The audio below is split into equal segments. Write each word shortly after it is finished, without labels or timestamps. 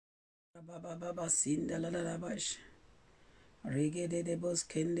Baba Baba Sinda la la bash. Regede de bos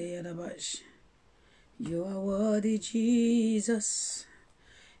kende ya bash. You are worthy, Jesus.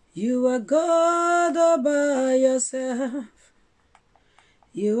 You are God all by yourself.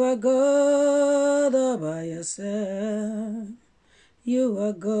 You are God all by yourself. You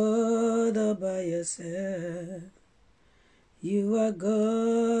are God all by yourself. You are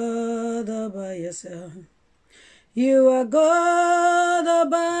God all by yourself. You are God all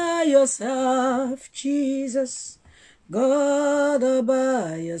by yourself, Jesus. God all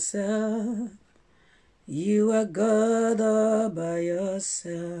by yourself. You are God all by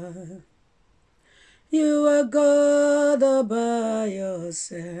yourself. You are God all by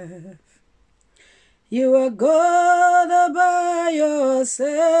yourself. You are God all by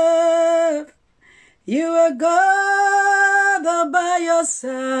yourself. You are God all by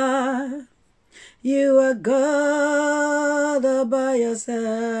yourself. You are God all by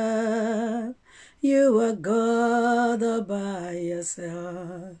yourself. You are God all by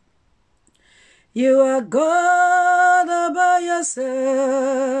yourself. You are God all by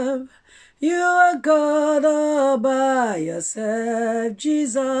yourself. You are God all by yourself,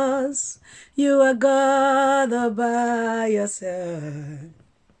 Jesus. You are God all by yourself.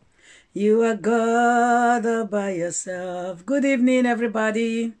 You are God all by yourself. Good evening,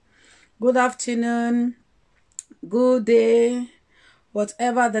 everybody. Good afternoon. Good day.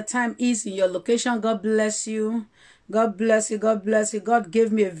 Whatever the time is in your location, God bless you. God bless you. God bless you. God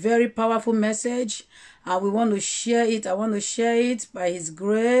gave me a very powerful message, and we want to share it. I want to share it by His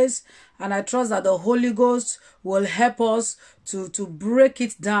grace, and I trust that the Holy Ghost will help us to break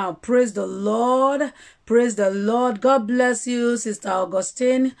it down. Praise the Lord. Praise the Lord. God bless you, Sister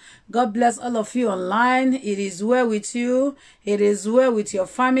Augustine. God bless all of you online. It is well with you. It is well with your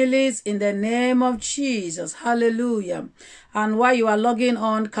families in the name of Jesus. Hallelujah. And while you are logging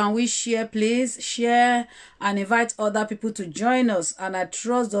on, can we share, please? Share and invite other people to join us. And I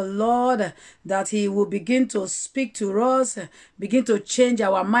trust the Lord that He will begin to speak to us, begin to change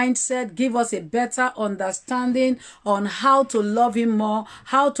our mindset, give us a better understanding on how to love Him more,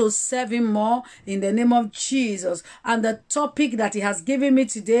 how to serve Him more in the name of Jesus. And the topic that He has given me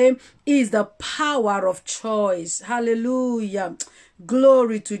today is the power of choice. Hallelujah.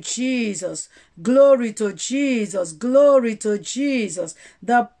 Glory to Jesus. Glory to Jesus. Glory to Jesus.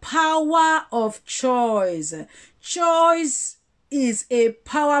 The power of choice. Choice is a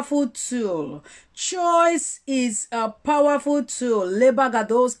powerful tool. Choice is a powerful tool.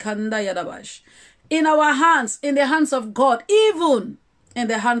 Lebagados kanda yadabash. In our hands, in the hands of God, even in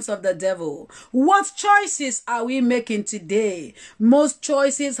the hands of the devil. What choices are we making today? Most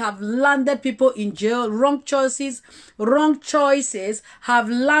choices have landed people in jail. Wrong choices have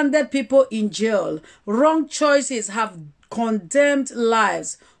landed people in jail. Wrong choices have condemned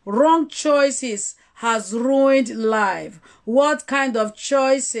lives. Wrong choices has ruined life. What kind of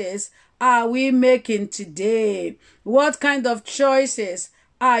choices are we making today? What kind of choices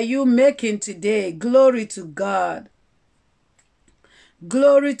are you making today? Glory to God.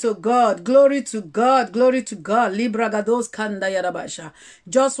 Glory to God, glory to God, glory to God. Libragados kanda yarabasha.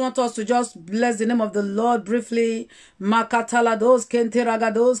 Just want us to just bless the name of the Lord briefly. Makatalados kente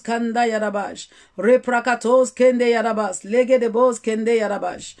ragados kanda yarabash. Reprakatos kende yarabas. Legedebos kende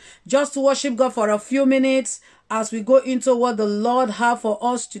yarabash. Just to worship God for a few minutes as we go into what the Lord have for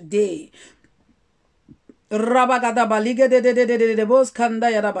us today. Rabagadaba ligedebos kanda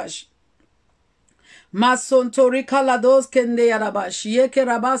yarabash. Masontori kalados kende yarabash yeke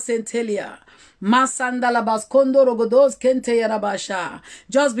rabas entelia masandalabas kondo rogodos kente yarabasha.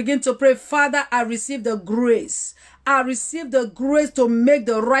 Just begin to pray. Father, I receive the grace. I receive the grace to make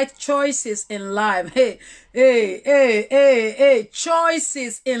the right choices in life. Hey,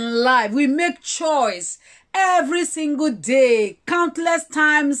 choices in life. We make choice every single day, countless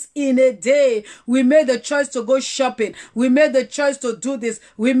times in a day. We made the choice to go shopping. We made the choice to do this.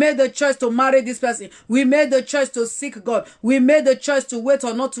 We made the choice to marry this person. We made the choice to seek God. We made the choice to wait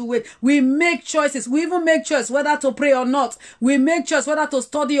or not to wait. We make choices. We even make choice whether to pray or not. We make choice whether to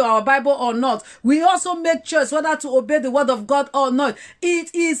study our Bible or not. We also make choice whether to obey the word of God or not.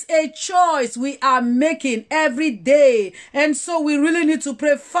 It is a choice we are making every day. And so we really need to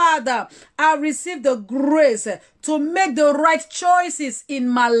pray, Father, I receive the grace to make the right choices in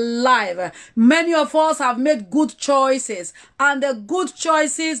my life. Many of us have made good choices, and the good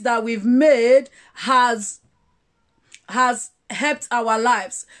choices that we've made has helped our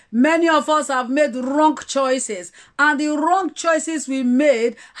lives. Many of us have made wrong choices, and the wrong choices we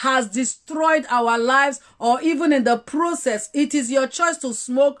made has destroyed our lives, or even in the process. It is your choice to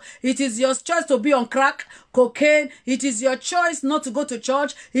smoke. It is your choice to be on crack, cocaine. It is your choice not to go to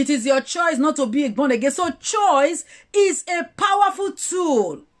church. It is your choice not to be born again. So choice is a powerful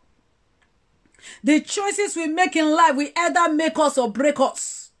tool. The choices we make in life will either make us or break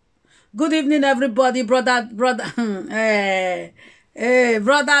us. Good evening, everybody, brother, hey,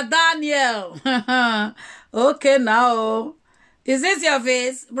 brother Daniel. Okay, now, is this your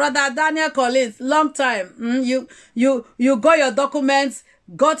face, brother Daniel Collins? Long time. You got your documents,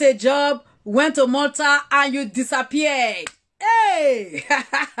 got a job, went to Malta, and you disappeared. Hey,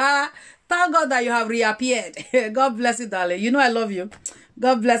 thank God that you have reappeared. God bless you, darling. You know I love you.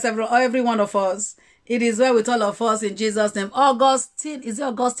 God bless every one of us. It is well with all of us in Jesus' name. Augustine, is it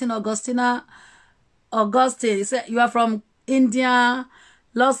Augustine, Augustina? Augustine, you said you are from India.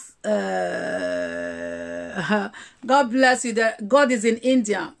 God bless you. God is in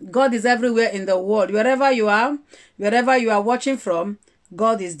India. God is everywhere in the world. Wherever you are watching from,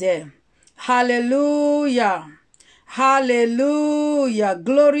 God is there. Hallelujah. Hallelujah.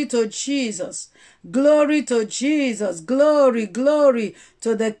 Glory to Jesus. Glory to Jesus. Glory, glory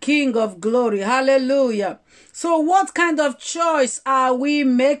to the King of glory. Hallelujah. So what kind of choice are we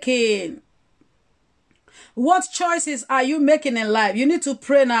making? What choices are you making in life? You need to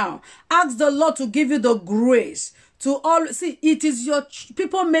pray now. Ask the Lord to give you the grace to all. See, it is your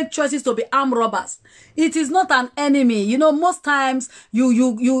people make choices to be armed robbers. It is not an enemy. You know, most times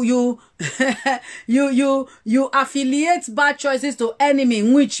you affiliate bad choices to enemy,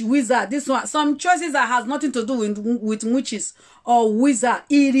 witch, wizard. This one, some choices that has nothing to do with witches or wizard.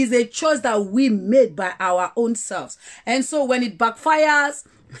 It is a choice that we made by our own selves. And so when it backfires,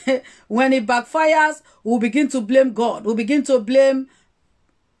 we'll begin to blame God. We'll begin to blame,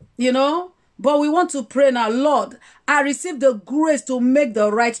 but we want to pray now. Lord, I receive the grace to make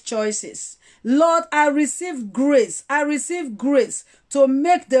the right choices. Lord, I receive grace. I receive grace to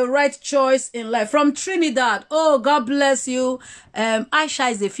make the right choice in life. From Trinidad. Oh, God bless you.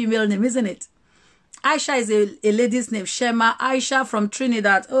 Aisha is a female name, isn't it? Aisha is a lady's name. Shema Aisha from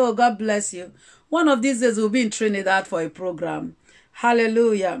Trinidad. Oh, God bless you. One of these days we'll be in Trinidad for a program.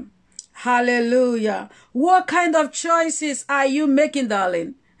 Hallelujah. Hallelujah. What kind of choices are you making,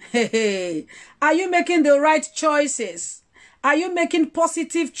 darling? Hey, are you making the right choices? Are you making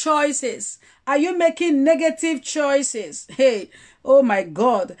positive choices? Are you making negative choices? Hey, oh my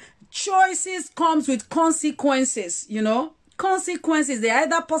God. Choices comes with consequences, Consequences, they're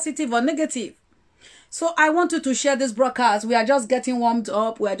either positive or negative. So I want you to share this broadcast. We are just getting warmed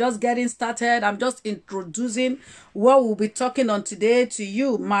up. We are just getting started. I'm just introducing what we'll be talking on today to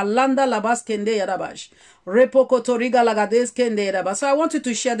you. Malanda labas kende yadabash. Repoko toriga lagades kende yadabash. So I want you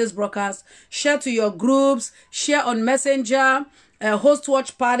to share this broadcast. Share to your groups. Share on Messenger. Host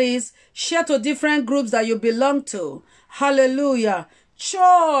watch parties. Share to different groups that you belong to. Hallelujah.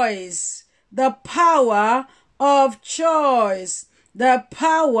 Choice. The power of choice. The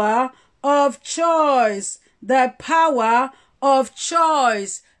power of choice. The power of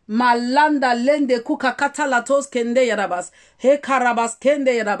choice. Malanda lende kuka katalatos kende yarabas. He karabas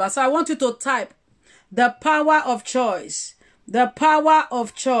kende yarabas. So I want you to type the power of choice. The power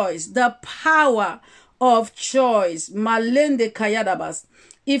of choice. The power of choice. Malende kayadabas.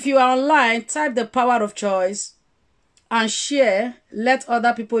 If you are online, type the power of choice and share. Let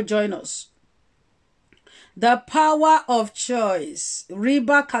other people join us. The power of choice.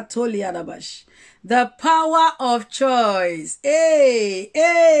 Riba Katolia Dabash. The power of choice. Hey,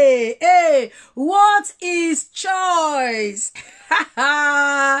 hey, hey. What is choice?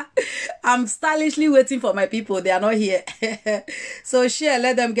 I'm stylishly waiting for my people. They are not here. So share.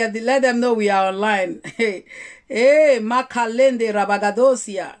 Let them know we are online. Hey, hey, Makalende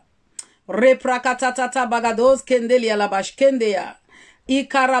Rabagadosia. Reprakatata Bagados Kendelia Labash Kendeya.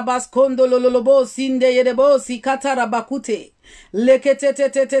 Ikarabas kondo lololobo sinde yedebo sikatarabakute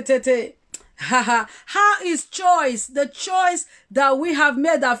lekete. How is choice, the choice that we have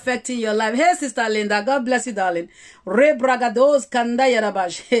made affecting your life? Hey, Sister Linda, God bless you, darling. Rebragados kanda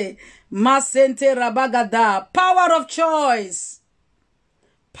yarabash. Hey, masente rabagada. Power of choice.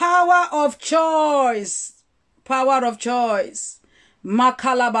 Power of choice. Power of choice.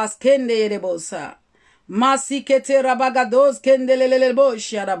 Makalabas kende yedebosa. Masikete rabagados kendelelelebo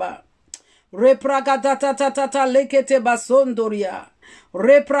sharaba. Reprakata lekete basondoria.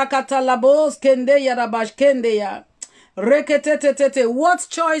 Reprakata labos kende yarabash kendeya. Rekete. What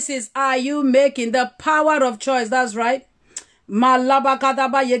choices are you making? The power of choice, that's right.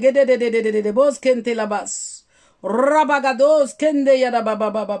 Malabakadaba yegede bos kente labas. Rabagados kende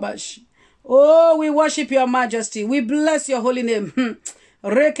yadababababash. Oh, we worship your majesty. We bless your holy name.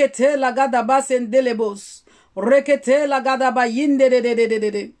 Rekete lagada basendelebos. Rekete lagada bayinde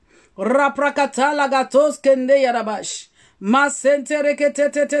de. Raprakata lagatos kende yadabash. Masente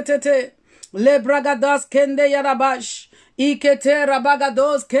rekete. Lebragadas kende yadabash. Ikete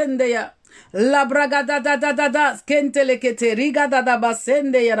rabagados kende ya. La bragada da skentelekete rigada da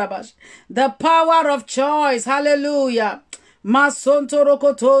basende yarabash. The power of choice, hallelujah. Masonto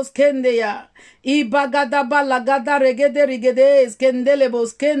rokotos kendeya. Ibagada balagada regede rigede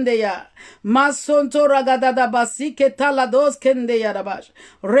skendelebos kendeya. Masonto ragada da basike talados kendeya rabash.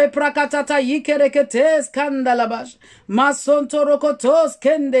 Reprakatata yikerekete skandalabash. Masonto rokotos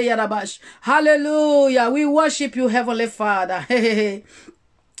kendeya rabash. Hallelujah. We worship you, Heavenly Father.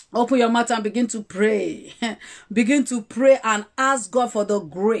 Open your mouth and begin to pray. Begin to pray and ask God for the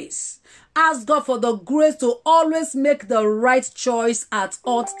grace. Ask God for the grace to always make the right choice at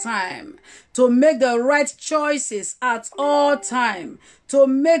all time. To make the right choices at all time. To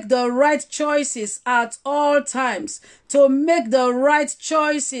make the right choices at all times. To make the right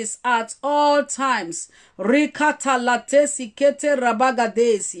choices at all times. Rikata latesi kete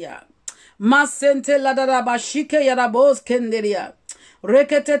rabagadesia. Masente ladarabashike yarabos kenderia.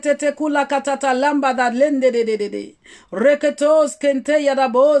 Reketete kula katata lamba da lende de. Reketos kente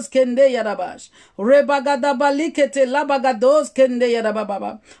yarabos kende yarabash. Rebagada balikete labagados kende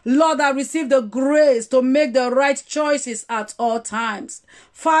yarababa. Lord, I receive the grace to make the right choices at all times.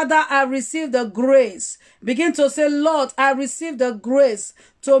 Father, I receive the grace. Begin to say, Lord, I receive the grace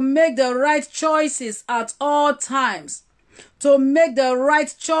to make the right choices at all times. To make the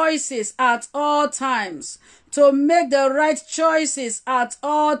right choices at all times. To make the right choices at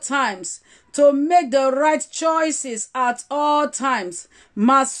all times. To make the right choices at all times.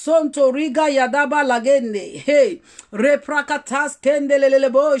 Masonto riga yadaba lagende. Hey, reprakatas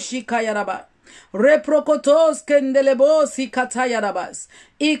kendelelebo shikayaraba. Reprokotos kendelebos ikatayarabas.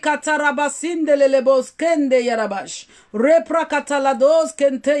 Ikatarabasindelelebos kende yarabash. Reprakatalados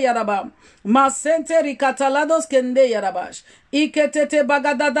kente yaraba. Masente rikatalados kende yarabash. Iketete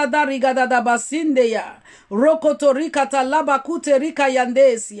bagadada rigadada basindeya. Rokoto rikata labakute rika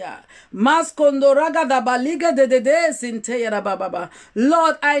yandesia. Maskondo ragada baliga de sinte yarababa.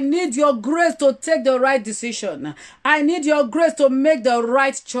 Lord, I need your grace to take the right decision. I need your grace to make the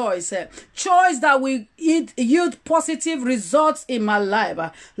right choice. Choice that will yield positive results in my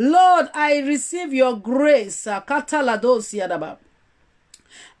life. Lord, I receive your grace. Katalados yaraba.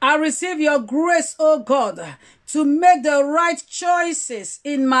 I receive your grace, oh God, to make the right choices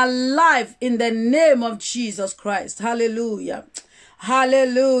in my life in the name of Jesus Christ. Hallelujah.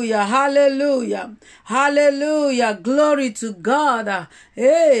 Hallelujah. Hallelujah. Hallelujah. Glory to God.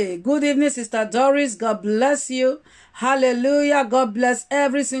 Hey, good evening, Sister Doris. God bless you. Hallelujah. God bless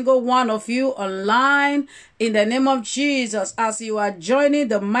every single one of you online. In the name of Jesus, as you are joining,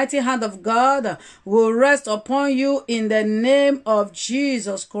 the mighty hand of God will rest upon you in the name of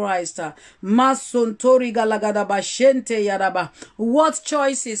Jesus Christ. What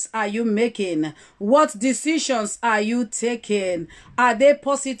choices are you making? What decisions are you taking? Are they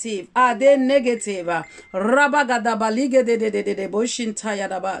positive? Are they negative? Rabagadabalige de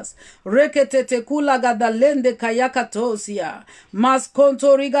boshintayadabas. Rekete kula gadalende kayakatosia.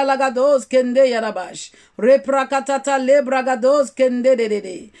 Maskonto rigalagados kende yarabash. Reprakatata le bragados kende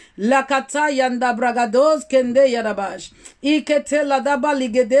de. Lakata yanda bragados kende yarabash. Ikete la daba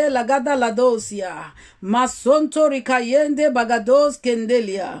ligede la gada la dosia. Masonto rikayende bagados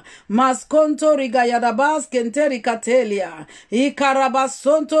kendelia. Maskonto rigayadabas kente rikatelia.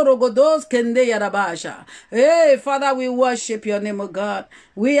 Ikarabasonto rogodos kende yarabasha. Hey, Father, we worship your name, O God.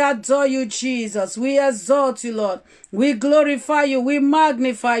 We adore you, Jesus. We exalt you, Lord. We glorify you. We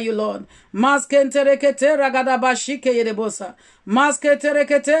magnify you, Lord. Maskente rekete ragadabashike yerebosa. Maskete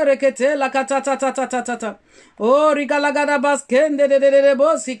rekete rekete la katata. Oh, rigalagadabas kende de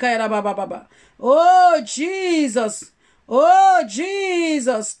bosi kairababa. Oh, Jesus. Oh,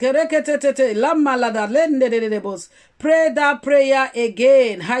 Jesus. Kerekete lama lada lende de bos. Pray that prayer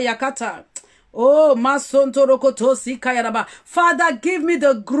again. Hayakata. Oh, masonto rokotosi kayaraba. Father, give me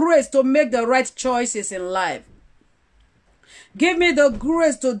the grace to make the right choices in life. Give me the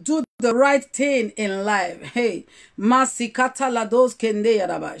grace to do the right thing in life. Hey, masikata lados kende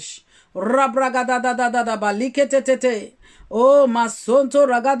yarabash. Rabragada da balikete. Oh, masonto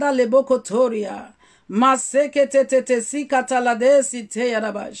ragada lebokotoria. Masekete sikata ladesi te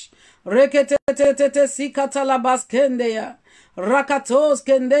yarabash. Rekete sikata labas kende ya. Rakatos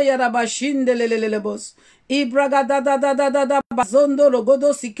kende yarabashinde lelelebos. Ibragada da bazondo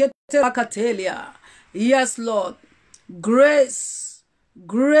rogodo sikete bakatelia. Yes, Lord. Grace,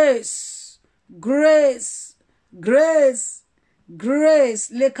 grace, grace, grace, grace.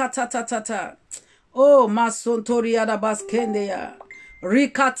 Lekatatatata. Oh, masontori adabas kendeya.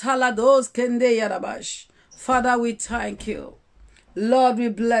 Rikatala dos kendeya adabash. Father, we thank you. Lord, we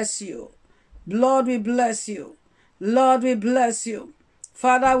bless you. Lord, we bless you. Lord, we bless you.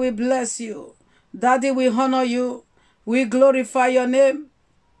 Father, we bless you. Daddy, we honor you. We glorify your name.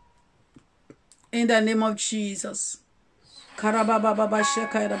 In the name of Jesus. Karababa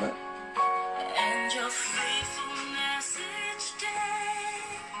shekayaba. And your faithfulness each day.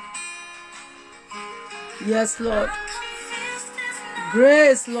 Yes, Lord.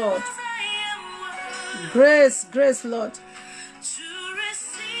 Grace, Lord. Grace, grace, Lord.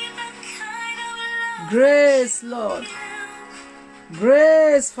 Grace, Lord.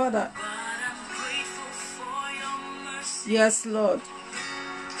 Grace, Father. Yes, Lord.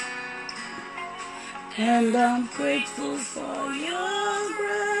 And I'm grateful for your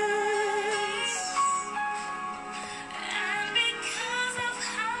grace. And because of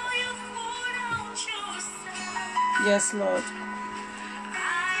how you poured out yourself. Yes, Lord. I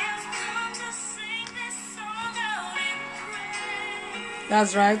have come to sing this song out in praise.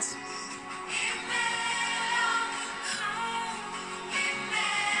 That's right.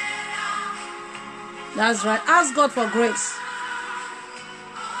 That's right. Ask God for grace.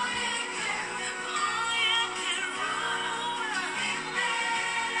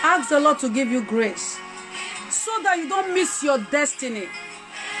 Ask the Lord to give you grace so that you don't miss your destiny.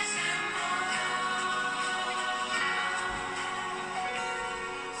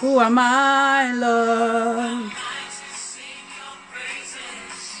 Who am I, Lord?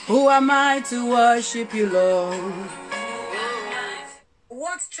 Who am I to worship you, Lord?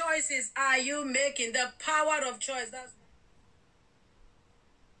 What choices are you making? The power of choice. That's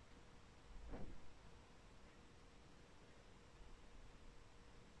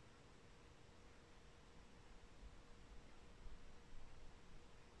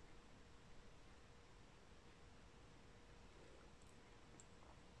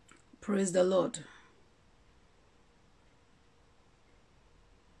praise the Lord.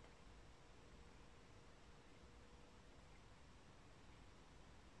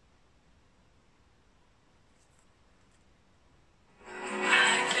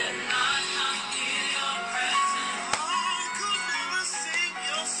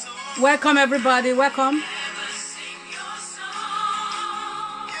 Welcome, everybody. Welcome.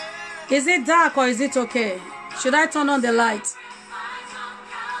 Is it dark or is it okay? Should I turn on the light?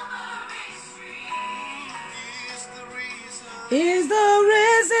 Is the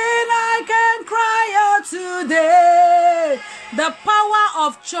reason I can cry out today. The power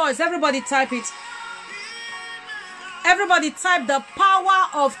of choice. Everybody type it. Everybody type the power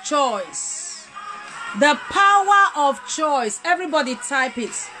of choice. The power of choice. Everybody type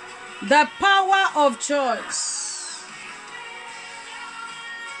it. The power of choice.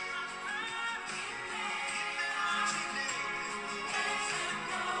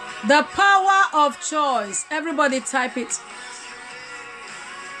 The power of choice. Everybody type it.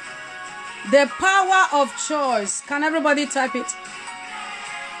 The power of choice. Can everybody type it?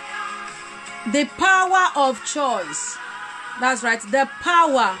 The power of choice. That's right. The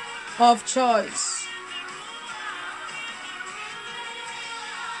power of choice.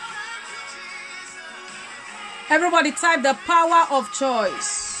 Everybody type the power of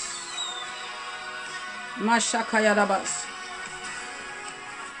choice. Mashakayadabas.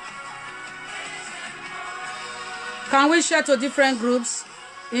 Can we share to different groups?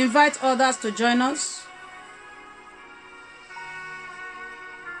 Invite others to join us.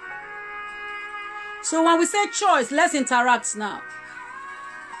 So when we say choice, let's interact now.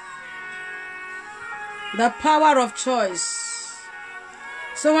 The power of choice.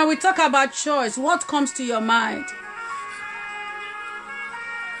 So when we talk about choice, what comes to your mind?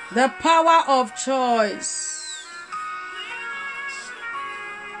 The power of choice.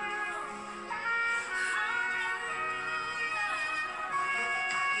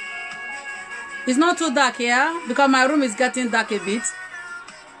 It's not too dark here because my room is getting dark a bit.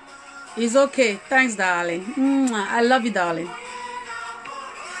 It's okay. Thanks, darling. I love you, darling.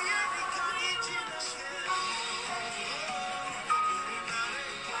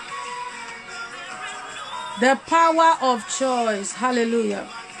 The power of choice. Hallelujah.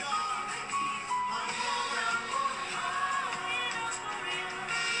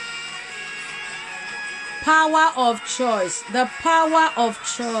 Power of choice. The power of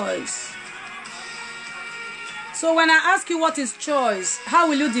choice. So when I ask you what is choice, how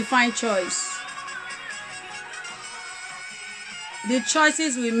will you define choice? The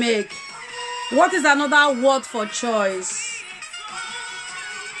choices we make What is another word for choice?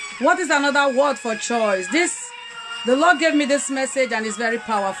 What is another word for choice? The Lord gave me this message and it's very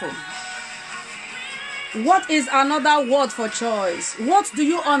powerful. What is another word for choice? What do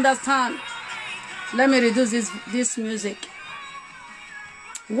you understand? Let me reduce this music.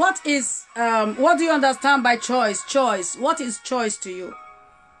 What do you understand by choice? Choice. What is choice to you?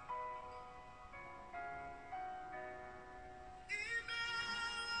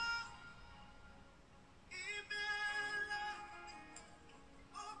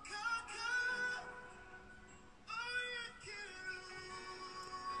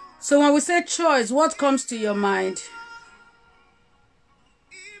 So when we say choice, what comes to your mind?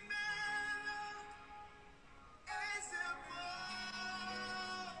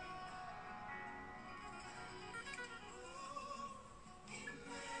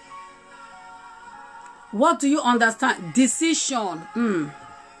 What do you understand? Decision.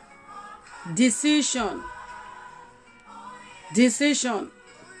 Decision. Decision.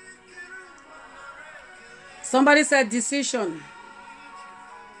 Somebody said decision.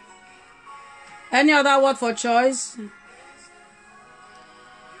 Any other word for choice?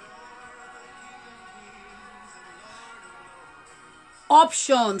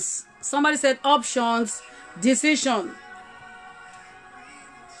 Options. Somebody said options. Decision.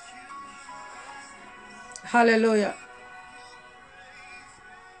 Hallelujah.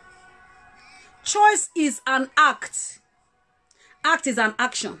 Choice is an act. Act is an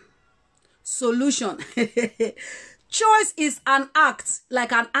action. Solution. Choice is an act,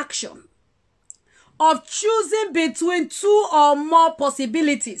 like an action, of choosing between two or more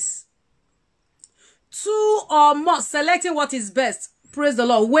possibilities. Two or more, selecting what is best. Praise the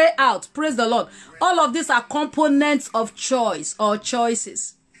Lord. Way out. Praise the Lord. All of these are components of choice or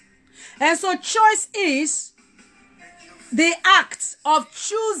choices. And so choice is the act of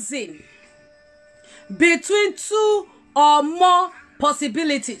choosing between two or more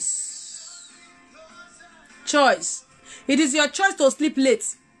possibilities. Choice. It is your choice to sleep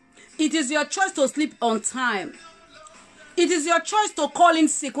late. It is your choice to sleep on time. It is your choice to call in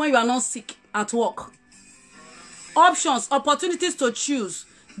sick when you are not sick at work. Options, opportunities to choose.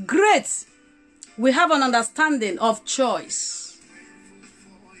 Great. We have an understanding of choice.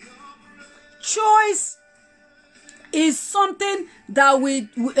 Choice is something that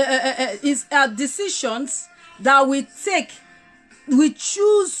is decisions that we take, we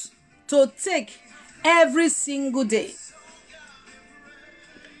choose to take every single day.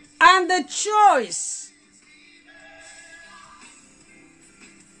 And the choice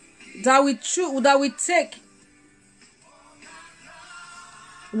that we take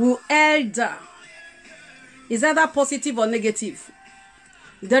will either is either positive or negative.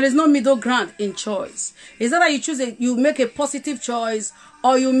 There is no middle ground in choice. It's either you make a positive choice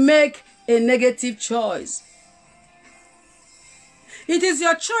or you make a negative choice. It is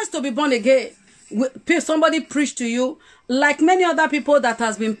your choice to be born again. Somebody preached to you, like many other people that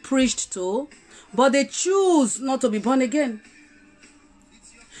has been preached to, but they choose not to be born again.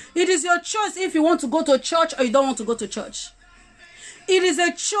 It is your choice if you want to go to church or you don't want to go to church. It is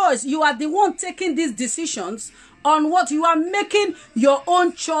a choice. You are the one taking these decisions on what you are making your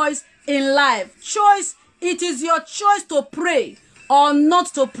own choice in life. Choice, it is your choice to pray or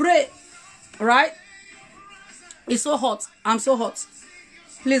not to pray. Right? It's so hot. I'm so hot.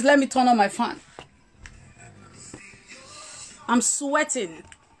 Please let me turn on my fan. I'm sweating.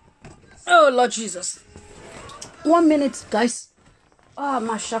 Oh, Lord Jesus. 1 minute, guys. Ah,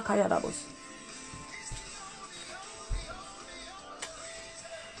 my shakaya doubles.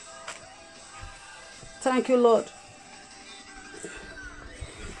 Thank you, Lord.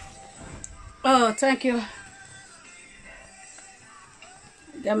 Oh, thank you.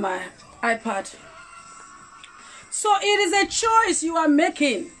 Get my iPad. So it is a choice you are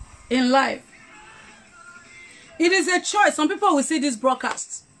making in life. It is a choice. Some people will see this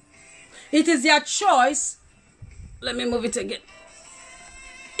broadcast. It is their choice. Let me move it again.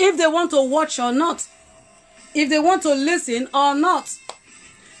 If they want to watch or not. If they want to listen or not.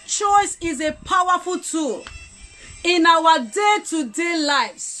 Choice is a powerful tool in our day-to-day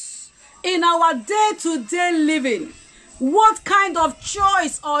lives, in our day-to-day living. What kind of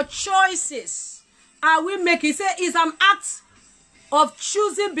choice or choices are we making? Say it's an act of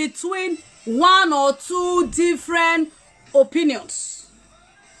choosing between one or two different opinions.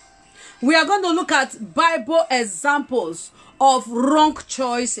 We are going to look at Bible examples of wrong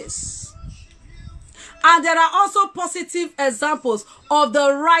choices. And there are also positive examples of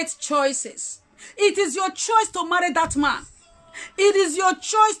the right choices. It is your choice to marry that man. It is your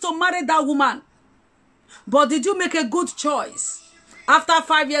choice to marry that woman. But did you make a good choice? After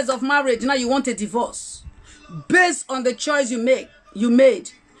 5 years of marriage, now you want a divorce. Based on the choice you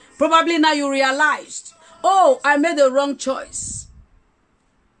made. Probably now you realized, oh, I made the wrong choice.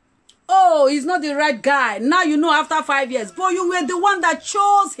 Oh, he's not the right guy. Now you know after 5 years. But you were the one that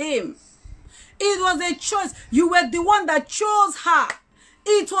chose him. It was a choice. You were the one that chose her.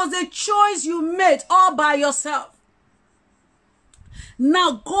 It was a choice you made all by yourself.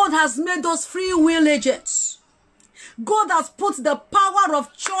 Now God has made us free will agents. God has put the power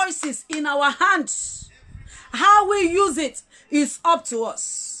of choices in our hands. How we use it is up to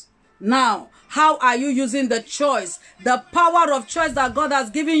us. Now, how are you using the choice, the power of choice that God has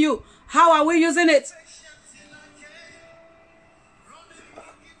given you? How are we using it?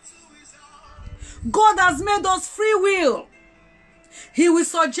 God has made us free will. He will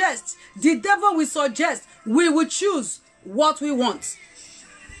suggest, the devil will suggest, we will choose what we want.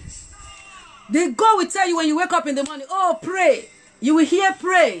 The God will tell you when you wake up in the morning, oh, pray. You will hear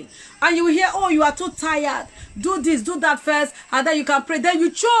pray. And you will hear, oh, you are too tired. Do this, do that first, and then you can pray. Then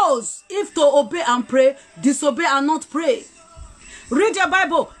you chose if to obey and pray, disobey and not pray. Read your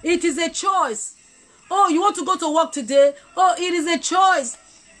Bible. It is a choice. Oh, you want to go to work today? Oh, it is a choice.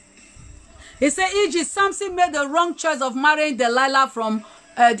 He said, e.g., Samson made the wrong choice of marrying Delilah from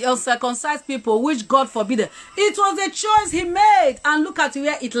the uncircumcised people, which God forbid. It was a choice he made, and look at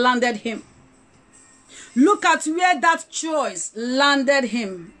where it landed him. Look at where that choice landed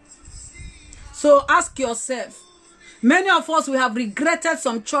him. So ask yourself, many of us, we have regretted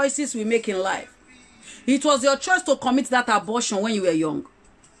some choices we make in life. It was your choice to commit that abortion when you were young.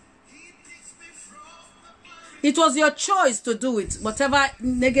 It was your choice to do it. Whatever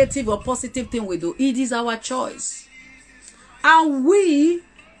negative or positive thing we do, it is our choice. And we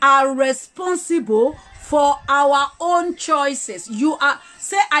are responsible for our own choices. You are,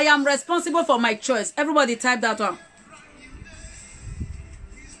 say, I am responsible for my choice. Everybody type that one.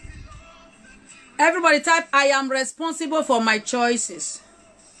 Everybody type, I am responsible for my choices.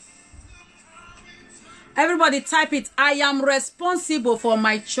 Everybody type it, I am responsible for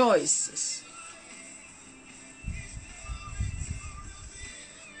my choices.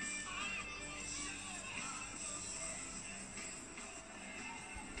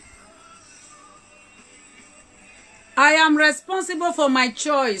 I am responsible for my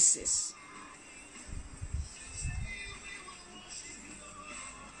choices.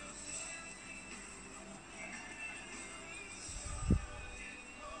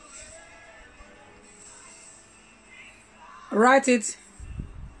 Write it.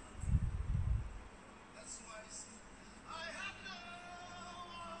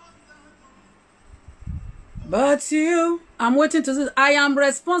 But you, I'm waiting to see. I am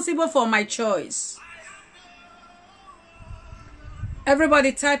responsible for my choice.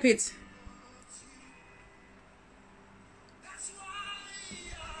 Everybody type it.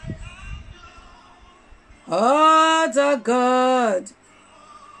 Oh, the God.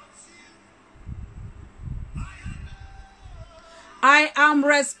 I am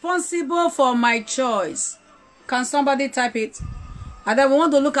responsible for my choice. Can somebody type it? And then we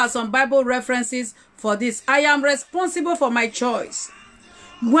want to look at some Bible references for this. I am responsible for my choice.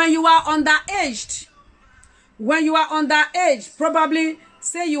 When you are underaged, probably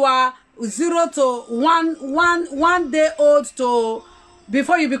say you are 0 to 1 day old to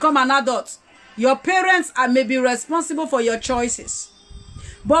before you become an adult, your parents may be responsible for your choices.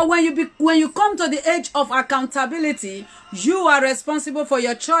 But when you come to the age of accountability, you are responsible for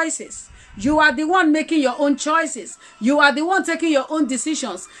your choices. You are the one making your own choices. You are the one taking your own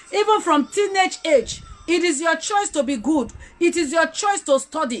decisions. Even from teenage age, it is your choice to be good. It is your choice to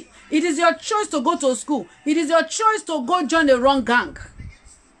study. It is your choice to go to school. It is your choice to go join the wrong gang.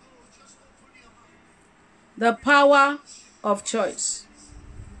 The power of choice.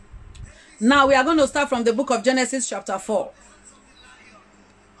 Now we are going to start from the book of Genesis chapter 4.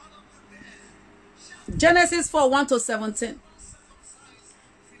 Genesis 4, 1 to 17.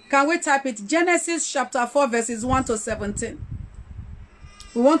 Can we type it? Genesis chapter 4 verses 1 to 17.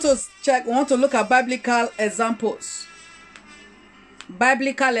 We want to check, we want to look at biblical examples.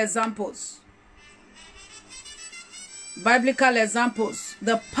 Biblical examples. Biblical examples.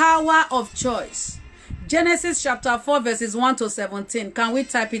 The power of choice. Genesis chapter 4 verses 1 to 17. Can we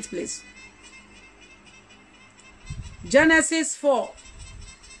type it, please? Genesis 4,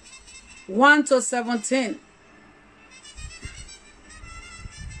 1 to 17.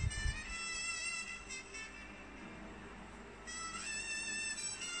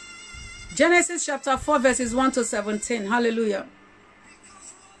 Genesis chapter 4 verses 1 to 17. Hallelujah.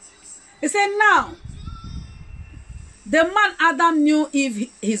 It said, now, the man Adam knew Eve,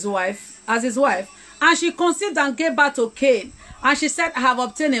 his wife, as his wife, and she conceived and gave birth to Cain, And she said, I have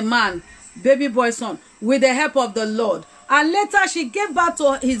obtained a man, baby boy son, with the help of the Lord. And later she gave birth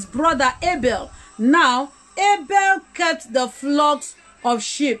to his brother Abel. Now, Abel kept the flocks of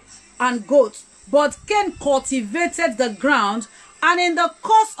sheep and goats, but Cain cultivated the ground. And in the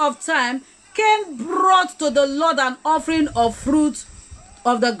course of time, Cain brought to the Lord an offering of fruit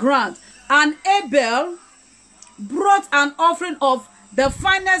of the ground. And Abel brought an offering of the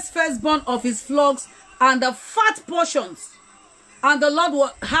finest firstborn of his flocks and the fat portions. And the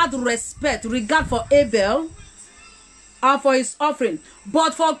Lord had regard for Abel and for his offering.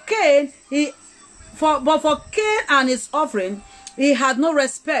 But for Cain, for Cain and his offering, he had no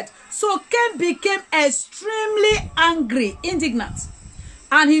respect. So Cain became extremely angry, indignant,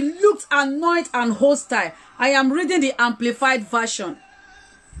 and he looked annoyed and hostile. I am reading the Amplified Version.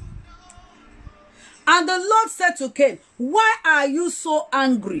 And the Lord said to Cain, why are you so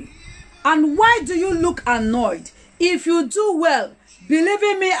angry? And why do you look annoyed? If you do well,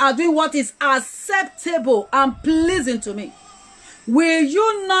 believing me and doing what is acceptable and pleasing to me, will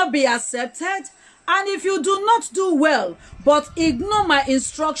you not be accepted? And if you do not do well, but ignore my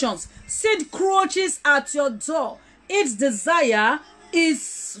instructions, sin crouches at your door. Its desire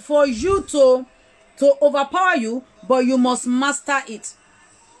is for you to overpower you, but you must master it.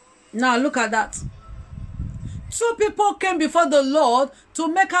 Now look at that. Two people came before the Lord to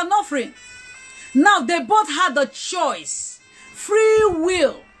make an offering. Now they both had the choice, free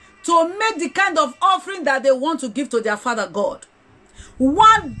will, to make the kind of offering that they want to give to their Father God.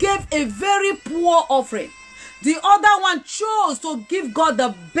 One gave a very poor offering. The other one chose to give God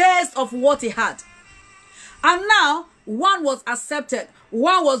the best of what he had. And now, one was accepted,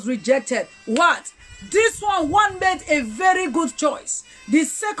 one was rejected. What? This one made a very good choice. The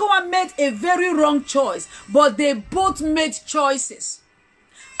second one made a very wrong choice. But they both made choices.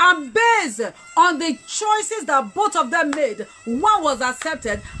 And based on the choices that both of them made, one was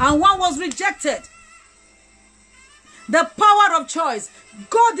accepted and one was rejected. The power of choice.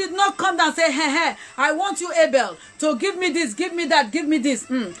 God did not come down and say, hey, I want you, Abel, to give me this, give me that, give me this.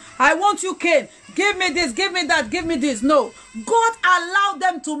 I want you, Cain, give me this, give me that, give me this. No. God allowed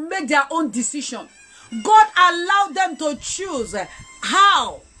them to make their own decision. God allowed them to choose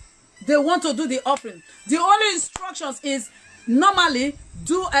how they want to do the offering. The only instructions is normally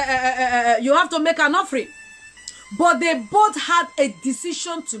you have to make an offering. But they both had a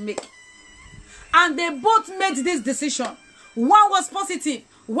decision to make. And they both made this decision. One was positive,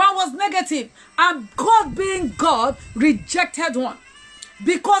 one was negative. And God, being God, rejected one.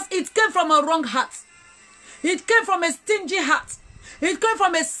 Because it came from a wrong heart. It came from a stingy heart. It came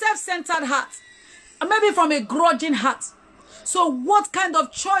from a self-centered heart. Maybe from a grudging heart. So what kind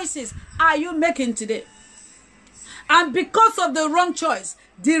of choices are you making today? And because of the wrong choice,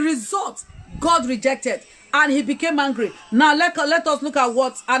 the result, God rejected. And he became angry. Now let us look at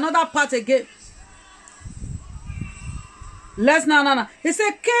what another part again. Let's now. He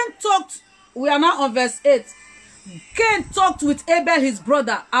said, Cain talked, we are now on verse 8. Cain talked with Abel, his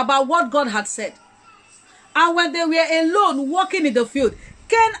brother, about what God had said. And when they were alone walking in the field,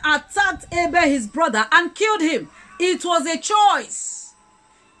 Cain attacked Abel, his brother, and killed him. It was a choice.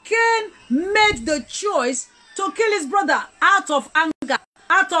 Cain made the choice to kill his brother out of anger,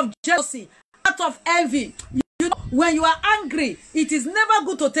 out of jealousy, out of envy. You know, when you are angry, it is never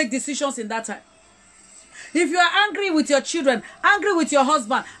good to take decisions in that time. If you are angry with your children, angry with your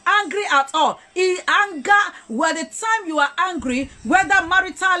husband, angry at all, anger, where the time you are angry, whether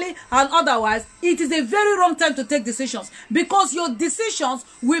maritally and otherwise, it is a very wrong time to take decisions, because your decisions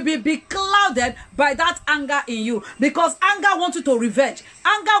will be clouded by that anger in you, because anger wants you to revenge.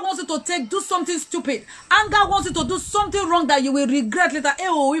 Anger wants you to do something stupid. Anger wants you to do something wrong that you will regret later.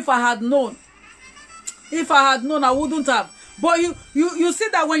 Oh, if I had known. If I had known, I wouldn't have. But you see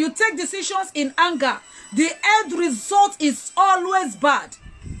that when you take decisions in anger, the end result is always bad.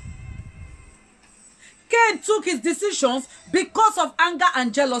 Cain took his decisions because of anger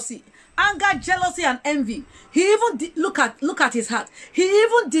and jealousy. Anger, jealousy, and envy. He even look at his heart. He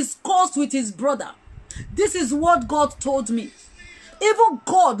even discussed with his brother. This is what God told me. Even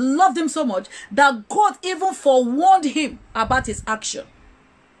God loved him so much that God even forewarned him about his action.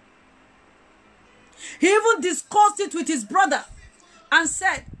 He even discussed it with his brother and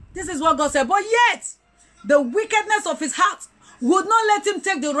said, this is what God said. But yet, the wickedness of his heart would not let him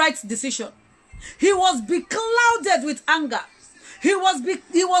take the right decision. He was beclouded with anger. He was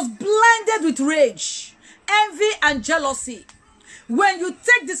blinded with rage, envy, and jealousy. When you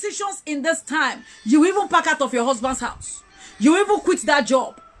take decisions in this time, you even pack out of your husband's house. You even quit that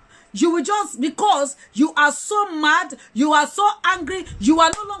job. You will just, because you are so mad, you are so angry, you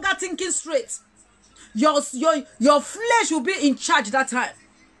are no longer thinking straight. Your flesh will be in charge that time.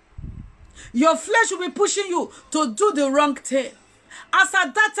 Your flesh will be pushing you to do the wrong thing. As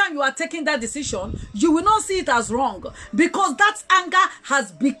at that time you are taking that decision, you will not see it as wrong, because that anger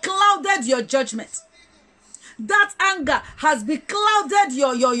has beclouded your judgment. That anger has beclouded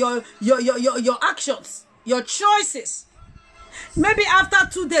your actions, your choices. Maybe after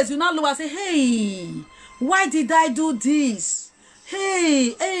 2 days, you now look and say, hey, why did I do this?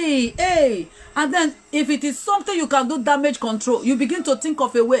 Hey. And then if it is something you can do damage control, you begin to think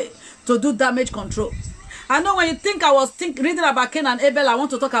of a way to do damage control. I know when you think I was reading about Cain and Abel, I want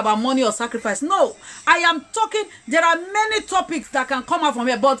to talk about money or sacrifice. No, I am talking, there are many topics that can come out from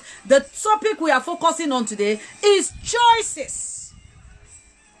here, but the topic we are focusing on today is choices.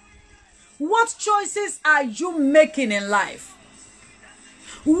 What choices are you making in life?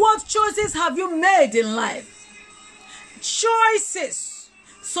 What choices have you made in life? Choices.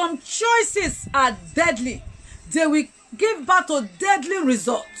 Some choices are deadly. They will give birth to deadly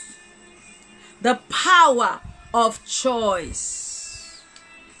results. The power of choice.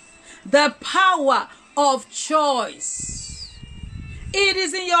 The power of choice. It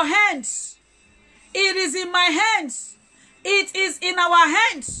is in your hands. It is in my hands. It is in our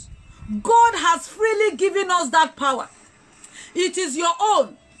hands. God has freely given us that power. It is your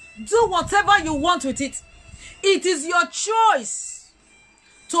own. Do whatever you want with it. It is your choice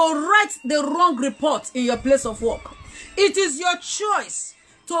to write the wrong report in your place of work. It is your choice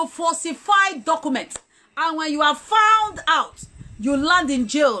to falsify documents, and when you are found out, you land in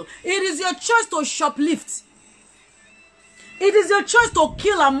jail. It is your choice to shoplift. It is your choice to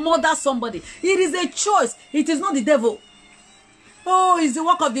kill and murder somebody. It is a choice. It is not the devil. Oh, it's the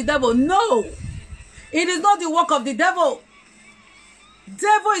work of the devil. No, it is not the work of the devil.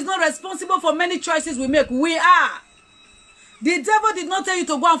 Devil is not responsible for many choices we make. We are. The devil did not tell you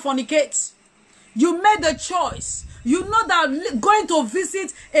to go and fornicate. You made the choice. You know that going to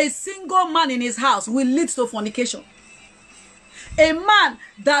visit a single man in his house will lead to fornication. A man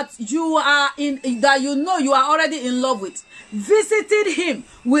that you are that you know you are already in love with, visiting him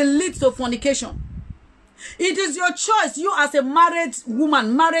will lead to fornication. It is your choice, you as a married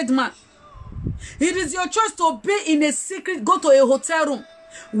woman, married man. It is your choice to be in a secret, go to a hotel room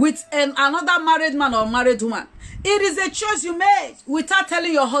with another married man or married woman. It is a choice you made without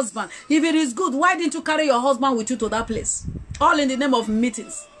telling your husband. If it is good, why didn't you carry your husband with you to that place? All in the name of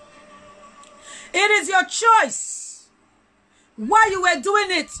meetings. It is your choice. While you were doing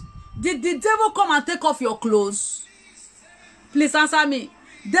it, did the devil come and take off your clothes? Please answer me.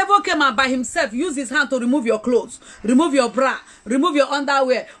 Devil came and by himself used his hand to remove your clothes, remove your bra, remove your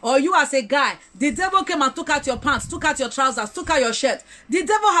underwear. Or you as a guy, the devil came and took out your pants, took out your trousers, took out your shirt. The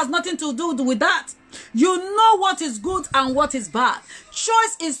devil has nothing to do with that. You know what is good and what is bad.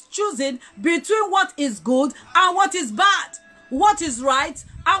 Choice is choosing between what is good and what is bad, what is right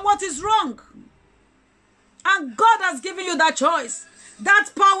and what is wrong. And God has given you that choice. That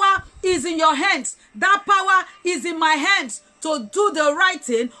power is in your hands. That power is in my hands to do the right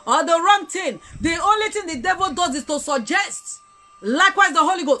thing or the wrong thing. The only thing the devil does is to suggest. Likewise, the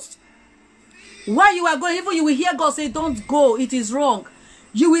Holy Ghost. While you are going, even you will hear God say, don't go, it is wrong.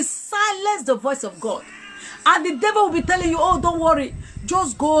 You will silence the voice of God. And the devil will be telling you, oh, don't worry,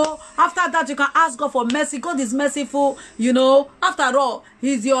 just go. After that, you can ask God for mercy. God is merciful, you know. After all,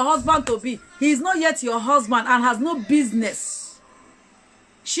 he's your husband to be. He is not yet your husband and has no business.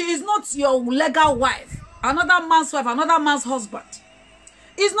 She is not your legal wife. Another man's wife, another man's husband.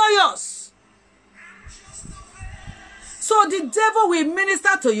 It's not yours. So the devil will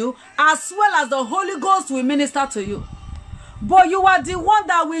minister to you as well as the Holy Ghost will minister to you. But you are the one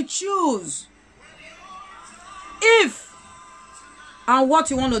that will choose if and what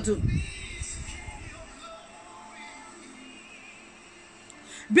you want to do.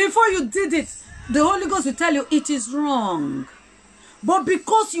 Before you did it, the Holy Ghost will tell you it is wrong. But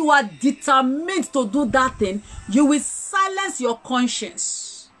because you are determined to do that thing, you will silence your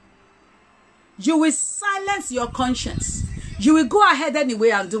conscience. You will silence your conscience. You will go ahead anyway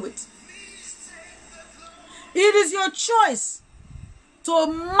and do it. It is your choice to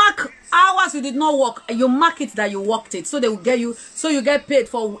mark hours you did not work. You mark it that you worked it, so they will get you, so you get paid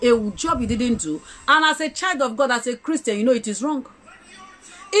for a job you didn't do. And as a child of God, as a Christian, you know it is wrong.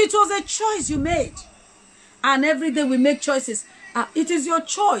 It was a choice you made. And every day we make choices. It is your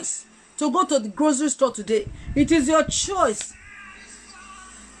choice to go to the grocery store today. It is your choice.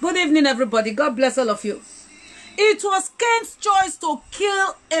 Good evening, everybody. God bless all of you. It was Cain's choice to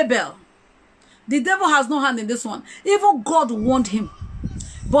kill Abel. The devil has no hand in this one. Even God warned him.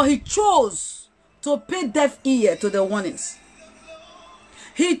 But he chose to pay deaf ear to the warnings.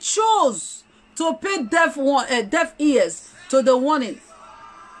 He chose to pay deaf ears to the warning.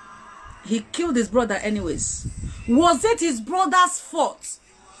 He killed his brother anyways. Was it his brother's fault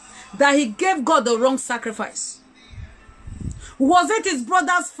that he gave God the wrong sacrifice? Was it his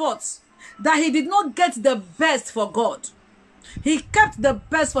brother's fault that he did not get the best for God? He kept the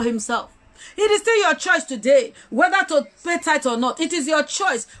best for himself. It is still your choice today whether to pay tithe or not. It is your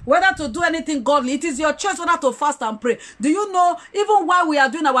choice whether to do anything godly. It is your choice whether to fast and pray. Do you know, even while we are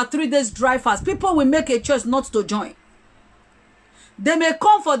doing our 3 days dry fast, people will make a choice not to join. They may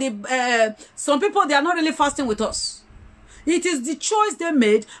come for the, some people, they are not really fasting with us. It is the choice they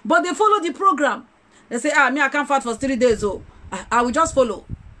made, but they follow the program. They say, me, I can't fast for 3 days, oh, I will just follow.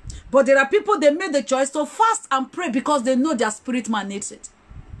 But there are people, they made the choice to fast and pray because they know their spirit man needs it.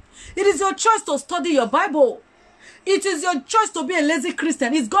 It is your choice to study your Bible. It is your choice to be a lazy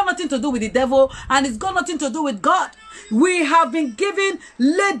Christian. It's got nothing to do with the devil, and it's got nothing to do with God. We have been given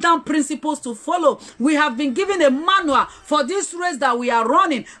laid down principles to follow. We have been given a manual for this race that we are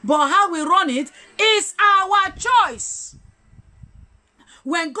running. But how we run it is our choice.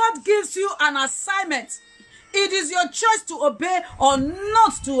 When God gives you an assignment, it is your choice to obey or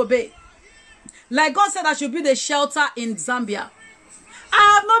not to obey. Like God said, I should build a shelter in Zambia.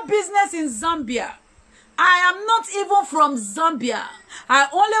 I have no business in Zambia. I am not even from Zambia. I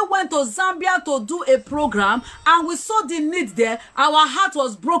only went to Zambia to do a program, and we saw the need there. Our heart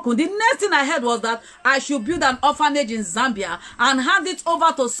was broken. The next thing I heard was that I should build an orphanage in Zambia and hand it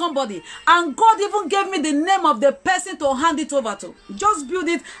over to somebody. And God even gave me the name of the person to hand it over to. Just build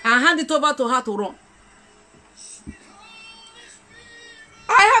it and hand it over to her to run.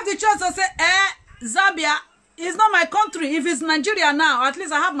 I have the choice to say, Zambia is not my country. If it's Nigeria now, at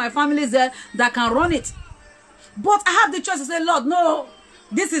least I have my families there that can run it. But I have the choice to say, Lord, no,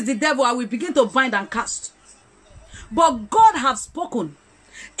 this is the devil. I will begin to bind and cast. But God has spoken.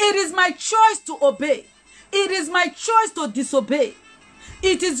 It is my choice to obey. It is my choice to disobey.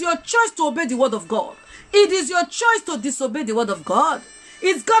 It is your choice to obey the word of God. It is your choice to disobey the word of God.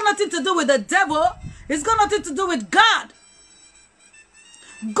 It's got nothing to do with the devil. It's got nothing to do with God.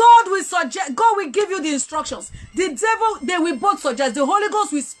 God will give you the instructions. The devil, they will both suggest. The Holy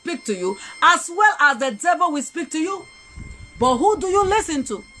Ghost will speak to you as well as the devil will speak to you. But who do you listen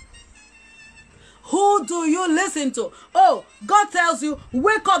to? Who do you listen to? Oh, God tells you,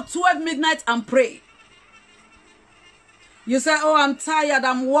 wake up 12 midnight and pray. You say, oh, I'm tired.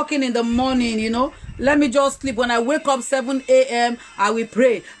 I'm working in the morning, you know. Let me just sleep. When I wake up 7 a.m., I will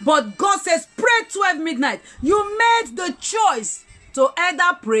pray. But God says, pray 12 midnight. You made the choice to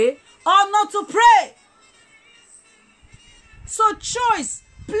either pray or not to pray. So choice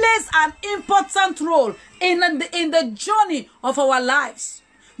plays an important role in the journey of our lives.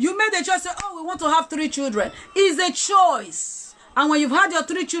 You made the choice, oh, we want to have 3 children. It's a choice. And when you've had your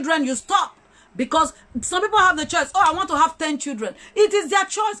 3 children, you stop. Because some people have the choice, oh, I want to have 10 children. It is their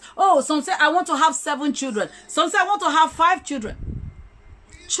choice. Oh, some say, I want to have 7 children. Some say, I want to have 5 children.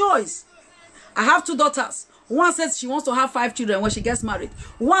 Choice. I have 2 daughters. One says she wants to have 5 children when she gets married.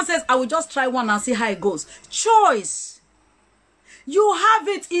 One says, I will just try one and see how it goes. Choice. You have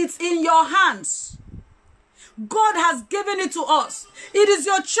it. It's in your hands. God has given it to us. It is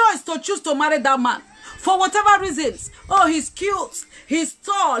your choice to choose to marry that man. For whatever reasons. Oh, he's cute. He's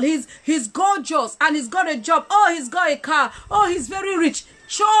tall. He's gorgeous. And he's got a job. Oh, he's got a car. Oh, he's very rich.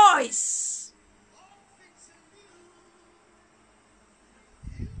 Choice.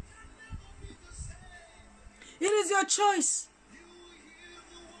 It is your choice.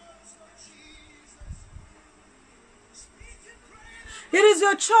 It is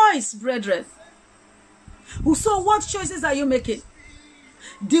your choice, brethren. So what choices are you making?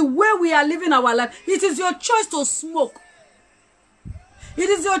 The way we are living our life, it is your choice to smoke. It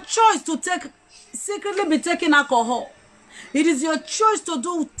is your choice to secretly be taking alcohol. It is your choice to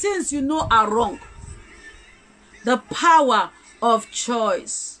do things you know are wrong. The power of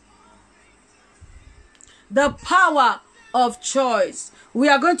choice. The power of choice. We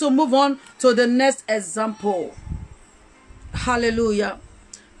are going to move on to the next example. Hallelujah.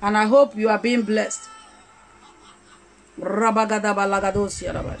 And I hope you are being blessed.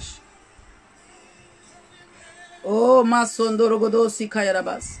 Oh,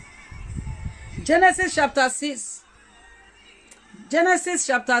 Genesis chapter 6. Genesis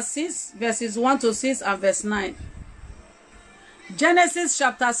chapter 6, verses 1 to 6 and verse 9. Genesis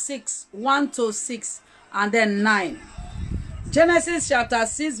chapter 6, 1 to 6. And then 9. Genesis chapter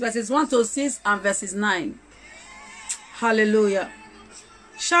 6, verses 1 to 6 and verses 9. Hallelujah.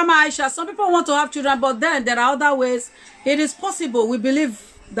 Shama Aisha, some people want to have children, but then there are other ways. It is possible. We believe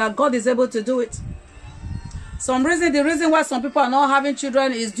that God is able to do it. The reason why some people are not having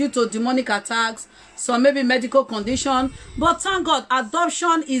children is due to demonic attacks, some maybe medical condition. But thank God,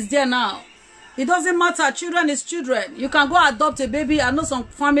 adoption is there now. It doesn't matter. Children is children. You can go adopt a baby. I know some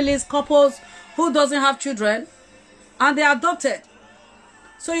families, couples who doesn't have children, and they adopted.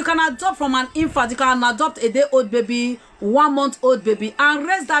 So you can adopt from an infant. You can adopt a day-old baby, 1 month-old baby, and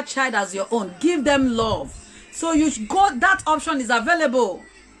raise that child as your own. Give them love. So you go. That option is available.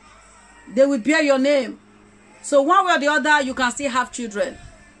 They will bear your name. So one way or the other, you can still have children.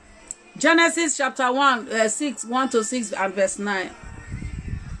 Genesis chapter 1 to 6 and verse 9.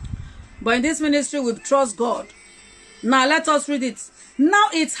 But in this ministry, we trust God. Now let us read it. Now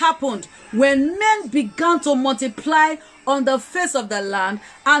it happened when men began to multiply on the face of the land,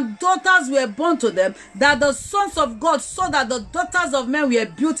 and daughters were born to them, that the sons of God saw that the daughters of men were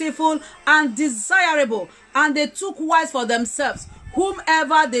beautiful and desirable, and they took wives for themselves,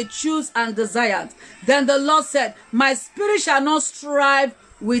 whomever they choose and desired. Then the Lord said, my spirit shall not strive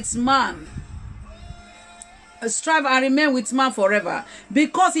with man. Strive and remain with man forever,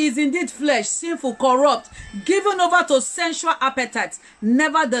 because he is indeed flesh, sinful, corrupt, given over to sensual appetites.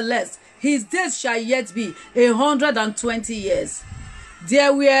 Nevertheless, his days shall yet be 120 years.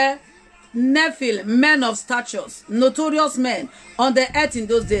 There were Nephilim, men of statures, notorious men on the earth in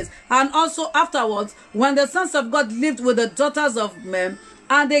those days. And also afterwards, when the sons of God lived with the daughters of men,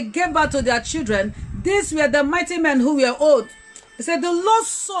 and they gave birth to their children, these were the mighty men who were old. He said, the Lord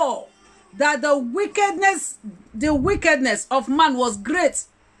saw that the wickedness of man was great.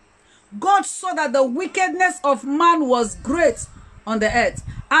 God saw that the wickedness of man was great on the earth,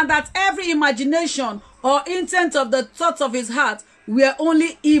 and that every imagination or intent of the thoughts of his heart were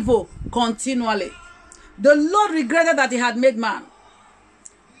only evil continually. The Lord regretted that he had made man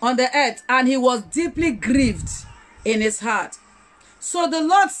on the earth, and he was deeply grieved in his heart. So the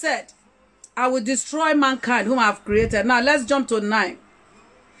Lord said, I will destroy mankind whom I have created. Now let's jump to 9.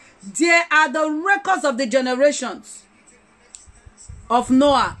 There are the records of the generations of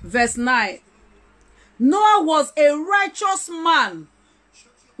Noah, verse 9. Noah was a righteous man,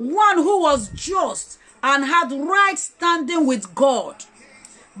 one who was just and had right standing with God,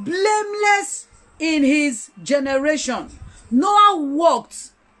 blameless in his generation. Noah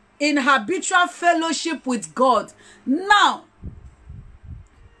walked in habitual fellowship with God. Now,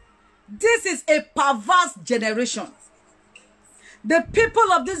 this is a perverse generation. The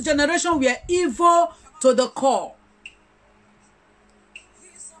people of this generation were evil to the core.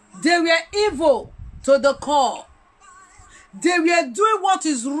 They were evil to the core. They were doing what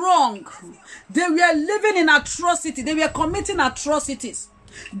is wrong. They were living in atrocity. They were committing atrocities.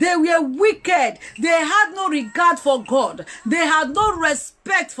 They were wicked. They had no regard for God. They had no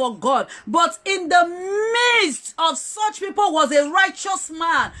respect for God. But in the midst of such people was a righteous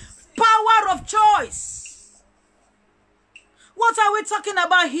man. Power of choice. What are we talking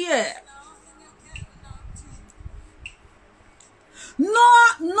about here?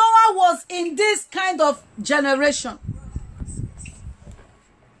 Noah was in this kind of generation.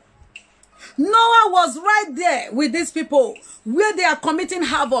 Noah was right there with these people where they are committing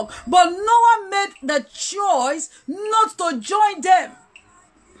havoc. But Noah made the choice not to join them.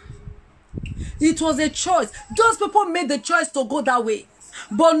 It was a choice. Those people made the choice to go that way.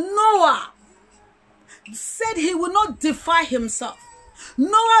 But Noah said he will not defile himself.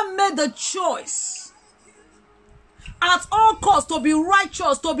 Noah made the choice at all costs to be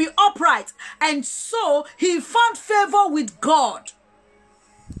righteous, to be upright. And so he found favor with God.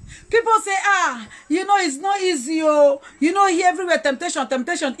 People say, it's not easy. Here everywhere temptation,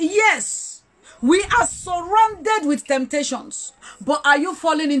 temptation. Yes, we are surrounded with temptations. But are you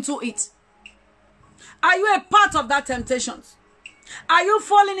falling into it? Are you a part of that temptation? Are you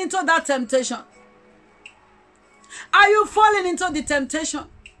falling into that temptation? Are you falling into the temptation?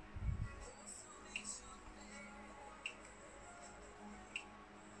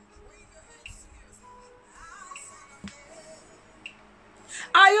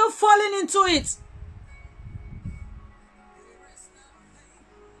 Are you falling into it?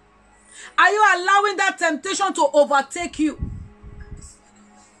 Are you allowing that temptation to overtake you?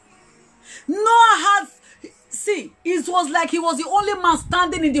 Noah it was like he was the only man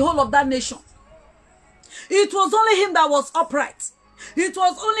standing in the whole of that nation. It was only him that was upright. It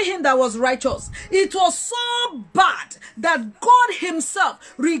was only him that was righteous. It was so bad that God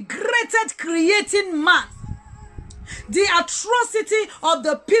himself regretted creating man. The atrocity of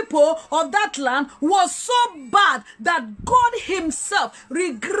the people of that land was so bad that God himself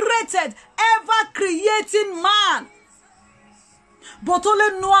regretted ever creating man. But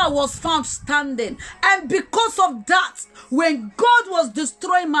only Noah was found standing. And because of that, when God was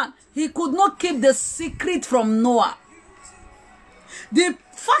destroying man, he could not keep the secret from Noah. The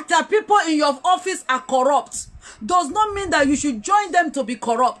fact that people in your office are corrupt does not mean that you should join them to be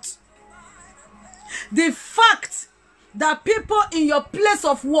corrupt. The fact that people in your place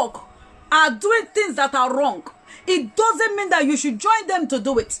of work are doing things that are wrong, it doesn't mean that you should join them to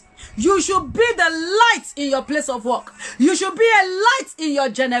do it. You should be the light in your place of work. You should be a light in your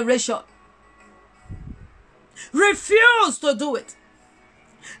generation. Refuse to do it.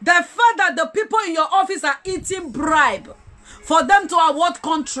 The fact that the people in your office are eating bribe for them to award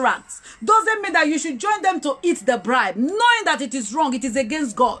contracts doesn't mean that you should join them to eat the bribe, knowing that it is wrong, it is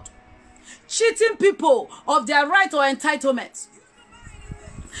against God. Cheating people of their right or entitlement.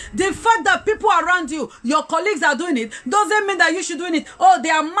 The fact that people around you, your colleagues are doing it, doesn't mean that you should do it. Oh, they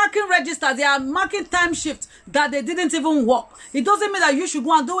are marking registers, they are marking time shift that they didn't even work. It doesn't mean that you should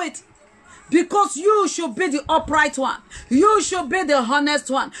go and do it. Because you should be the upright one. You should be the honest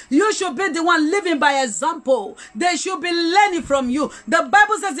one. You should be the one living by example. They should be learning from you. The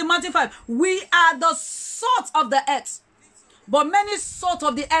Bible says in Matthew 5, we are the salt of the earth. But many salt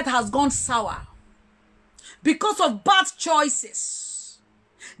of the earth has gone sour. Because of bad choices.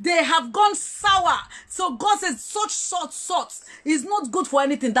 They have gone sour. So God says such salt is not good for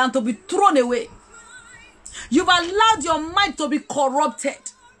anything than to be thrown away. You've allowed your mind to be corrupted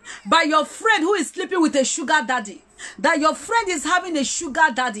by your friend who is sleeping with a sugar daddy. That your friend is having a sugar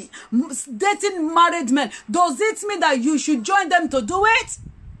daddy, dating married men. Does it mean that you should join them to do it?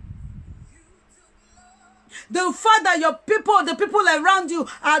 The fact that your people, the people around you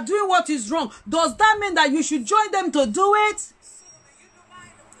are doing what is wrong, does that mean that you should join them to do it?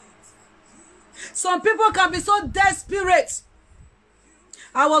 Some people can be so desperate.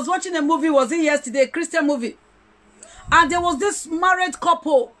 I was watching a movie, was it yesterday, a Christian movie. And there was this married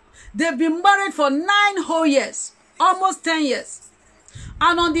couple. They've been married for 9 whole years, almost 10 years.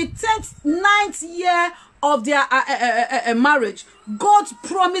 And on the 9th year of their marriage, God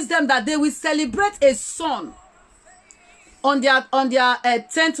promised them that they will celebrate a son on their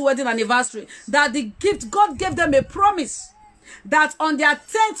 10th wedding anniversary. That the gift, God gave them a promise that on their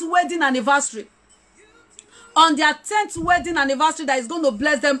 10th wedding anniversary, that is going to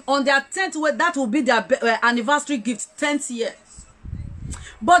bless them on their 10th, that will be their anniversary gift, 10th year.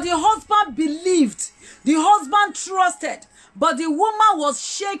 But the husband believed, the husband trusted, but the woman was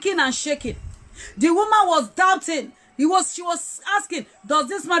shaking and shaking. The woman was doubting. She was asking, does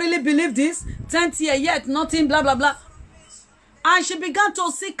this man really believe this? 10th year yet, nothing, blah, blah, blah. And she began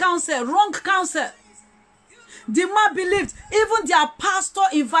to seek counsel, wrong counsel. The man believed. Even their pastor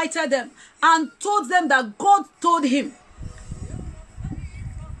invited them and told them that God told him.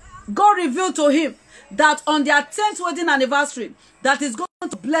 God revealed to him that on their 10th wedding anniversary, that is going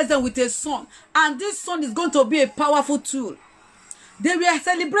to bless them with a son. And this son is going to be a powerful tool. They were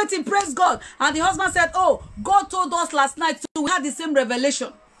celebrating, praise God. And the husband said, oh, God told us last night, so we had the same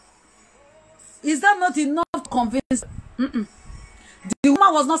revelation. Is that not enough to convince? The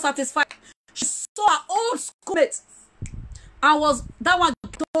woman was not satisfied. She saw her old schoolmate. And that one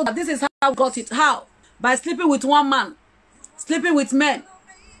told her, this is how I got it. How? By sleeping with one man. Sleeping with men.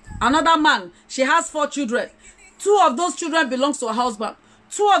 Another man. She has 4 children. 2 of those children belongs to her husband.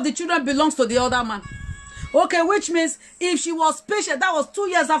 2 of the children belongs to the other man. Okay, which means if she was patient, that was 2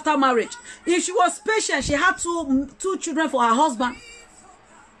 years after marriage. If she was patient, she had two children for her husband.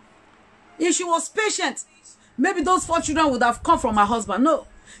 If she was patient, maybe those 4 children would have come from her husband. No.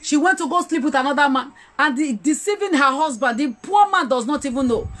 She went to go sleep with another man and deceiving her husband. The poor man does not even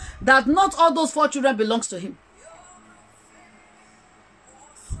know that not all those 4 children belongs to him.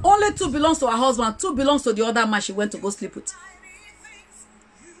 Only 2 belongs to her husband. 2 belongs to the other man she went to go sleep with.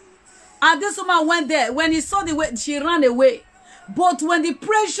 And this woman went there. When he saw the way, she ran away. But when the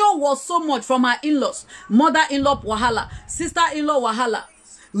pressure was so much from her in-laws, mother-in-law wahala, sister-in-law wahala,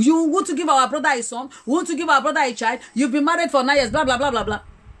 you want to give our brother a son, we want to give our brother a child, you've been married for 9 years, blah, blah, blah, blah, blah.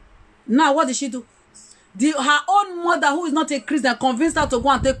 Now, what did she do? Her own mother, who is not a Christian, convinced her to go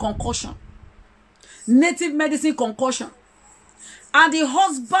and take concussion. Native medicine concussion. And the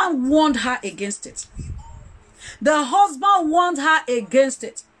husband warned her against it. The husband warned her against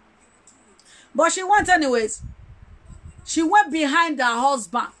it. But she went anyways. She went behind her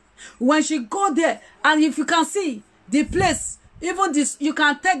husband. When she got there, and if you can see the place, even this, you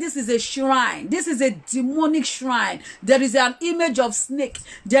can tell this is a shrine. This is a demonic shrine. There is an image of snake.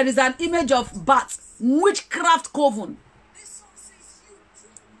 There is an image of bat. Witchcraft coven.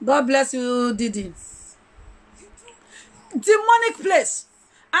 God bless you, Didi. Demonic place.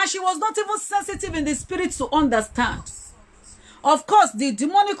 And she was not even sensitive in the spirit to understand. Of course, the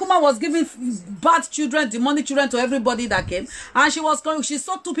demonic woman was giving bad children, demonic children to everybody that came. And she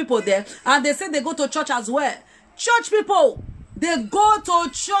saw 2 people there. And they said they go to church as well. Church people, they go to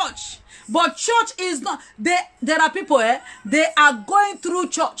church. But church is not, there are people, they are going through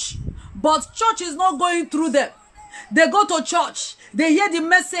church. But church is not going through them. They go to church. They hear the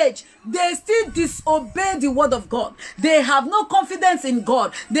message. They still disobey the word of God. They have no confidence in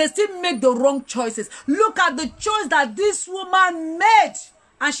God. They still make the wrong choices. Look at the choice that this woman made.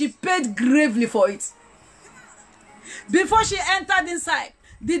 And she paid gravely for it. Before she entered inside,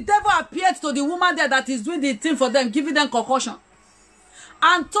 the devil appeared to the woman there that is doing the thing for them, giving them concussion.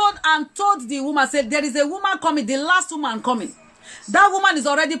 And told the woman, said, there is a woman coming, the last woman coming. That woman is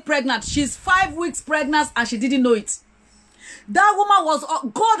already pregnant. She's 5 weeks pregnant and she didn't know it. That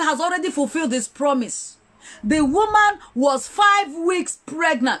woman God has already fulfilled his promise. The woman was 5 weeks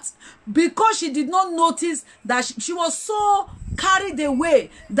pregnant because she did not notice that she was so carried away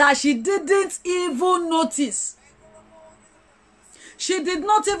that she didn't even notice. She did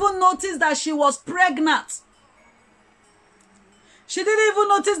not even notice that she was pregnant. She didn't even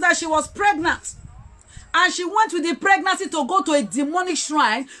notice that she was pregnant. And she went with the pregnancy to go to a demonic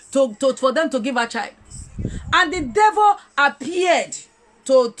shrine for them to give her child. And the devil appeared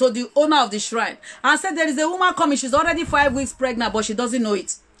to the owner of the shrine and said, there is a woman coming. She's already 5 weeks pregnant, but she doesn't know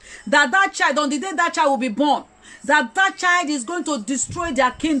it. That child, on the day that child will be born, that child is going to destroy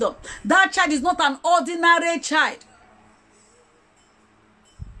their kingdom. That child is not an ordinary child.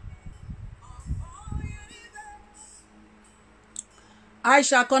 I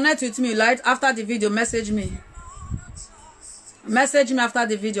shall connect with me, right? After the video, message me. Message me after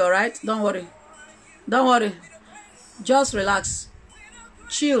the video, right? Don't worry. Don't worry. Just relax.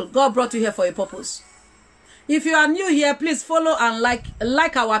 Chill. God brought you here for a purpose. If you are new here, please follow and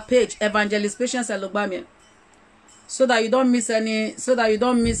like our page, Evangelist Patience Elogbamien, so that you don't miss any, so that you do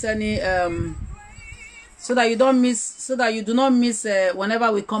not miss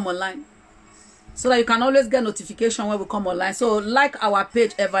whenever we come online. So that you can always get notification when we come online. So like our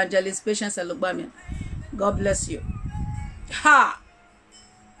page, Evangelist Patience Elogbamien. God bless you. Ha!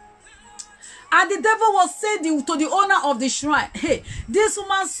 And the devil was saying to the owner of the shrine, hey, this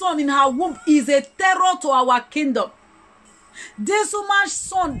woman's son in her womb is a terror to our kingdom. This woman's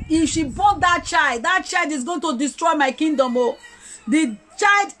son, if she born that child is going to destroy my kingdom. Oh, the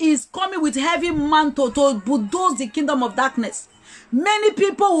child is coming with heavy mantle to bulldoze the kingdom of darkness. Many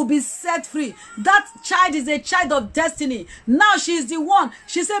people will be set free. That child is a child of destiny. Now she is the one.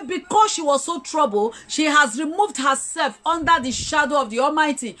 She said because she was so troubled, she has removed herself under the shadow of the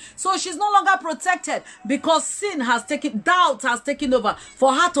Almighty. So she's no longer protected because sin has doubt has taken over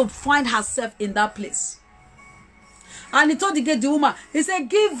for her to find herself in that place. And he told the woman, he said,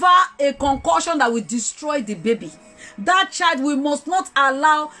 give her a concussion that will destroy the baby. That child, we must not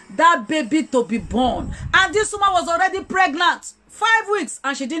allow that baby to be born. And this woman was already pregnant. 5 weeks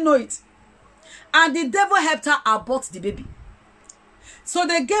and she didn't know it. And the devil helped her abort the baby. So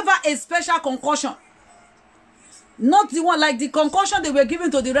they gave her a special concussion. Not the one like the concussion they were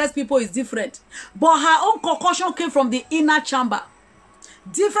giving to the rest people is different. But her own concussion came from the inner chamber.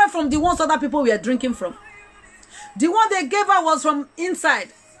 Different from the ones other people were drinking from. The one they gave her was from inside.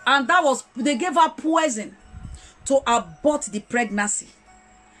 And they gave her poison to abort the pregnancy.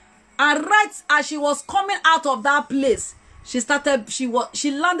 And right as she was coming out of that place, she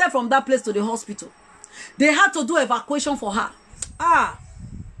landed from that place to the hospital. They had to do evacuation for her.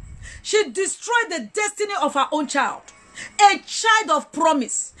 She destroyed the destiny of her own child. A child of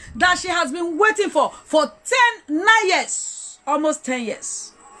promise that she has been waiting for 9 years. Almost 10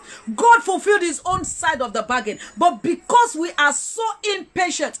 years. God fulfilled his own side of the bargain. But because we are so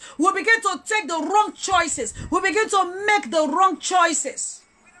impatient, we begin to take the wrong choices. We begin to make the wrong choices.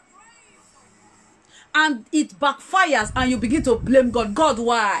 And it backfires and you begin to blame God. God,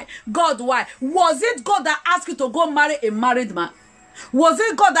 why? God, why? Was it God that asked you to go marry a married man? Was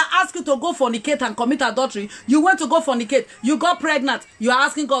it God that asked you to go fornicate and commit adultery? You went to go fornicate. You got pregnant. You are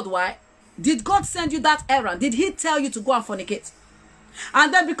asking God why? Did God send you that errand? Did he tell you to go and fornicate?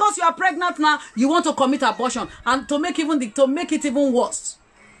 And then because you are pregnant now, you want to commit abortion and to make it even worse.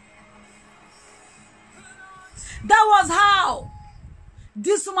 That was how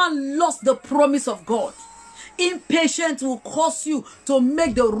this woman lost the promise of God. Impatience will cause you to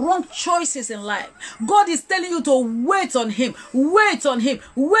make the wrong choices in life. God is telling you to wait on him. Wait on him.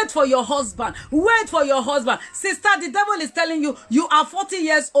 Wait for your husband. Wait for your husband. Sister, the devil is telling you, you are 40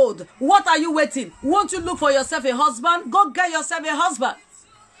 years old. What are you waiting? Won't you look for yourself a husband? Go get yourself a husband.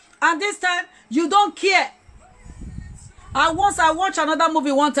 And this time, you don't care. I watched another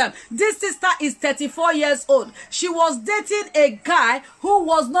movie one time. This sister is 34 years old. She was dating a guy who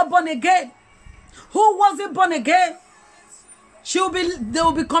was not born again. Who wasn't born again? They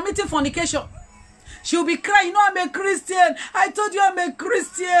will be committing fornication. She'll be crying, you know, I'm a Christian. I told you I'm a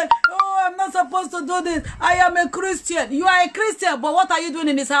Christian. Oh, I'm not supposed to do this. I am a Christian. You are a Christian, but what are you doing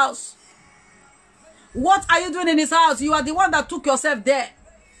in his house? What are you doing in his house? You are the one that took yourself there.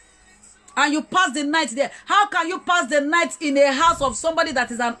 And you pass the night there. How can you pass the night in a house of somebody that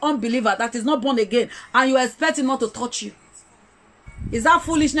is an unbeliever, that is not born again, and you expect him not to touch you? Is that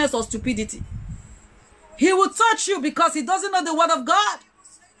foolishness or stupidity? He will touch you because he doesn't know the word of God.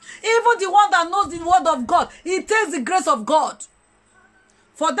 Even the one that knows the word of God, it takes the grace of God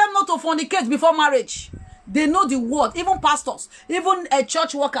for them not to fornicate before marriage. They know the word. Even pastors, even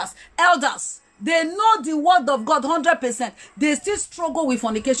church workers, elders, they know the word of God 100%. They still struggle with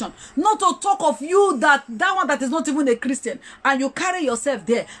fornication. Not to talk of you, that one that is not even a Christian, and you carry yourself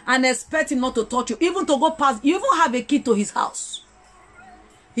there and expect him not to touch you, even to go past. You even have a key to his house.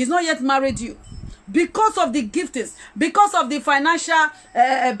 He's not yet married you. Because of the giftings, because of the financial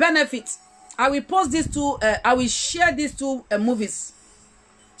benefits, I will post these two, I will share these two movies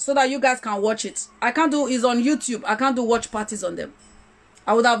so that you guys can watch it. I can't do, it's on YouTube. I can't do watch parties on them.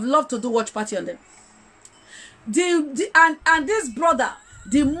 I would have loved to do watch party on them. And this brother,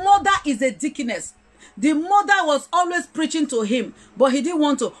 the mother is a deaconess. The mother was always preaching to him, but he didn't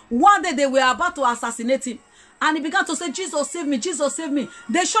want to. One day they were about to assassinate him. And he began to say, Jesus, save me, Jesus, save me.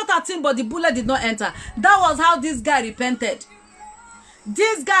 They shot at him, but the bullet did not enter. That was how this guy repented.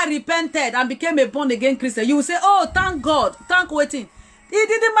 This guy repented and became a born-again Christian. You will say, oh, thank God, thank waiting. He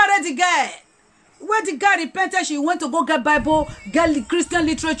didn't marry the guy. When the guy repented, he went to go get Bible, get Christian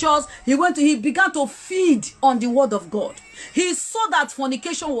literatures. He began to feed on the word of God. He saw that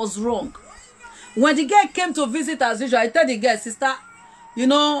fornication was wrong. When the guy came to visit as usual, I told the girl, sister, you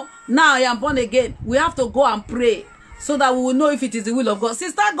know, now I am born again. We have to go and pray so that we will know if it is the will of God.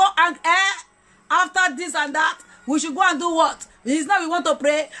 Sister, go and after this and that, we should go and do what? It's now we want to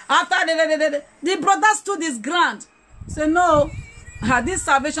pray. After the brother stood his ground. Say, no, this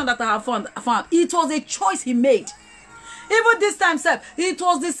salvation that I have found, it was a choice he made. Even this time, it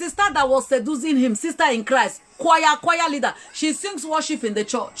was the sister that was seducing him, sister in Christ, choir leader. She sings worship in the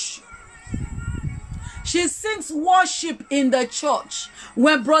church. She sings worship in the church.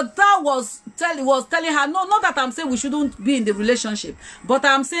 When brother was telling her, no, not that I'm saying we shouldn't be in the relationship, but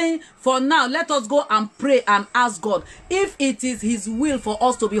I'm saying for now, let us go and pray and ask God if it is his will for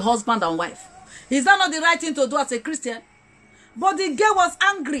us to be husband and wife. Is that not the right thing to do as a Christian? But the girl was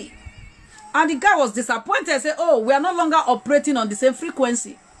angry. And the guy was disappointed. Said, oh, we are no longer operating on the same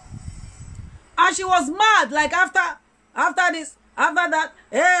frequency. And she was mad. Like after that,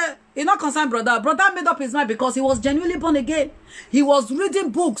 it's not concerned, brother. Brother made up his mind because he was genuinely born again. He was reading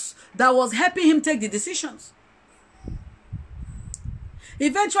books that was helping him take the decisions.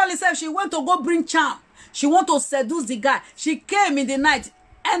 Eventually, she went to go bring charm. She want to seduce the guy. She came in the night,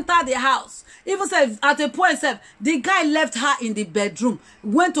 entered the house. Even at a point, the guy left her in the bedroom,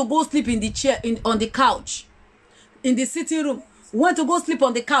 went to go sleep in the chair, on the couch, in the sitting room. Went to go sleep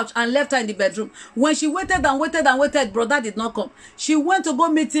on the couch and left her in the bedroom. When she waited and waited and waited, brother did not come. She went to go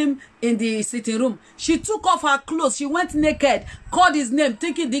meet him in the sitting room. She took off her clothes. She went naked, called his name,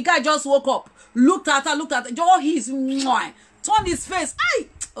 thinking the guy just woke up. Looked at her. Oh, he's turned his face.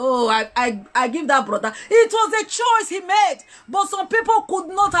 Oh, I give that brother. It was a choice he made. But some people could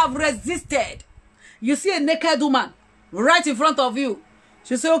not have resisted. You see a naked woman right in front of you.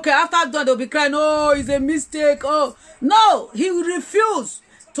 She said, okay, after that, they'll be crying, oh, it's a mistake. Oh, no, he refused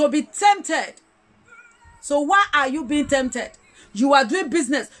to be tempted. So why are you being tempted? You are doing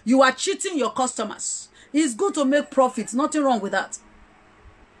business. You are cheating your customers. It's good to make profits. Nothing wrong with that.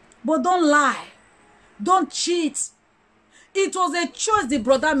 But don't lie. Don't cheat. It was a choice the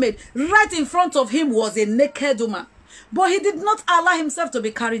brother made. Right in front of him was a naked woman. But he did not allow himself to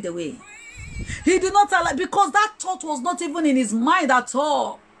be carried away. He did not allow, because that thought was not even in his mind at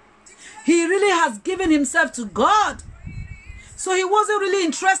all. He really has given himself to God. So he wasn't really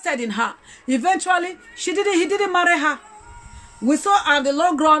interested in her. Eventually, he didn't marry her. We saw in the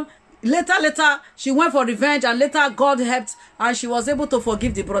long run, later, she went for revenge, and later God helped, and she was able to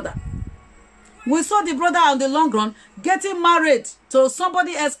forgive the brother. We saw the brother on the long run getting married to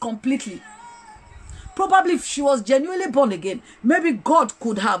somebody else completely. Probably if she was genuinely born again, maybe God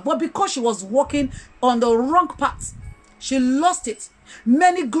could have. But because she was walking on the wrong path, she lost it.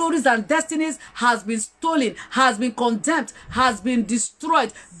 Many glories and destinies has been stolen, has been condemned, has been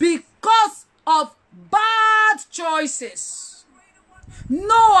destroyed because of bad choices.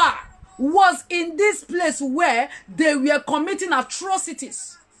 Noah was in this place where they were committing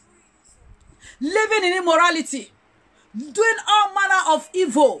atrocities, living in immorality, doing all manner of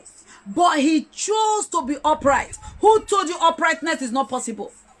evil, but he chose to be upright. Who told you uprightness is not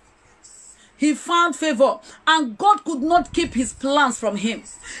possible? He found favor, and God could not keep his plans from him.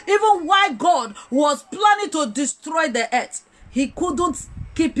 Even while God was planning to destroy the earth, he couldn't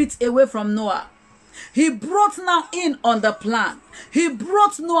keep it away from Noah. He brought Noah in on the plan. He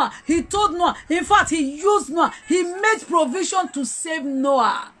brought Noah. He told Noah. In fact, he used Noah. He made provision to save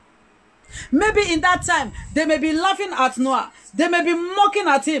Noah. Maybe in that time, they may be laughing at Noah. They may be mocking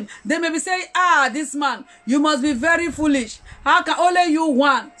at him. They may be saying, ah, this man, you must be very foolish. How can only you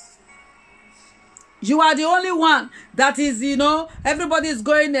one? You are the only one that is, everybody is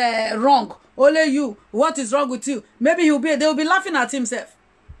going wrong. Only you. What is wrong with you? Maybe they will be laughing at himself.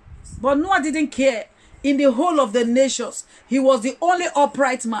 But Noah didn't care. In the whole of the nations, he was the only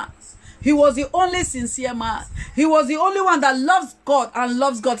upright man. He was the only sincere man. He was the only one that loves God and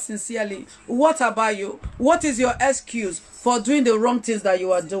loves God sincerely. What about you? What is your excuse for doing the wrong things that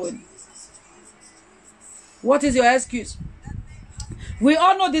you are doing? What is your excuse? We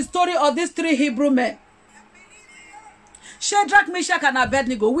all know the story of these three Hebrew men. Shadrach, Meshach, and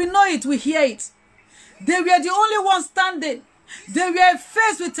Abednego. We know it. We hear it. They were the only ones standing. They were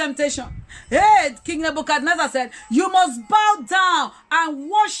faced with temptation. Hey, King Nebuchadnezzar said, you must bow down and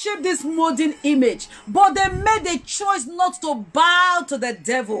worship this molten image. But they made the choice not to bow to the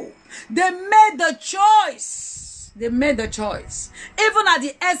devil. They made the choice. They made the choice. Even at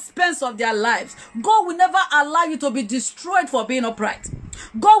the expense of their lives. God will never allow you to be destroyed for being upright.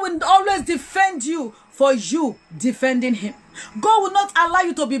 God will always defend you for you defending him. God will not allow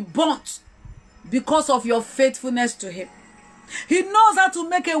you to be burnt because of your faithfulness to him. He knows how to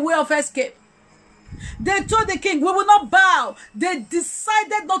make a way of escape. They told the king, we will not bow. They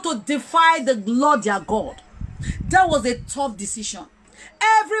decided not to defy the Lord their God. That was a tough decision.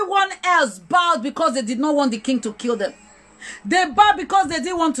 Everyone else bowed because they did not want the king to kill them. They bowed because they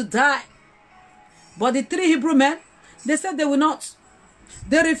didn't want to die. But the three Hebrew men, they said they will not.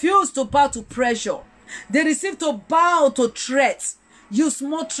 They refused to bow to pressure. They refused to bow to threats. You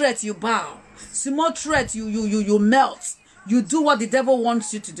small threat, you bow. Small threat, you melt. You do what the devil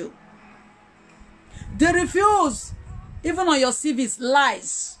wants you to do. They refuse. Even on your CVs,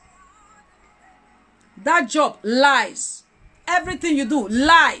 lies. That job, lies. Everything you do,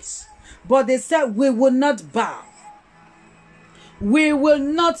 lies. But they said, we will not bow. We will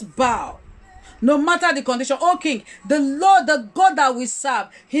not bow. No matter the condition. Oh, King, the Lord, the God that we serve,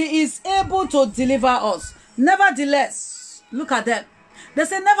 he is able to deliver us. Nevertheless, look at them. They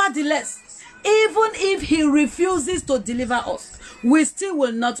say, nevertheless, even if he refuses to deliver us, we still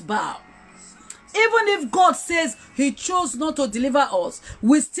will not bow. Even if God says he chose not to deliver us,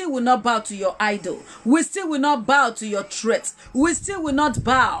 we still will not bow to your idol. We still will not bow to your threats. We still will not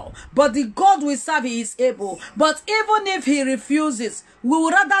bow. But the God we serve, he is able. But even if he refuses, we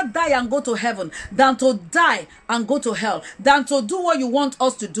would rather die and go to heaven than to die and go to hell, than to do what you want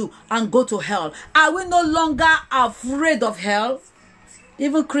us to do and go to hell. Are we no longer afraid of hell?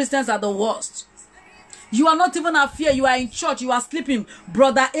 Even Christians are the worst. You are not even afraid. You are in church. You are sleeping.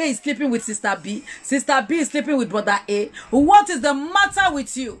 Brother A is sleeping with Sister B. Sister B is sleeping with Brother A. What is the matter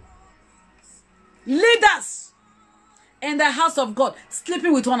with you? Leaders in the house of God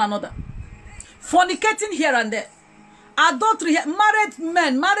sleeping with one another. Fornicating here and there. Adultery here. Married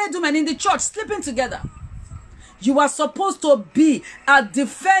men, married women in the church sleeping together. You are supposed to be a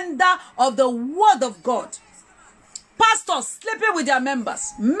defender of the word of God. Pastors sleeping with their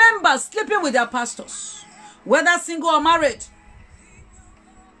members. Members sleeping with their pastors. Whether single or married.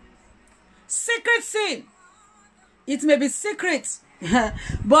 Secret sin. It may be secret.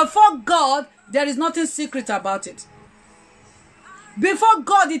 But for God, there is nothing secret about it. Before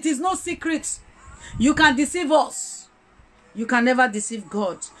God, it is no secret. You can deceive us. You can never deceive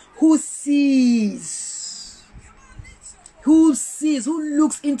God. Who sees? Who sees? Who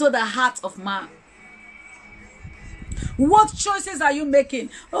looks into the heart of man? What choices are you making?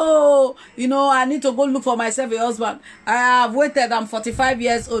 Oh, I need to go look for myself a husband. I have waited. I'm 45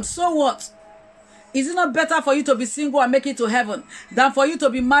 years old. So what? Is it not better for you to be single and make it to heaven than for you to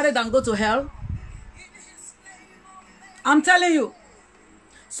be married and go to hell? I'm telling you,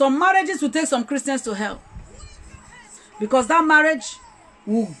 some marriages will take some Christians to hell. Because that marriage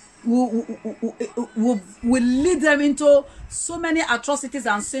will lead them into so many atrocities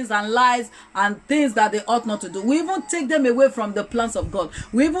and sins and lies and things that they ought not to do. We even take them away from the plans of God.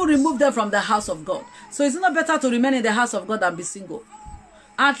 We even remove them from the house of God. So it's not better to remain in the house of God than be single.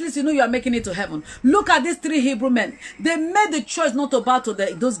 At least you know you are making it to heaven. Look at these 3 Hebrew men. They made the choice not to bow to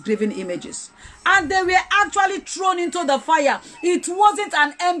those graven images. And they were actually thrown into the fire. It wasn't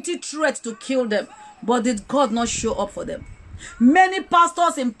an empty threat to kill them. But did God not show up for them? Many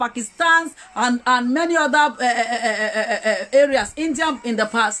pastors in Pakistan and many other areas, India in the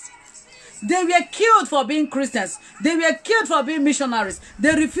past, they were killed for being Christians. They were killed for being missionaries.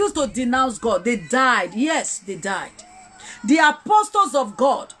 They refused to denounce God. They died. Yes, they died. The apostles of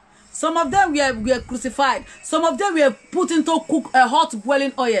God, some of them were crucified. Some of them were put into hot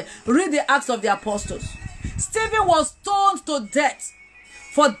boiling oil. Read the Acts of the Apostles. Stephen was stoned to death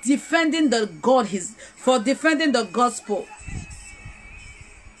for defending the gospel.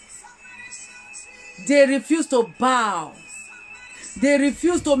 They refused to bow. They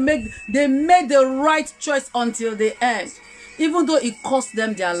refused to they made the right choice until the end, even though it cost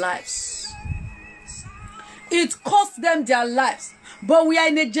them their lives. It cost them their lives. But we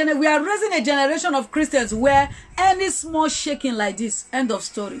are raising a generation of Christians where any small shaking like this, end of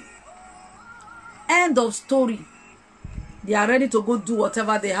story. End of story. They are ready to go do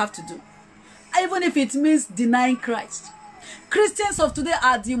whatever they have to do, even if it means denying Christ. Christians of today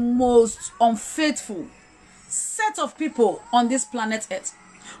are the most unfaithful set of people on this planet Earth.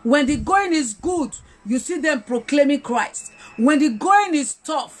 When the going is good, you see them proclaiming Christ. When the going is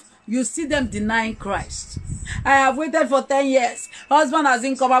tough, you see them denying Christ. I have waited for 10 years. Husband has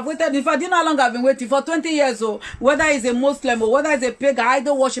income. I've waited. In fact, do you know how long I've been waiting? For 20 years. Oh, whether he's a Muslim or whether he's a pagan,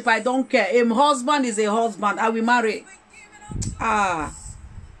 idol worship, I don't care. A husband is a husband. I will marry.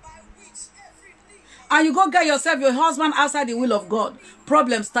 And you go get yourself your husband outside the will of God.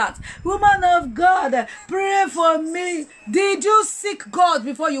 Problem starts. Woman of God, pray for me. Did you seek God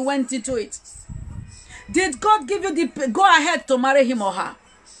before you went into it? Did God give you the go ahead to marry him or her?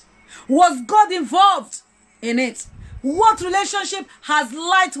 Was God involved in it? What relationship has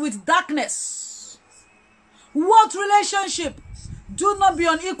light with darkness? What relationship? Do not be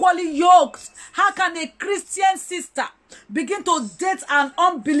unequally yoked. How can a Christian sister begin to date an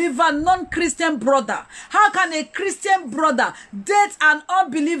unbeliever non-Christian brother? How can a Christian brother date an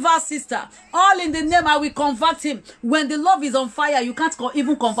unbeliever sister? All in the name I will convert him. When the love is on fire, you can't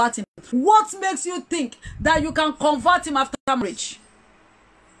even convert him. What makes you think that you can convert him after marriage?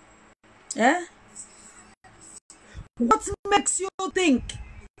 Eh? What makes you think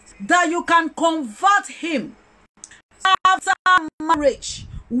that you can convert him after marriage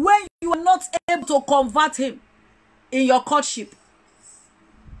when you are not able to convert him in your courtship?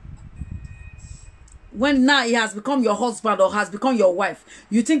 When now he has become your husband or has become your wife,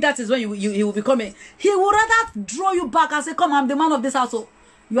 you think that is when he will become a... He would rather draw you back and say, come, I'm the man of this household.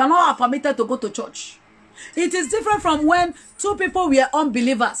 You are not permitted to go to church. It is different from when 2 people were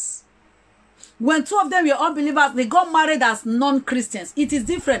unbelievers. When 2 of them were unbelievers, they got married as non-Christians. It is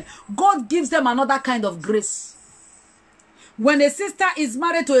different. God gives them another kind of grace. When a sister is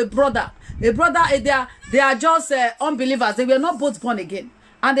married to a brother, they are just unbelievers. They were not both born again.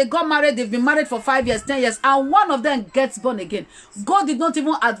 And they got married, they've been married for 5 years, 10 years, and one of them gets born again. God did not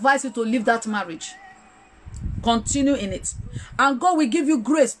even advise you to leave that marriage. Continue in it. And God will give you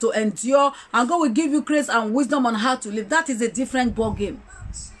grace to endure, and God will give you grace and wisdom on how to live. That is a different ball game.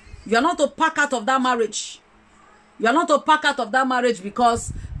 You are not to pack out of that marriage. You are not to pack out of that marriage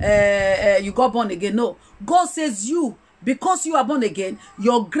because you got born again. No. God says you, because you are born again,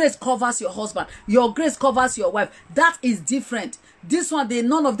 your grace covers your husband. Your grace covers your wife. That is different. This one,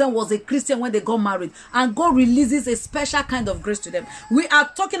 none of them was a Christian when they got married. And God releases a special kind of grace to them. We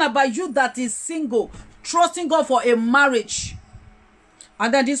are talking about you that is single, trusting God for a marriage.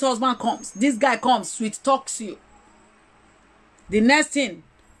 And then this husband comes. This guy comes, sweet talks you. The next thing,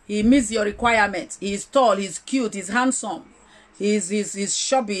 he meets your requirements. He is tall, he's cute, he's handsome, he's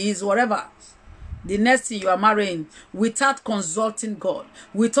shabby, he's whatever. The next thing, you are marrying without consulting God,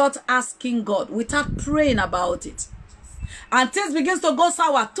 without asking God, without praying about it. And things begins to go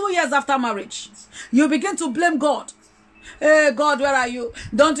sour 2 years after marriage. You begin to blame God. Hey, God, where are you?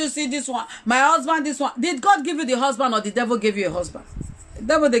 Don't you see this one? My husband, this one. Did God give you the husband or the devil give you a husband? The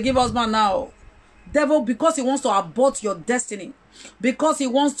devil, they give husband now. Devil, because he wants to abort your destiny. Because he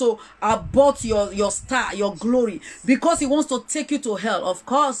wants to abort your star, your glory. Because he wants to take you to hell. Of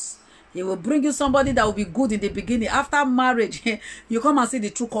course, he will bring you somebody that will be good in the beginning. After marriage, you come and see the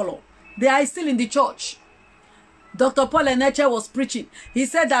true color. They are still in the church. Dr. Paul Eneche was preaching. He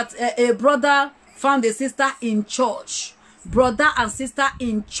said that a brother found a sister in church. Brother and sister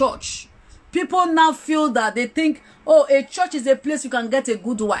in church. People now feel that they think, oh, a church is a place you can get a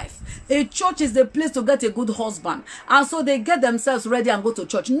good wife. A church is the place to get a good husband. And so they get themselves ready and go to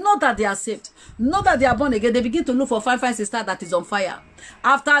church. Not that they are saved. Not that they are born again. They begin to look for fine sister that is on fire.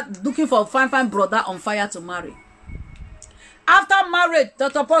 After looking for fine brother on fire to marry. After marriage,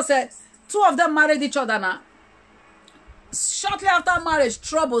 Dr. Paul said, 2 of them married each other now. Shortly after marriage,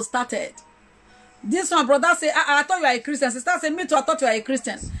 trouble started. This one brother say, I thought you are a Christian. Sister say, me too, I thought you are a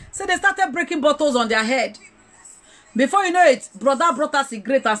Christian. So they started breaking bottles on their head. Before you know it, brother brought a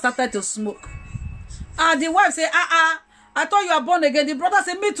cigarette and started to smoke. The wife say, I thought you were born again. The brother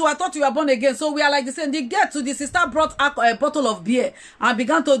say, me too, I thought you were born again. So we are like the same. They get to the sister brought a bottle of beer and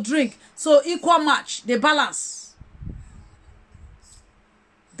began to drink. So equal match, they balance.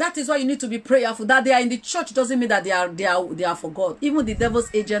 That is why you need to be prayerful. That they are in the church doesn't mean that they are for God. Even the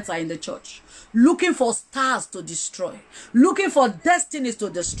devil's agents are in the church, looking for stars to destroy, looking for destinies to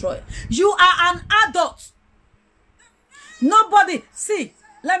destroy. You are an adult. Nobody, see,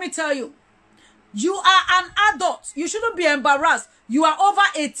 let me tell you, you are an adult. You shouldn't be embarrassed. You are over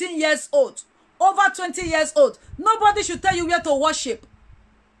 18 years old, over 20 years old. Nobody should tell you where to worship.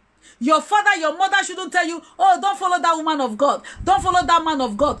 Your father, your mother shouldn't tell you, oh, don't follow that woman of God. Don't follow that man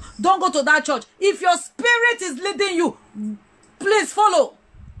of God. Don't go to that church. If your spirit is leading you, please follow.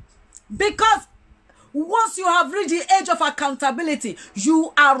 Because once you have reached the age of accountability,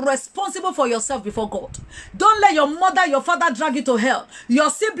 you are responsible for yourself before God. Don't let your mother, your father drag you to hell. Your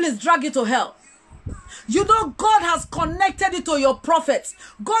siblings drag you to hell. You know God has connected you to your prophets.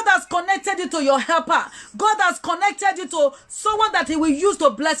 God has connected you to your helper. God has connected you to someone that he will use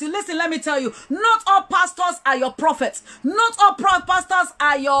to bless you. Listen, let me tell you, not all pastors are your prophets. Not all pastors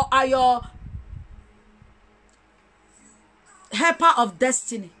are your helper of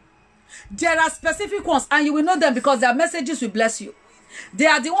destiny. There are specific ones, and you will know them because their messages will bless you. They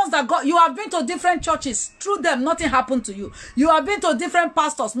are the ones that God, you have been to different churches. Through them, nothing happened to you. You have been to different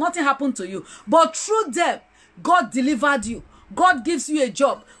pastors, nothing happened to you. But through them, God delivered you. God gives you a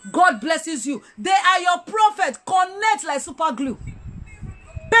job. God blesses you. They are your prophet. Connect like super glue.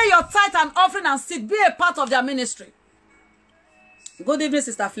 Pay your tithe and offering and seed. Be a part of their ministry. Good evening,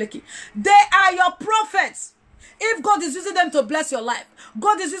 Sister Flaky. They are your prophets. If God is using them to bless your life,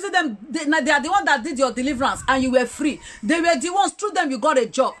 God is using them, they are the one that did your deliverance and you were free. They were the ones, through them you got a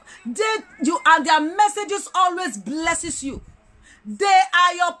job. And their messages always blesses you. They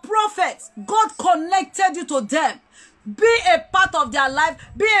are your prophets. God connected you to them. Be a part of their life.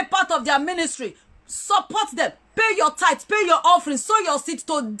 Be a part of their ministry. Support them. Pay your tithes. Pay your offerings. Sow your seed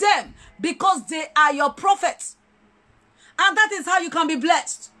to them because they are your prophets. And that is how you can be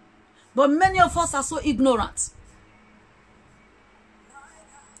blessed. But many of us are so ignorant.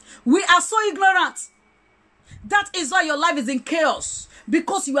 We are so ignorant. That is why your life is in chaos.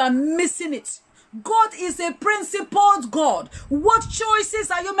 Because you are missing it. God is a principled God. What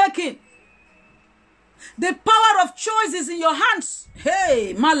choices are you making? The power of choice is in your hands.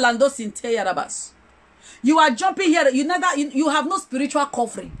 Hey, Malando Sinte Yarabas. You are jumping here. You have no spiritual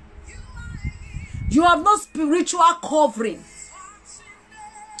covering. You have no spiritual covering.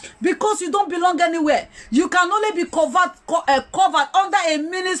 Because you don't belong anywhere. You can only be covered under a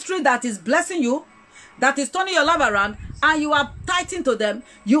ministry that is blessing you, that is turning your life around, and you are tithing to them,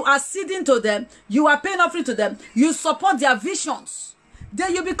 you are seeding to them, you are paying offering to them, you support their visions.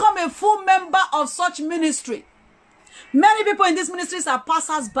 Then you become a full member of such ministry. Many people in these ministries are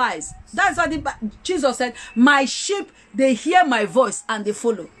passers-by. That's why Jesus said, my sheep, they hear my voice and they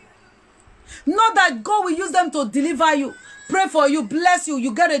follow. Not that God will use them to deliver you, pray for you, bless you,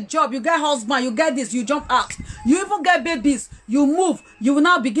 you get a job, you get husband, you get this, you jump out, you even get babies, you move, you will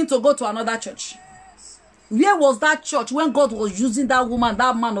now begin to go to another church. Where was that church when God was using that woman,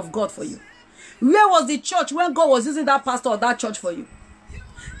 that man of God for you? Where was the church when God was using that pastor or that church for you?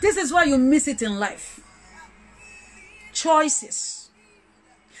 This is why you miss it in life. Choices.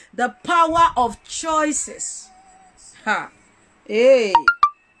 The power of choices. Ha. Hey.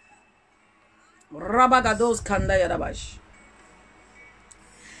 Rabagados Kandaya Rabash.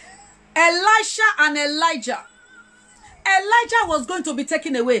 Elisha and Elijah. Elijah was going to be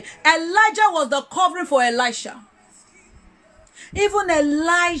taken away. Elijah was the covering for Elisha. Even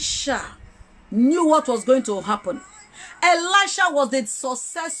Elisha knew what was going to happen. Elisha was the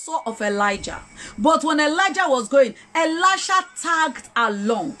successor of Elijah. But when Elijah was going, Elisha tagged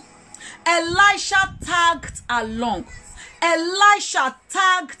along. Elisha tagged along. Elisha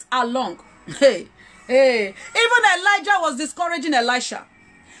tagged along. Hey. Even Elijah was discouraging Elisha.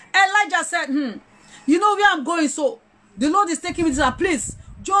 Elijah said, you know where I'm going, so the Lord is taking me to, please,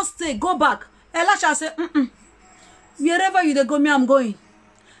 just stay, go back. Elisha said, wherever you go, me, I'm going.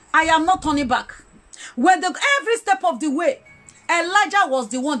 I am not turning back. When every step of the way, Elijah was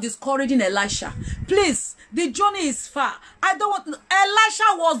the one discouraging Elisha. Please, the journey is far. I don't want. Elisha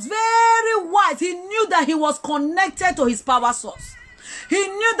was very wise. He knew that he was connected to his power source. He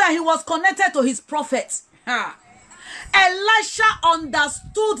knew that he was connected to his prophet. Elisha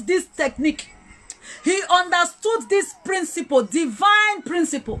understood this technique. He understood this principle, divine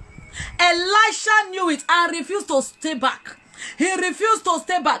principle. Elisha knew it and refused to stay back. He refused to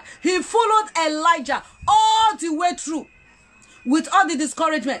stay back. He followed Elijah all the way through with all the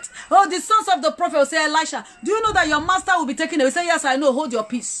discouragement. Oh, the sons of the prophet will say, Elisha, do you know that your master will be taken away? He said, yes, I know. Hold your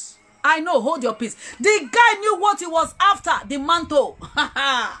peace. I know. Hold your peace. The guy knew what he was after, the mantle. Elisha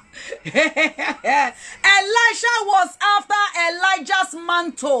was after Elijah's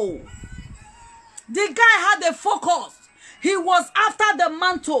mantle. The guy had a focus. He was after the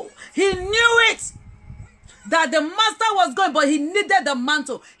mantle. He knew it. That the master was going, but he needed the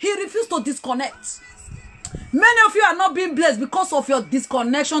mantle. He refused to disconnect. Many of you are not being blessed because of your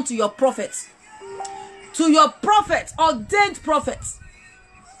disconnection to your prophets. To your prophet, ordained prophets.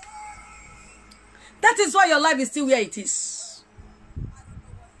 That is why your life is still where it is.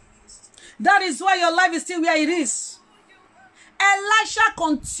 That is why your life is still where it is. Elisha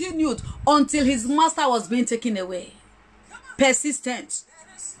continued until his master was being taken away. Persistent.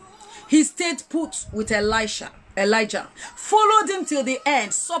 He stayed put with Elijah, followed him till the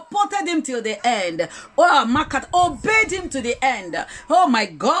end, supported him till the end. Oh, Makat obeyed him to the end. Oh my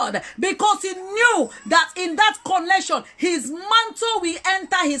God, because he knew that in that connection, his mantle will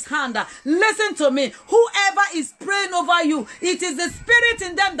enter his hand. Listen to me, whoever is praying over you, it is the spirit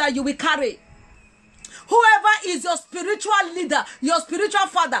in them that you will carry. Whoever is your spiritual leader, your spiritual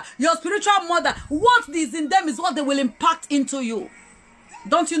father, your spiritual mother, what is in them is what they will impact into you.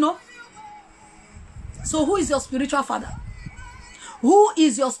 Don't you know? So who is your spiritual father? Who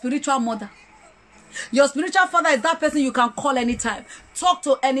is your spiritual mother? Your spiritual father is that person you can call anytime, talk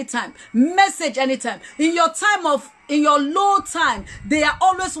to anytime, message anytime. In your low time, they are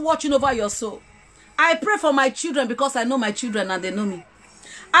always watching over your soul. I pray for my children because I know my children and they know me.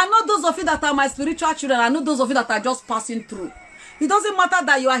 I know those of you that are my spiritual children. I know those of you that are just passing through. It doesn't matter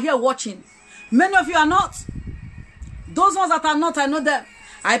that you are here watching. Many of you are not. Those ones that are not, I know them.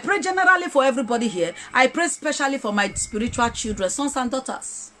 I pray generally for everybody here. I pray especially for my spiritual children, sons and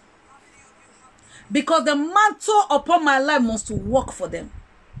daughters. Because the mantle upon my life must work for them.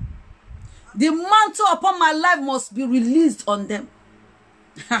 The mantle upon my life must be released on them.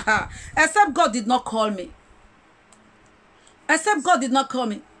 Except God did not call me. Except God did not call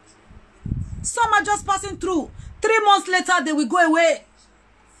me. Some are just passing through. 3 months later, they will go away.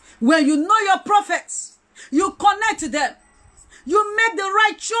 When you know your prophets, you connect to them. You make the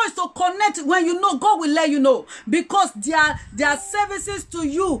right choice to connect when you know. God will let you know. Because their services to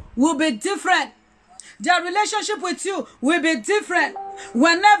you will be different. Their relationship with you will be different.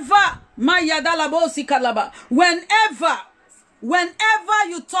 Whenever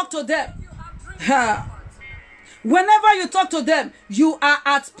you talk to them, whenever you talk to them, you are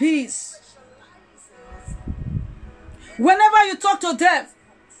at peace. Whenever you talk to them,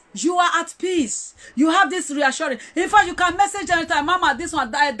 you are at peace. You have this reassurance. In fact, you can message anytime, Mama, this one,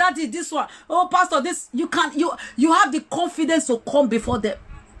 Daddy, this one, oh, Pastor, this. You have the confidence to come before them.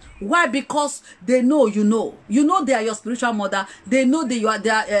 Why? Because they know you know. You know they are your spiritual mother. They know they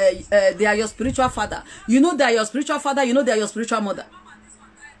are your spiritual father. You know they are your spiritual father. You know they are your spiritual mother.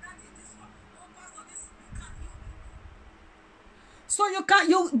 So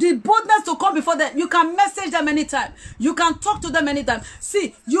the boldness to come before them, you can message them anytime. You can talk to them anytime.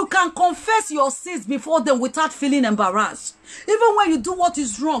 See, you can confess your sins before them without feeling embarrassed. Even when you do what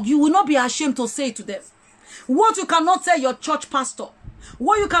is wrong, you will not be ashamed to say it to them. What you cannot tell your church pastor,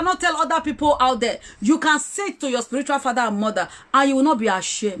 what you cannot tell other people out there, you can say it to your spiritual father and mother, and you will not be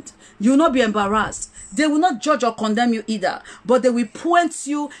ashamed. You will not be embarrassed. They will not judge or condemn you either, but they will point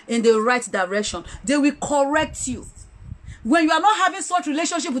you in the right direction. They will correct you. When you are not having such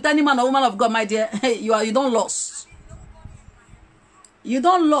relationship with any man or woman of God, my dear, hey, you don't lost. You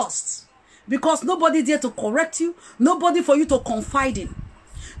don't lost. Because nobody there to correct you. Nobody for you to confide in.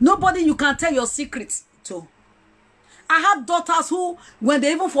 Nobody you can tell your secrets to. I have daughters who, when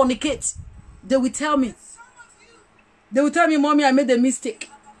they even fornicate, they will tell me. They will tell me, Mommy, I made a mistake.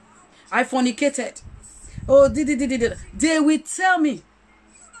 I fornicated. Oh, did. They will tell me.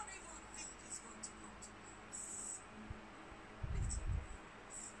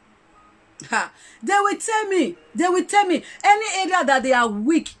 They will tell me any area that they are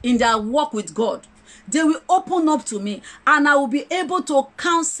weak in their walk with God, they will open up to me and I will be able to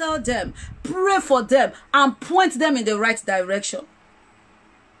counsel them, pray for them and point them in the right direction.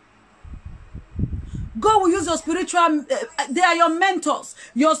 God will use your spiritual, they are your mentors.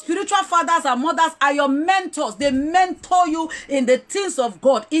 Your spiritual fathers and mothers are your mentors. They mentor you in the things of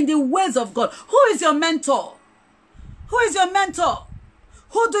God, in the ways of God. Who is your mentor? Who is your mentor?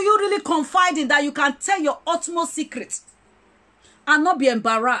 Who do you really confide in that you can tell your utmost secrets and not be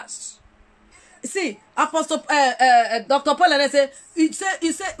embarrassed? See, Apostle Dr. Paul he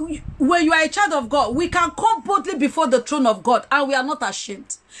said, when you are a child of God, we can come boldly before the throne of God and we are not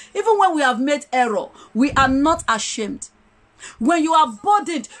ashamed. Even when we have made error, we are not ashamed. When you are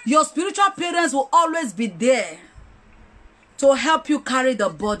burdened, your spiritual parents will always be there to help you carry the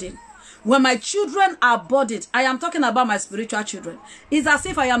burden. When my children are burdened, I am talking about my spiritual children. It's as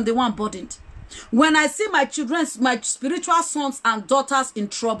if I am the one burdened. When I see my children, my spiritual sons and daughters in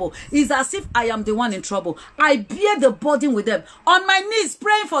trouble, it's as if I am the one in trouble. I bear the burden with them. On my knees,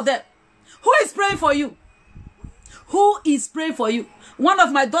 praying for them. Who is praying for you? Who is praying for you? One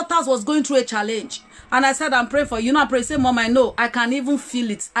of my daughters was going through a challenge. And I said, I'm praying for you. You know, I pray. Say, Mom, I know. I can even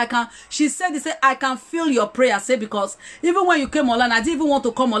feel it. She said, I can feel your prayer. Say, because even when you came online, I didn't even want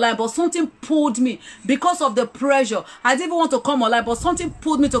to come online, but something pulled me because of the pressure. I didn't even want to come online, but something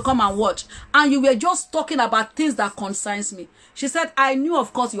pulled me to come and watch. And you were just talking about things that concerns me. She said, I knew,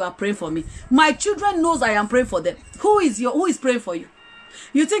 of course, you are praying for me. My children knows I am praying for them. Who is praying for you?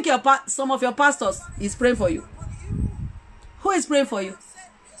 You think some of your pastors is praying for you? Who is praying for you?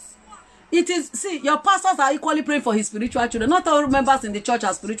 It is, see, your pastors are equally praying for his spiritual children. Not all members in the church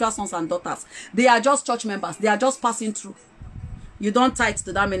are spiritual sons and daughters. They are just church members. They are just passing through. You don't tithe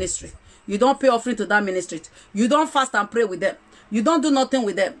to that ministry. You don't pay offering to that ministry. You don't fast and pray with them. You don't do nothing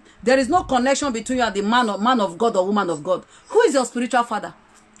with them. There is no connection between you and the man of God or woman of God. Who is your spiritual father?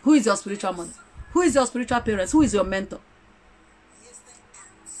 Who is your spiritual mother? Who is your spiritual parents? Who is your mentor?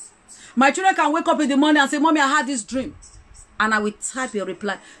 My children can wake up in the morning and say, Mommy, I had this dream. And I will type a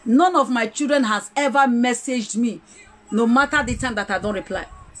reply. None of my children has ever messaged me, no matter the time that I don't reply.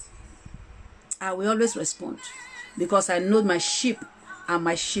 I will always respond because I know my sheep and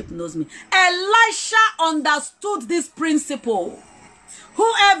my sheep knows me. Elisha understood this principle.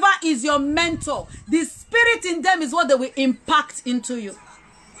 Whoever is your mentor, the spirit in them is what they will impact into you.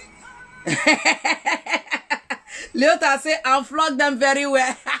 Leota say, I'll flog them very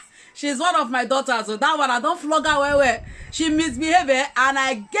well. She's one of my daughters, so that one I don't flog her well. She misbehaved and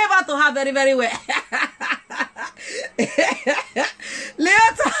I gave her to her very, very well.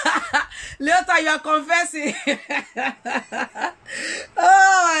 Leota, you are confessing.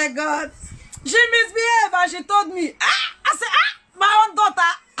 Oh my God. She misbehaved and she told me, I said, my own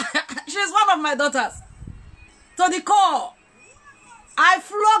daughter. She's one of my daughters. To the core. I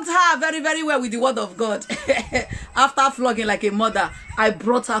flogged her very, very well with the word of God. After flogging like a mother, I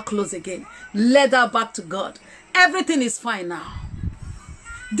brought her close again. Led her back to God. Everything is fine now.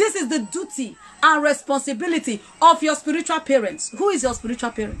 This is the duty and responsibility of your spiritual parents. Who is your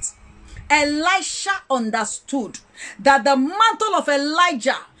spiritual parents? Elisha understood that the mantle of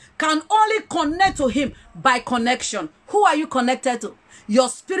Elijah can only connect to him by connection. Who are you connected to? Your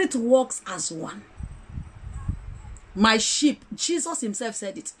spirit works as one. My sheep, Jesus himself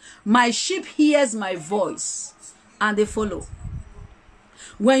said it. My sheep hears my voice and they follow.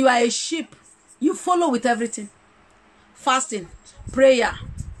 When you are a sheep, you follow with everything. Fasting, prayer,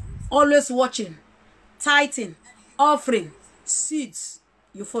 always watching, tithing, offering, seeds,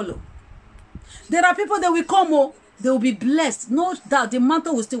 you follow. There are people that will come, they will be blessed. No doubt the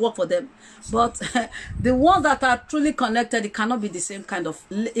mantle will still work for them. But the ones that are truly connected, it cannot be the same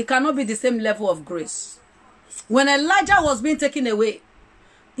it cannot be the same level of grace. When Elijah was being taken away,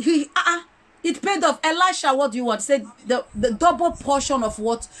 it paid off. Elisha, what do you want? Said the double portion of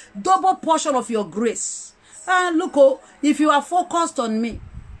what? Double portion of your grace. And look, if you are focused on me,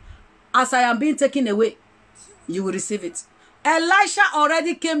 as I am being taken away, you will receive it. Elisha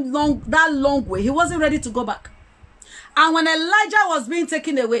already came that long way. He wasn't ready to go back. And when Elijah was being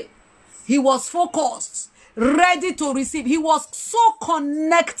taken away, he was focused, ready to receive. He was so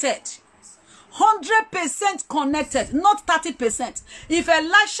connected. 100% connected, not 30%. If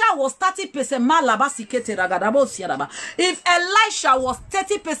Elisha was 30%, if Elisha was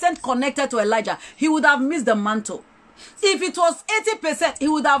 30% connected to Elijah, he would have missed the mantle. If it was 80%, he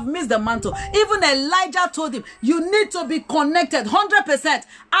would have missed the mantle. Even Elijah told him, you need to be connected 100%.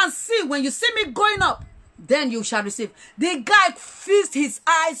 And see, when you see me going up, then you shall receive. The guy fixed his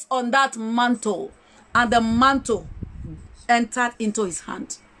eyes on that mantle, and the mantle entered into his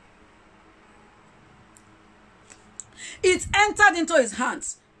hand. It entered into his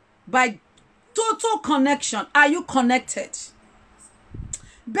hands by total connection. Are you connected?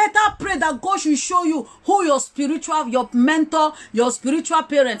 Better pray that God should show you who your mentor, your spiritual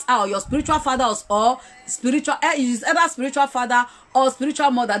parents are, or your spiritual father or spiritual, is either spiritual father or spiritual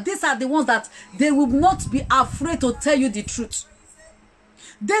mother. These are the ones that they will not be afraid to tell you the truth.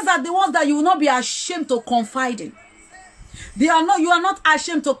 These are the ones that you will not be ashamed to confide in. You are not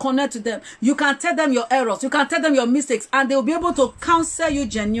ashamed to connect to them. You can tell them your errors. You can tell them your mistakes, and they will be able to counsel you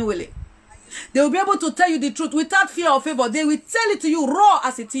genuinely. They will be able to tell you the truth without fear or favor. They will tell it to you raw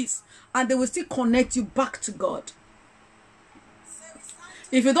as it is, and they will still connect you back to God.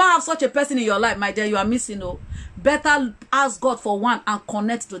 If you don't have such a person in your life, my dear, you are missing. Oh, better ask God for one and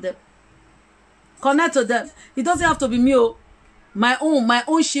connect to them. Connect to them. It doesn't have to be me. Oh, my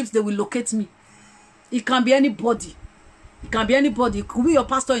own ships, they will locate me. It can be anybody. It can be anybody. It could be your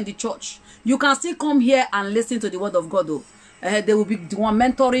pastor in the church. You can still come here and listen to the word of God, though. They will be the one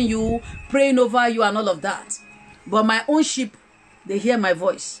mentoring you, praying over you, and all of that. But my own sheep, they hear my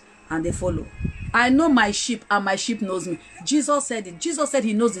voice and they follow. I know my sheep, and my sheep knows me. Jesus said it. Jesus said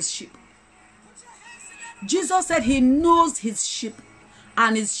he knows his sheep. Jesus said he knows his sheep,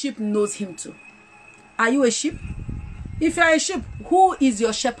 and his sheep knows him too. Are you a sheep? If you are a sheep, who is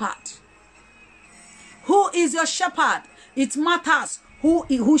your shepherd? Who is your shepherd? It matters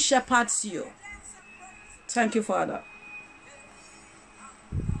who shepherds you. Thank you, Father.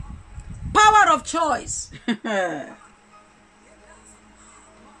 Power of choice.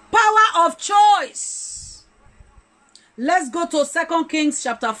 Power of choice. Let's go to 2 Kings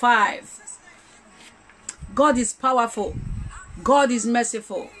chapter 5. God is powerful. God is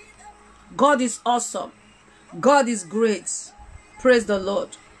merciful. God is awesome. God is great. Praise the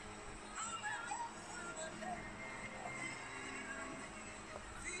Lord.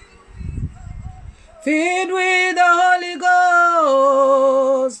 Filled with the Holy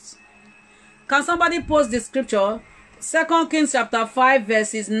Ghost. Can somebody post the scripture? 2 Kings chapter 5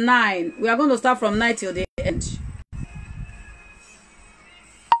 verses 9. We are going to start from 9 till the end.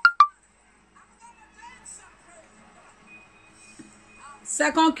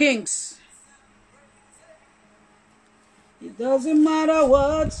 Second Kings. It doesn't matter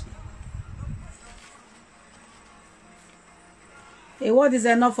what. A word is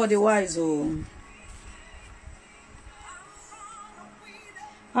enough for the wise. Oh.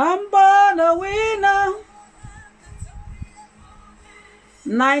 I'm born a winner.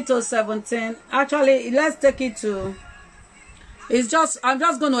 9 to 17. Actually, let's take it to. I'm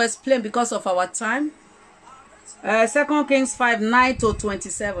just going to explain because of our time. 2 Kings 5, 9 to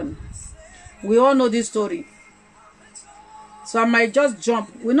 27. We all know this story. So I might just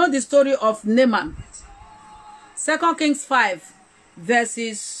jump. We know the story of Naaman. 2 Kings 5,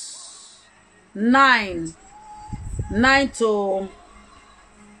 verses 9 to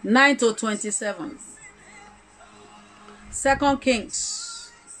 27. 2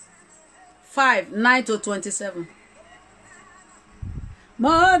 Kings 5, 9 to 27.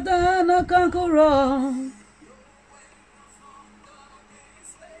 More than a conqueror.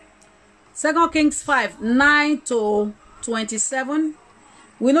 2 Kings 5, 9 to 27.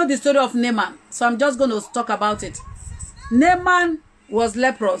 We know the story of Naaman, so I'm just going to talk about it. Naaman was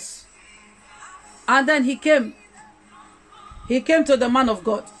leprous, and then he came to the man of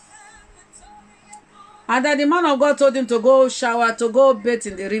God. And then the man of God told him to go shower, to go bathe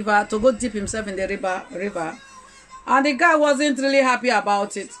in the river, to go dip himself in the river. And the guy wasn't really happy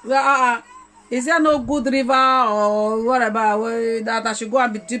about it. Well, is there no good river or whatever that I should go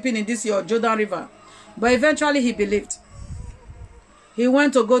and be dipping in this your Jordan River? But eventually he believed. He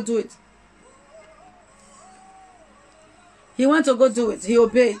went to go do it. He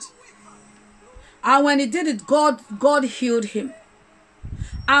obeyed. And when he did it, God healed him.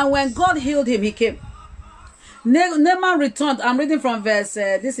 And when God healed him, he came. Naaman returned. I'm reading from verse,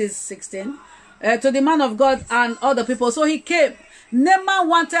 this is 16, to the man of God and other people. So he came. Naaman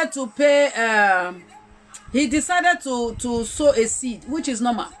wanted to pay, he decided to sow a seed, which is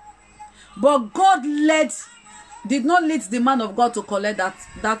normal. But God did not lead the man of God to collect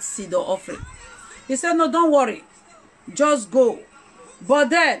that seed or offering. He said, no, don't worry. Just go. But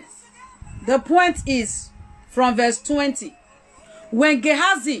then, the point is, from verse 20, when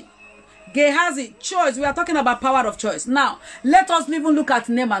Gehazi, choice, we are talking about power of choice. Now, let us even look at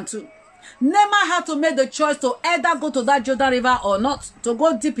Naaman too. Naaman had to make the choice to either go to that Jordan River or not, to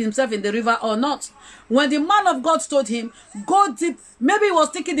go dip himself in the river or not. When the man of God told him, go dip, maybe he was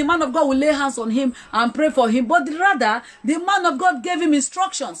thinking the man of God will lay hands on him and pray for him, but rather, the man of God gave him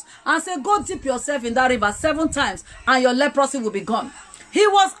instructions and said, go dip yourself in that river 7 times and your leprosy will be gone. He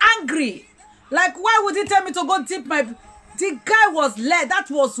was angry. Like, why would he tell me to go dip The guy was led. That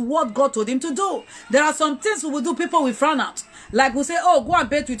was what God told him to do. There are some things we will do, people will frown out. Like we say, oh, go and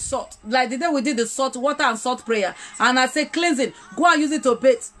bathe with salt. Like the day we did the salt, water and salt prayer. And I say cleansing, go and use it to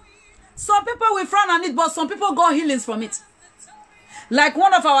bathe. Some people will frown on it, but some people got healings from it. Like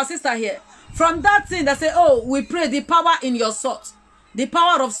one of our sisters here. From that thing, they say, oh, we pray the power in your salt. The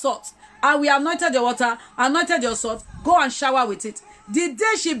power of salt. And we anointed your water, anointed your salt. Go and shower with it. The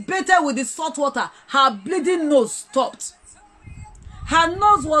day she bathed with the salt water, her bleeding nose stopped. Her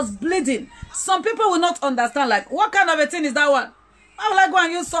nose was bleeding. Some people will not understand, like, what kind of a thing is that one? Why will I go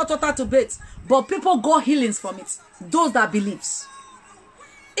and use salt water to bathe? But people got healings from it. Those that believes.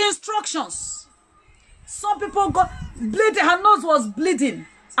 Instructions. Some people got bleeding. Her nose was bleeding.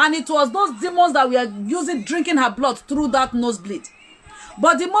 And it was those demons that were using, drinking her blood through that nosebleed.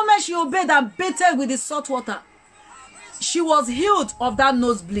 But the moment she obeyed and bathed with the salt water, she was healed of that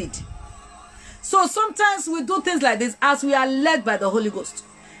nosebleed. So sometimes we do things like this as we are led by the Holy Ghost.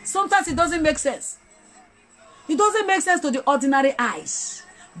 Sometimes it doesn't make sense. It doesn't make sense to the ordinary eyes.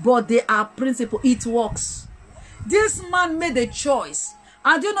 But they are principle. It works. This man made a choice.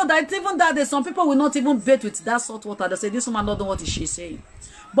 And you know that even that day, some people will not even bathe with that salt water. They say, this woman doesn't know what she's saying.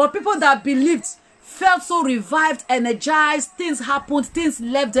 But people that believed felt so revived, energized. Things happened. Things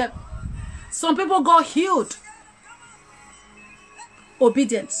left them. Some people got healed.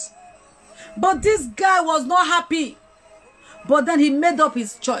 Obedience. But this guy was not happy. But then he made up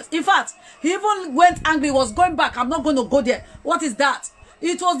his choice. In fact, he even went angry, was going back. I'm not going to go there. What is that?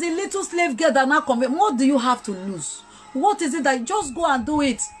 It was the little slave girl that now convinced. What do you have to lose? What is it that you just go and do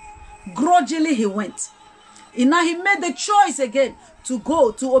it? Grudgingly he went. And now he made the choice again to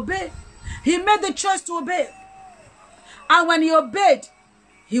go, to obey. He made the choice to obey. And when he obeyed,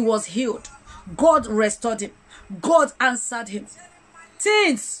 he was healed. God restored him. God answered him.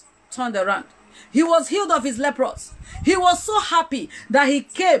 Things turned around. He was healed of his lepers. He was so happy that he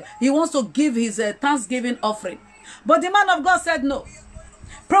came. He wants to give his Thanksgiving offering. But the man of God said no.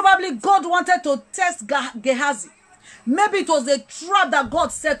 Probably God wanted to test Gehazi. Maybe it was a trap that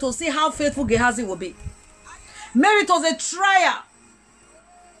God set to see how faithful Gehazi will be. Maybe it was a trial.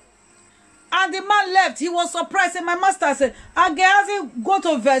 And the man left. He was surprised. And my master said, and Gehazi, go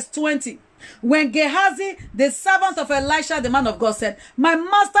to verse 20. When Gehazi, the servant of Elisha, the man of God, said, my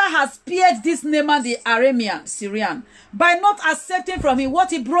master has spared this Naaman the Aramean, Syrian, by not accepting from him what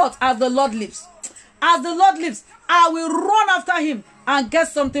he brought, as the Lord lives. As the Lord lives, I will run after him and get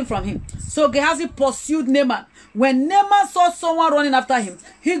something from him. So Gehazi pursued Naaman. When Naaman saw someone running after him,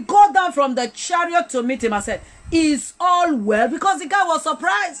 he got down from the chariot to meet him and said, is all well? Because the guy was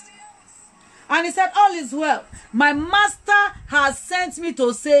surprised. And he said, all is well. My master has sent me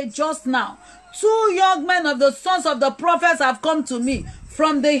to say just now, 2 young men of the sons of the prophets have come to me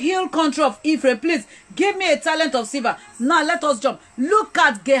from the hill country of Ephraim. Please give me a talent of silver. Now let us jump. Look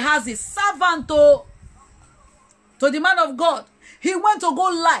at Gehazi, servant to the man of God. He went to go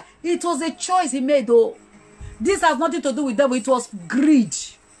lie. It was a choice he made, though. This has nothing to do with them. It was greed.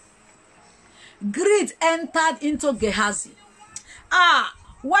 Greed entered into Gehazi.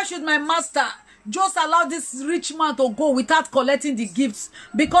 Why should my master just allow this rich man to go without collecting the gifts?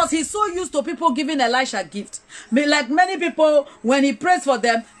 Because he's so used to people giving Elisha gifts. Like many people, when he prays for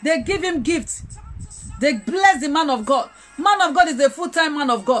them, they give him gifts. They bless the man of God. Man of God is a full-time man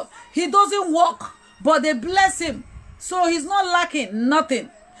of God. He doesn't work, but they bless him. So he's not lacking nothing.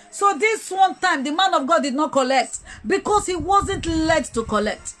 So this one time, the man of God did not collect because he wasn't led to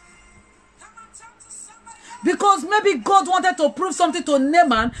collect. Because maybe God wanted to prove something to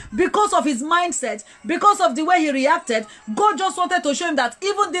Naaman because of his mindset, because of the way he reacted. God just wanted to show him that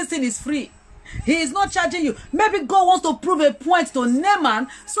even this thing is free. He is not charging you. Maybe God wants to prove a point to Naaman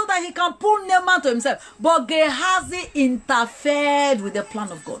so that he can pull Naaman to himself. But Gehazi interfered with the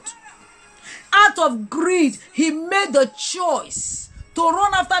plan of God. Out of greed, he made the choice to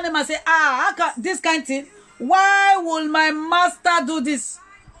run after Naaman and say, this kind of thing, why will my master do this?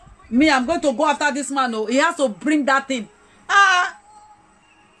 Me, I'm going to go after this man. Oh, he has to bring that thing.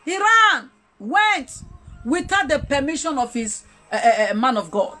 He ran, went without the permission of his man of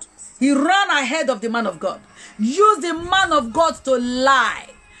God. He ran ahead of the man of God. Used the man of God to lie.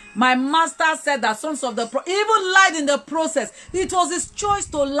 My master said that sons of the he even lied in the process. It was his choice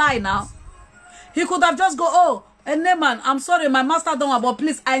to lie now. He could have just go, Naaman, I'm sorry, my master don't want, but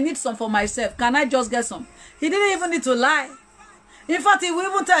please, I need some for myself. Can I just get some? He didn't even need to lie. In fact, he will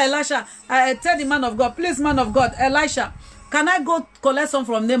even tell Elisha, tell the man of God, please, man of God, Elisha, can I go collect some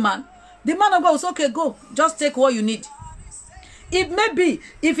from Naaman? The man of God was okay, go, just take what you need. It may be,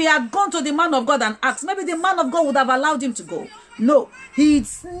 if he had gone to the man of God and asked, maybe the man of God would have allowed him to go. No, he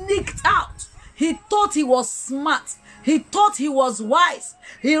sneaked out. He thought he was smart. He thought he was wise.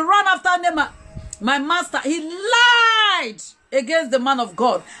 He ran after Naaman. My master, he lied against the man of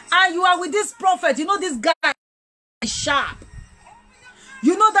God. And you are with this prophet. You know this guy is sharp.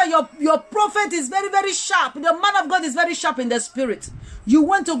 You know that your prophet is very, very sharp. The man of God is very sharp in the spirit. You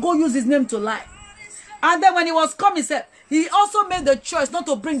went to go use his name to lie. And then when he was coming, he also made the choice not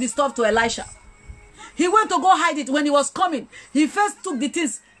to bring the stuff to Elisha. He went to go hide it. When he was coming, he first took the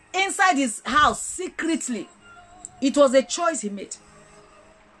things inside his house secretly. It was a choice he made.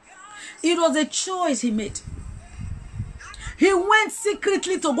 It was a choice he made. He went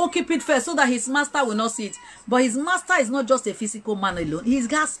secretly to go keep it first so that his master will not see it. But his master is not just a physical man alone. He's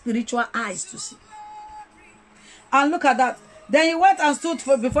got spiritual eyes to see. And look at that. Then he went and stood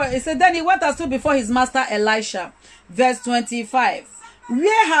before. He said, then he went and stood before his master Elisha. Verse 25.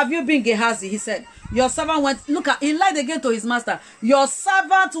 Where have you been, Gehazi? He said, your servant went. Look at, he lied again to his master. Your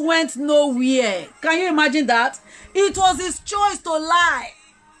servant went nowhere. Can you imagine that? It was his choice to lie.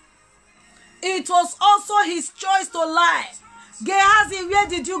 It was also his choice to lie. Gehazi, where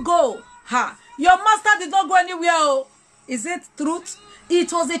did you go? Ha! Your master did not go anywhere. Oh. Is it truth?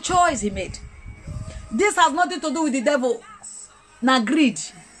 It was a choice he made. This has nothing to do with the devil. Now greed.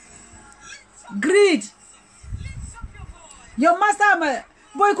 Greed. Your master,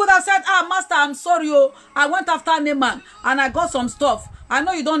 boy, could have said, master, I'm sorry. Oh. I went after Naaman and I got some stuff. I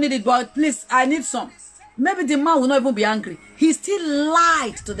know you don't need it, but please, I need some. Maybe the man will not even be angry. He still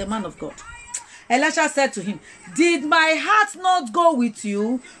lied to the man of God. Elisha said to him, did my heart not go with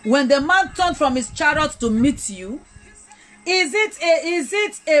you when the man turned from his chariot to meet you? Is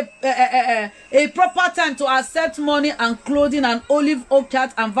it a proper time to accept money and clothing and olive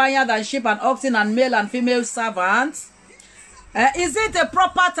orchard and vineyard and sheep and oxen and male and female servants? Is it a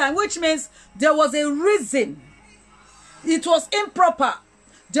proper time? Which means there was a reason. It was improper.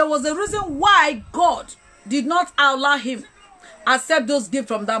 There was a reason why God did not allow him accept those gifts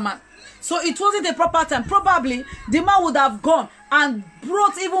from that man. So it wasn't a proper time. Probably the man would have gone and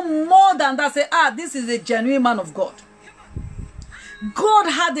brought even more than that. Say, this is a genuine man of God. God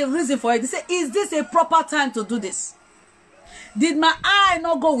had a reason for it. He said, is this a proper time to do this? Did my eye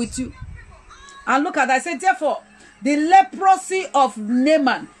not go with you? And look at that. I said, therefore, the leprosy of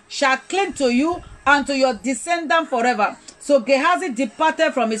Naaman shall cling to you and to your descendant forever. So Gehazi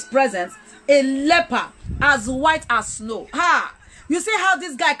departed from his presence, a leper as white as snow. You see how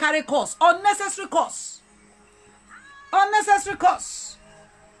this guy carry costs? Unnecessary costs. Unnecessary costs.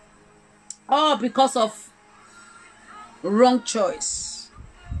 All because of wrong choice.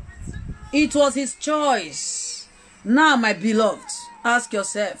 It was his choice. Now, my beloved, ask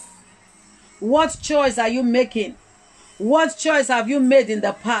yourself, what choice are you making? What choice have you made in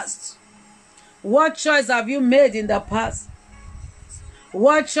the past? What choice have you made in the past?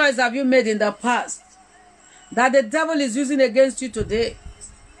 What choice have you made in the past that the devil is using against you today?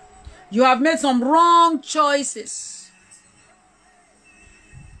 You have made some wrong choices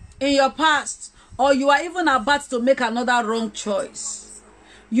in your past, or you are even about to make another wrong choice.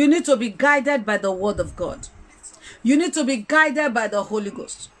 You need to be guided by the word of God. You need to be guided by the Holy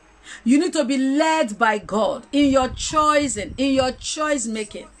Ghost. You need to be led by God in your choosing, in your choice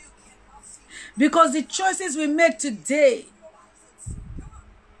making. Because the choices we make today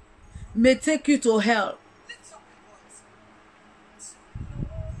may take you to hell.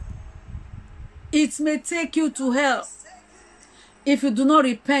 It may take you to hell if you do not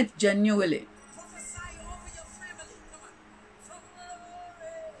repent genuinely.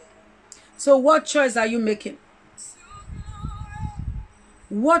 So what choice are you making?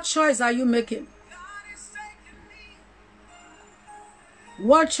 What choice are you making?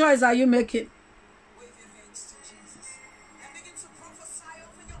 What choice are you making?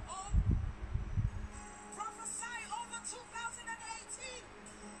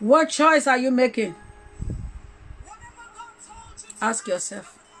 What choice are you making? Ask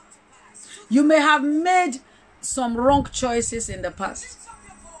yourself. You may have made some wrong choices in the past.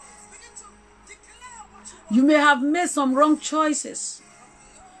 You may have made some wrong choices,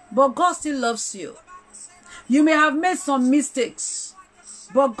 but God still loves you. You may have made some mistakes,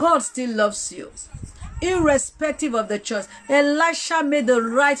 but God still loves you. Irrespective of the choice, Elisha made the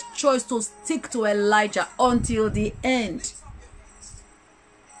right choice to stick to Elijah until the end.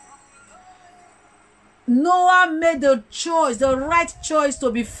 Noah made the choice, the right choice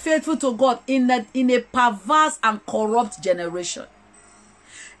to be faithful to God in a perverse and corrupt generation.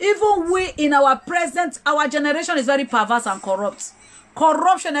 Even we in our generation is very perverse and corrupt.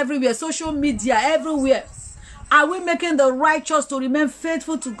 Corruption everywhere, social media, everywhere. Are we making the right choice to remain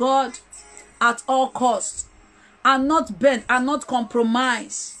faithful to God at all costs and not bend and not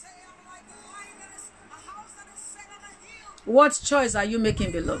compromise? What choice are you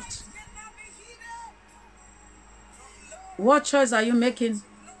making, beloved? What choice are you making?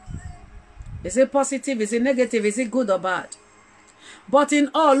 Is it positive? Is it negative? Is it good or bad? But in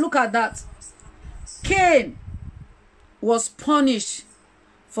all, look at that. Cain was punished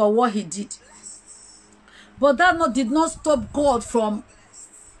for what he did. But that did not stop God from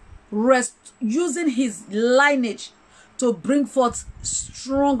using his lineage to bring forth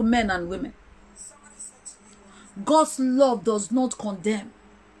strong men and women. God's love does not condemn.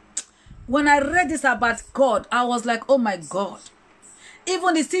 When I read this about God, I was like, oh my God.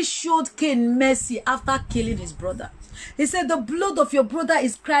 Even he still showed Cain mercy after killing his brother. He said, the blood of your brother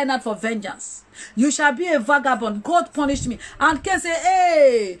is crying out for vengeance. You shall be a vagabond. God punished me. And Cain said,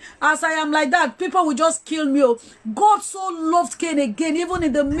 hey, as I am like that, people will just kill me. God so loved Cain again, even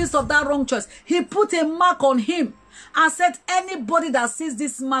in the midst of that wrong choice. He put a mark on him and said, anybody that sees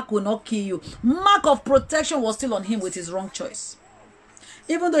this mark will not kill you. Mark of protection was still on him with his wrong choice.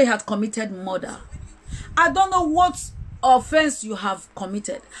 Even though he had committed murder. I don't know what offense you have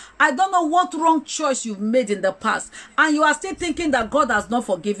committed. I don't know what wrong choice you've made in the past, and you are still thinking that God has not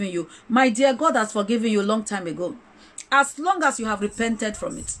forgiven you. My dear, God has forgiven you a long time ago, as long as you have repented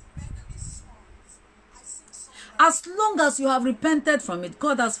from it. As long as you have repented from it,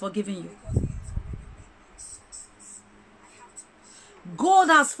 God has forgiven you. God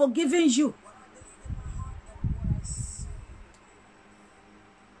has forgiven you.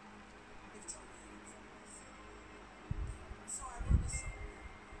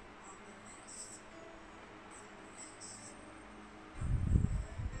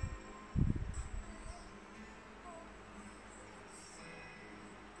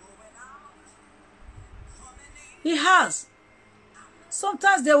 He has.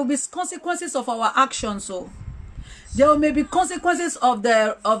 Sometimes there will be consequences of our actions. So there may be consequences of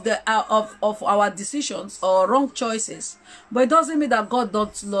our decisions or wrong choices. But it doesn't mean that God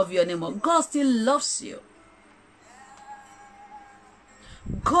don't love you anymore. God still loves you.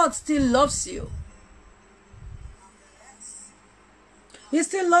 God still loves you. He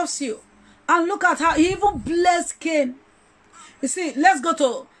still loves you. And look at how he even blessed Cain. You see, let's go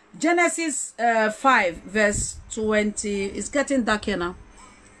to Genesis 5 verse 20. It's getting dark here now.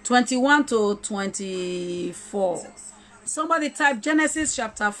 21 to 24. Somebody type Genesis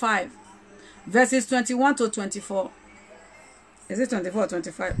chapter 5 verses 21 to 24. Is it 24 or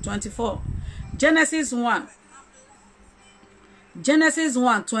 25? 24. Genesis 1. Genesis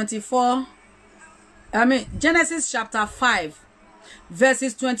 1 24. Genesis chapter 5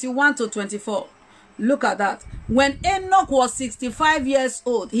 verses 21 to 24. Look at that. When Enoch was 65 years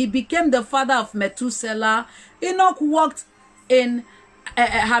old, he became the father of Methuselah. Enoch walked in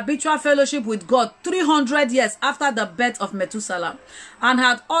a habitual fellowship with God 300 years after the birth of Methuselah, and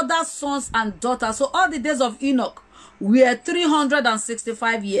had other sons and daughters. So all the days of Enoch were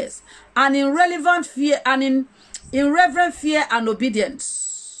 365 years, and in reverent fear and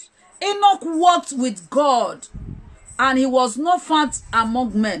obedience. Enoch walked with God, and he was not found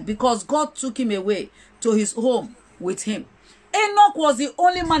among men, because God took him away to his home with him. Enoch was the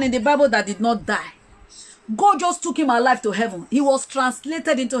only man in the Bible that did not die. God just took him alive to heaven. He was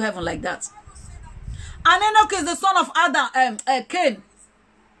translated into heaven like that. And Enoch is the son of Cain.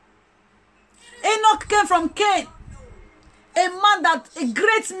 Enoch came from Cain. A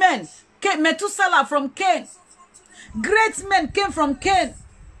great man. Methuselah from Cain. Great men came from Cain.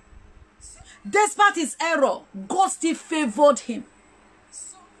 Despite his error, God still favored him.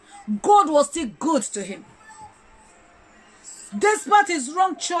 God was still good to him. Despite his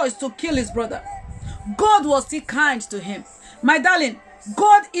wrong choice to kill his brother, God was still kind to him. My darling,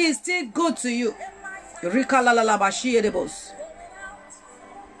 God is still good to you. 1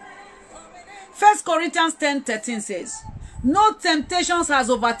 Corinthians 10:13 says, no temptations has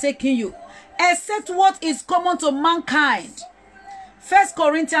overtaken you, except what is common to mankind. 1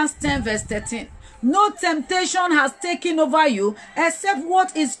 Corinthians 10 verse 13. No temptation has taken over you except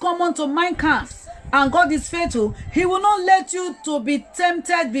what is common to mankind. And God is faithful. He will not let you to be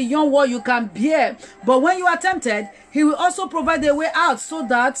tempted beyond what you can bear. But when you are tempted, he will also provide a way out so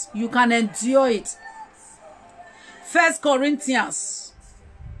that you can endure it. 1 Corinthians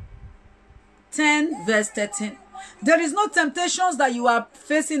 10 verse 13. There is no temptations that you are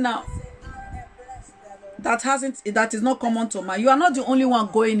facing now that is not common to man. You are not the only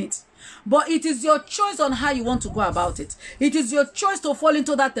one going it. But it is your choice on how you want to go about it. It is your choice to fall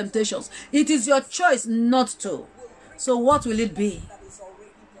into that temptations. It is your choice not to. So what will it be?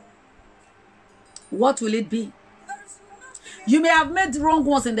 What will it be? You may have made wrong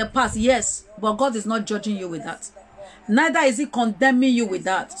ones in the past, yes, but God is not judging you with that. Neither is he condemning you with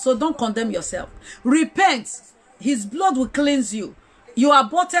that. So don't condemn yourself. Repent. His blood will cleanse you. You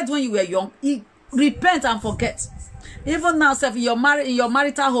aborted when you were young. Repent and forget. Even now, if in your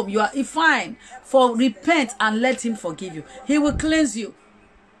marital home, you are fine. For repent and let him forgive you. He will cleanse you.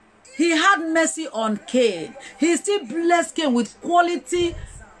 He had mercy on Cain. He still blessed Cain with quality,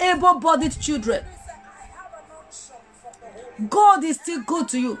 able-bodied children. God is still good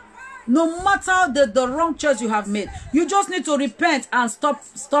to you. No matter the wrong choice you have made. You just need to repent and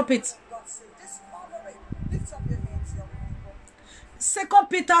stop it. 2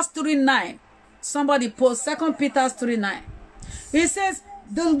 Peter 3:9. Somebody post 2 Peter 3:9. It says,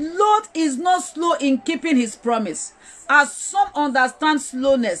 the Lord is not slow in keeping his promise, as some understand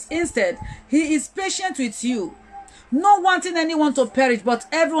slowness. Instead, he is patient with you, not wanting anyone to perish, but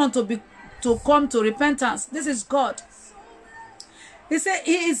everyone to come to repentance. This is God. He said,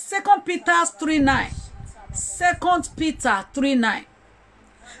 he is 2 Peter 3:9. 2 Peter 3:9.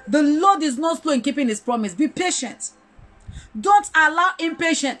 The Lord is not slow in keeping his promise. Be patient. Don't allow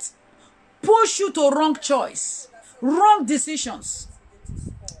impatience push you to wrong choice, wrong decisions.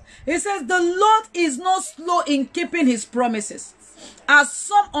 He says, the Lord is not slow in keeping his promises, as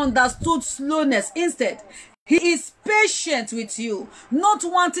some understood slowness. Instead, he is patient with you, not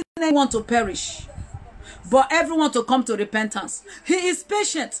wanting anyone to perish, but everyone to come to repentance. He is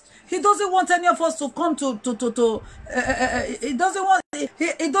patient. He doesn't want any of us to come he doesn't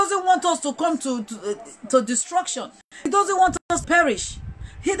want us to come to destruction. He doesn't want us to perish.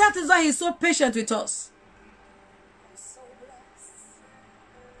 That is why he's so patient with us.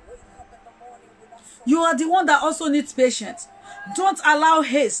 You are the one that also needs patience. Don't allow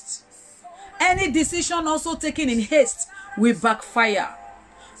haste. Any decision also taken in haste will backfire.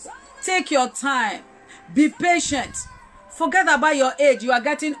 Take your time. Be patient. Forget about your age. You are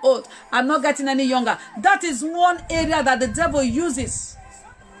getting old. I'm not getting any younger. That is one area that the devil uses.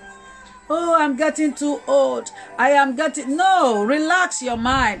 Oh, I'm getting too old. No, relax your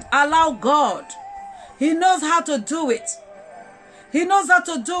mind. Allow God. He knows how to do it. He knows how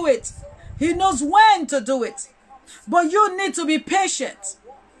to do it. He knows when to do it. But you need to be patient.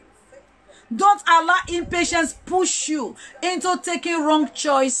 Don't allow impatience push you into taking wrong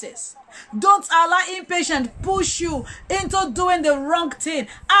choices. Don't allow impatience push you into doing the wrong thing.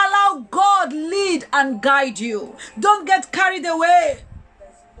 Allow God lead and guide you. Don't get carried away.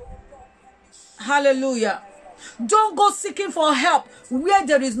 Hallelujah. Don't go seeking for help where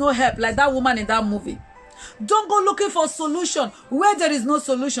there is no help, like that woman in that movie. Don't go looking for solution where there is no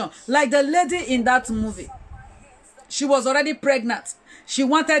solution, like the lady in that movie. She was already pregnant. She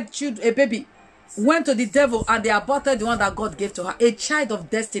wanted a baby. Went to the devil and they aborted the one that God gave to her, a child of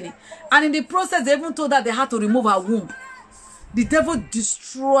destiny. And in the process, they even told her they had to remove her womb. The devil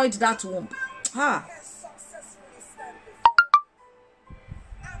destroyed that womb.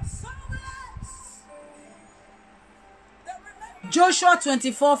 Joshua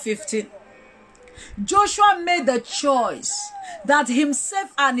 24:15. Joshua made the choice that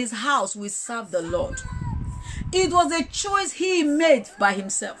himself and his house will serve the Lord. It was a choice he made by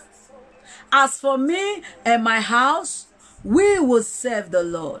himself. As for me and my house, we will serve the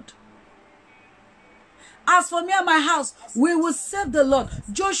Lord. As for me and my house, we will serve the Lord.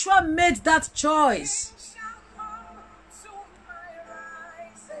 Joshua made that choice.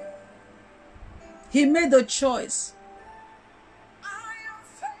 He made the choice.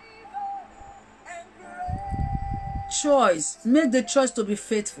 Make the choice to be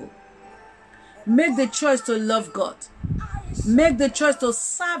faithful. Make the choice to love God. Make the choice to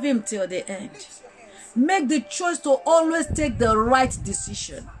serve him till the end. Make the choice to always take the right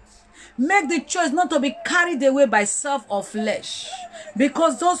decision. Make the choice not to be carried away by self or flesh,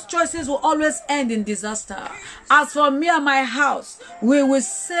 because those choices will always end in disaster. As for me and my house, we will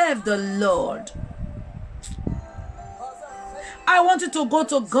serve the Lord. I want you to go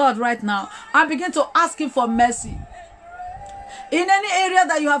to God right now and begin to ask him for mercy. In any area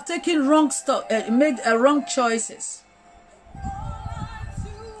that you have taken wrong stuff, made wrong choices,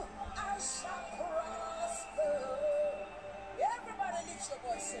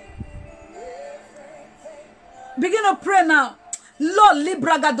 begin to pray now. Lord,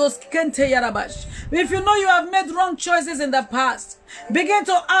 if you know you have made wrong choices in the past, begin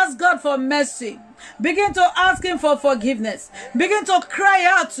to ask God for mercy. Begin to ask him for forgiveness. Begin to cry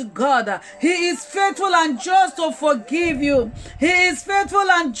out to God. He is faithful and just to forgive you. He is faithful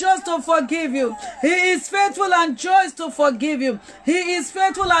and just to forgive you. He is faithful and just to forgive you. He is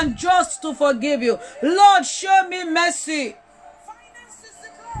faithful and just to forgive you. Lord, show me mercy.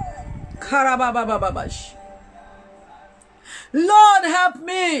 Lord, help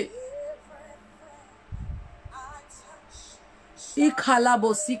me.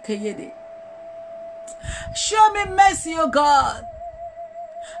 Show me mercy, oh God.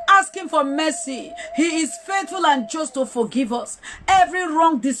 Ask him for mercy. He is faithful and just to forgive us. Every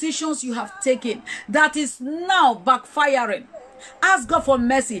wrong decisions you have taken that is now backfiring. Ask God for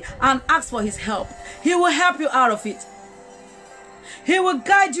mercy and ask for his help. He will help you out of it. He will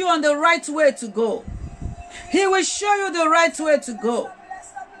guide you on the right way to go. He will show you the right way to go.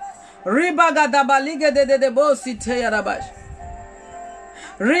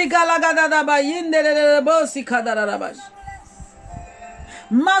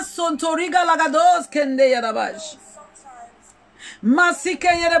 Masontoriga lagados kende yarabash. Masike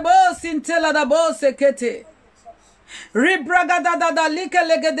yerebos intela da bose kete. Ribragada da like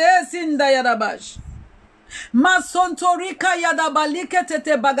legedes inda yarabash. Masontorika yadabalike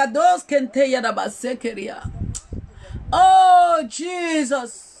tete bagados kente yarabasekeria. Oh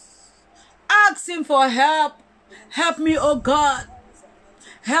Jesus, ask him for help. Help me, oh God.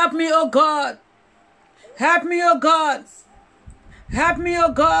 Help me, oh God. Help me, oh God. Help me,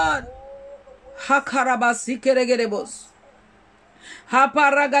 oh God. Hakarabasi keregerebos.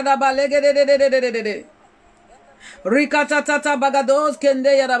 Haparagadabalegedededededede. Rikatatata bagados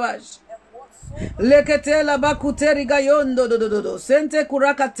kende yarabash. Leketela bakuteri gayondo dododo. Sente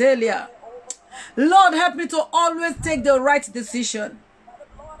kurakatelia. Lord, help me to always take the right decision.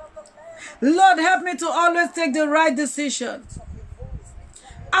 Lord, help me to always take the right decision.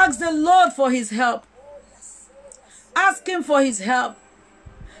 Ask the Lord for his help. Ask him for his help.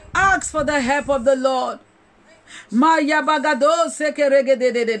 Ask for the help of the Lord. Maya bagado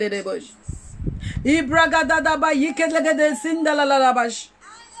sekeregedededede bosh. Ibragadada ba yikedegede sindalalabash.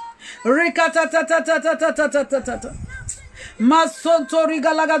 Rikatatatatatatatatatata.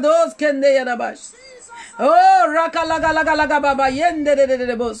 Masontoriga lagados kende yarabash. Oh rakalagalaga baba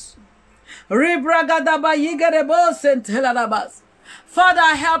yendededede boss. Ribragada ba yigede boss entelalabas.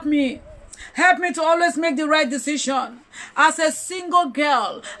 Father, help me. Help me to always make the right decision. As a single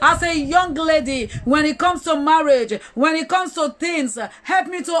girl, as a young lady, when it comes to marriage, when it comes to things, help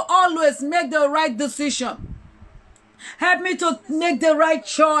me to always make the right decision. Help me to make the right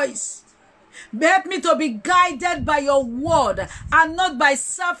choice. Help me to be guided by your word and not by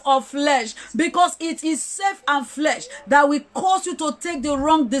self or flesh, because it is self and flesh that will cause you to take the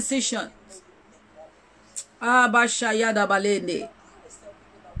wrong decisions. Abashayada balende.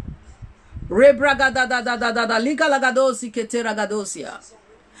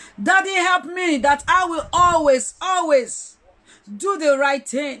 Daddy, help me that I will always do the right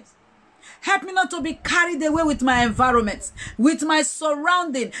thing. Help me not to be carried away with my environment, with my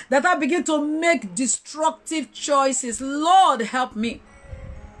surrounding, that I begin to make destructive choices. Lord, help me.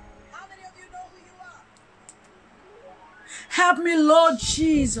 How many of you know who you are? Help me, Lord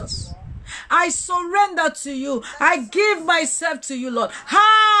Jesus. I surrender to you. I give myself to you, Lord.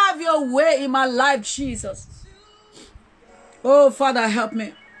 Have your way in my life, Jesus. Oh, Father, help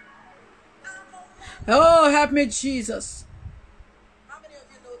me. Oh, help me, Jesus.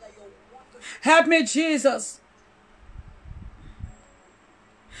 Help me, Jesus.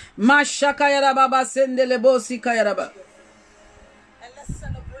 Mashaka yaraba sendelebosi kayaraba. And let's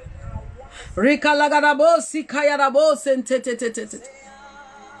celebrate our Rika lagarabosi kayarabo sentetetetete.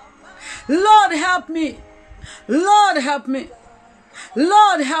 Lord, help me. Lord, help me.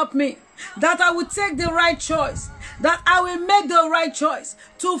 Lord, help me that I will take the right choice, that I will make the right choice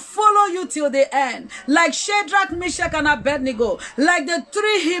to follow you till the end. Like Shadrach, Meshach, and Abednego, like the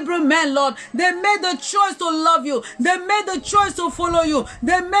 3 Hebrew men, Lord, they made the choice to love you. They made the choice to follow you.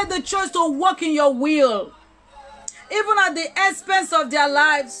 They made the choice to walk in your will, even at the expense of their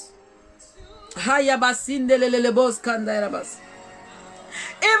lives.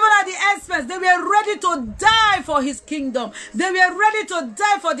 Even at the expense, they were ready to die for his kingdom. They were ready to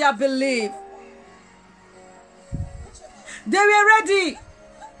die for their belief. They were ready.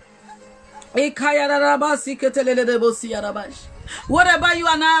 What about you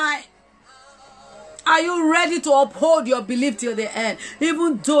and I? Are you ready to uphold your belief till the end?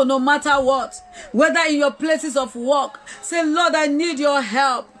 Even though, no matter what, whether in your places of work, say, Lord, I need your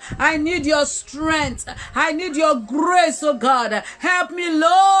help. I need your strength. I need your grace, oh God. Help me,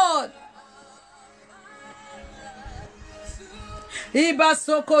 Lord. Iba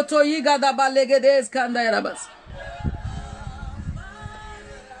sokoto yiga da balegedes kanda yarabas.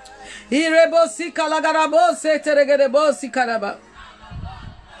 Irebosi kalagarabose teregedebosi karaba.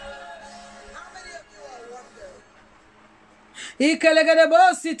 You know, the Bible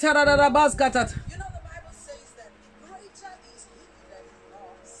says that greater is he that is in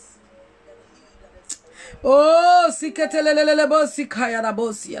us than he that is in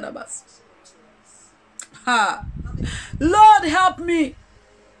Lord, help me.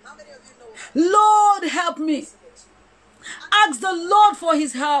 Lord, help me. Ask the Lord for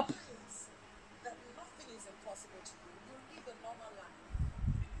his help.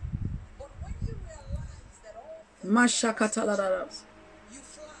 Mashakatalararas.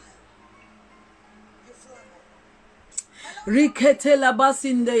 Rikete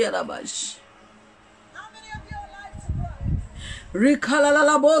labasinde yarabash.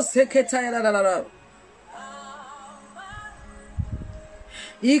 Rikalalabose ketayarara.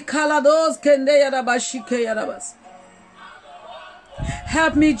 Ikalados kende yarabashike yarabas.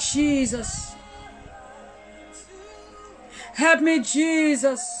 Help me, Jesus. Help me,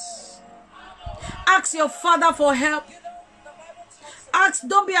 Jesus. Ask your Father for help. Ask,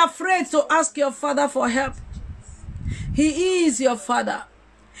 don't be afraid to ask your Father for help. He is your Father.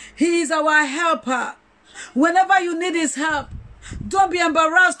 He is our helper. Whenever you need his help, don't be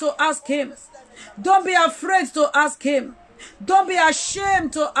embarrassed to ask him. Don't be afraid to ask him. Don't be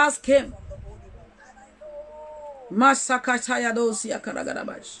ashamed to ask him.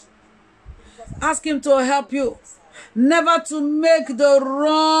 Ask him to help you. Never to make the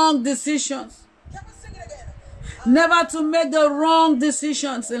wrong decisions. Never to make the wrong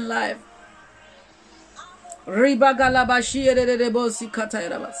decisions in life.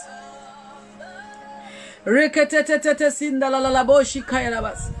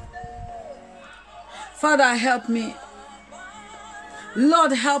 Father, help me.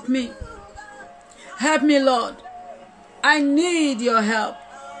 Lord, help me. Help me, Lord. I need your help.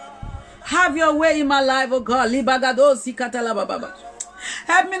 Have your way in my life, oh God.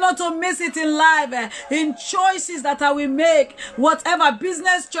 Help me not to miss it in life, in choices that I will make, whatever,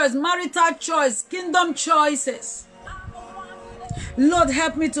 business choice, marital choice, kingdom choices. Lord,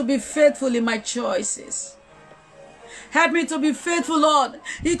 help me to be faithful in my choices. Help me to be faithful, Lord.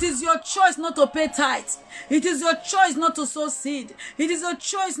 It is your choice not to pay tithes. It is your choice not to sow seed. It is your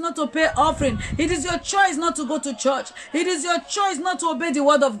choice not to pay offering. It is your choice not to go to church. It is your choice not to obey the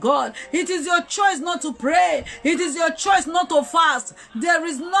word of God. It is your choice not to pray. It is your choice not to fast. There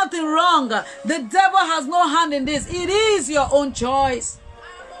is nothing wrong. The devil has no hand in this. It is your own choice.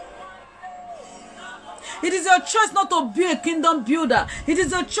 It is your choice not to be a kingdom builder. It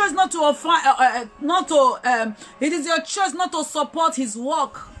is your choice not to it is your choice not to support his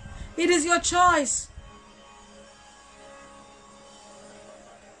work. It is your choice.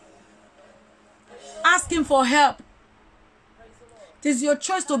 Ask him for help. It is your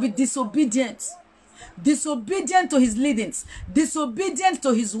choice to be disobedient. Disobedient to his leadings. Disobedient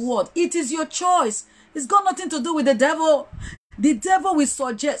to his word. It is your choice. It's got nothing to do with the devil. The devil will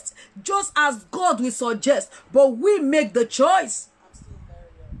suggest, just as God will suggest, but we make the choice.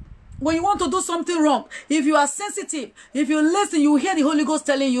 When you want to do something wrong, if you are sensitive, if you listen, you hear the Holy Ghost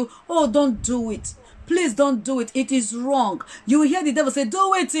telling you, oh, don't do it. Please don't do it. It is wrong. You will hear the devil say,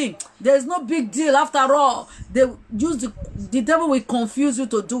 do it. There is no big deal after all. They use the devil will confuse you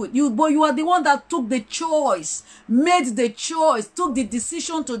to do it. But you are the one that took the choice, made the choice, took the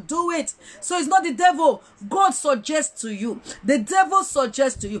decision to do it. So it's not the devil. God suggests to you. The devil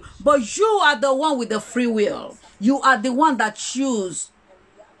suggests to you. But you are the one with the free will. You are the one that choose.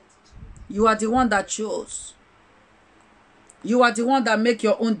 You are the one that chose. You are the one that make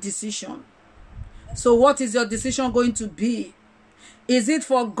your own decision. So what is your decision going to be? Is it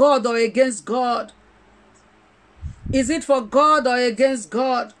for God or against God? Is it for God or against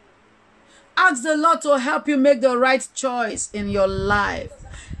God? Ask the Lord to help you make the right choice in your life.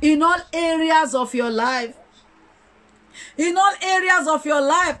 In all areas of your life. In all areas of your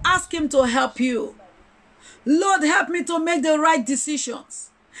life, ask him to help you. Lord, help me to make the right decisions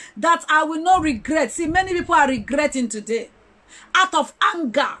that I will not regret. See, many people are regretting today. Out of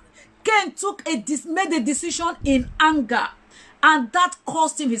anger. Cain made a decision in anger, and that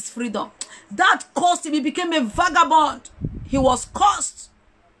cost him his freedom. That cost him. He became a vagabond. He was cursed.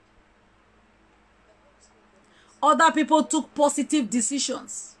 Other people took positive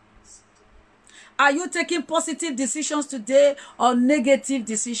decisions. Are you taking positive decisions today or negative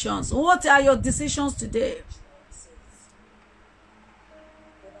decisions? What are your decisions today?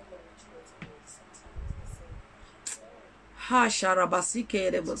 Ha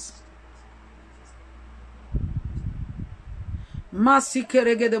sharabasike erebos.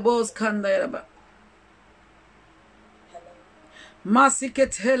 Masikerege de bos kandayaba.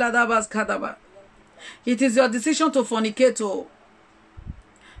 Masiketela dabas kadaba. It is your decision to fornicate.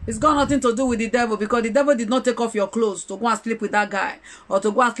 It's got nothing to do with the devil, because the devil did not take off your clothes to go and sleep with that guy, or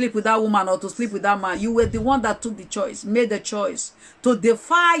to go and sleep with that woman, or to sleep with that man. You were the one that took the choice, made the choice to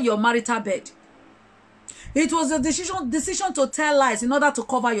defy your marital bed. It was a decision to tell lies in order to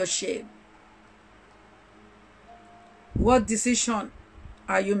cover your shame. What decision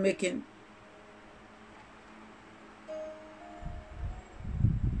are you making?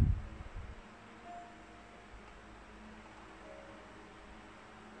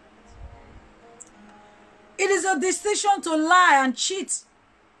 It is your decision to lie and cheat.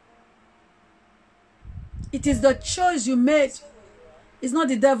 It is the choice you made. It's not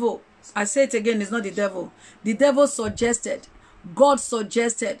the devil. I say it again, it's not the devil. The devil suggested, God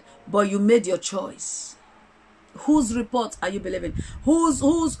suggested, but you made your choice. Whose report are you believing? Whose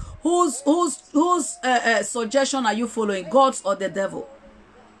suggestion are you following? God's or the devil?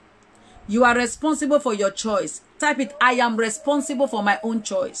 You are responsible for your choice. Type it, I am responsible for my own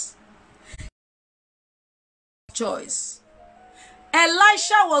choice.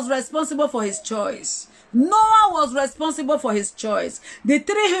 Elisha was responsible for his choice. Noah was responsible for his choice. The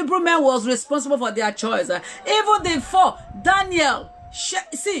 3 Hebrew men was responsible for their choice. Even the 4, Daniel.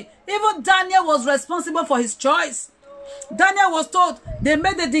 See, even Daniel was responsible for his choice. Daniel was told, they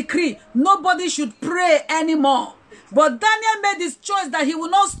made a decree, nobody should pray anymore. But Daniel made his choice that he will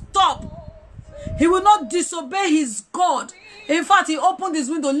not stop. He will not disobey his God. In fact, he opened his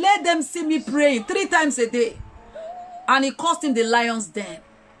window, let them see me praying 3 times a day. And it cost him the lion's den.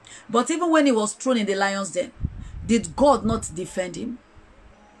 But even when he was thrown in the lion's den, did God not defend him?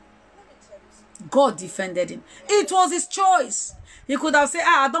 God defended him. It was his choice. He could have said,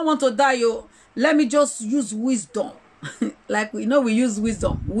 I don't want to die, yo. Let me just use wisdom. Like we know we use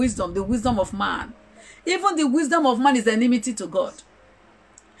wisdom. The wisdom of man. Even the wisdom of man is enmity to God.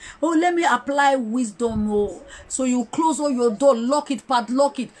 Oh, let me apply wisdom. Oh. So you close all your door, lock it,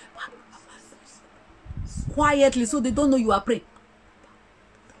 padlock it. Quietly, so they don't know you are praying.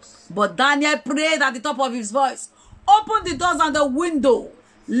 But Daniel prayed at the top of his voice. Open the doors and the window.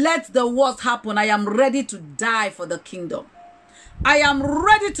 Let the worst happen. I am ready to die for the kingdom. I am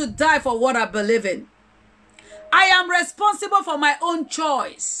ready to die for what I believe in. I am responsible for my own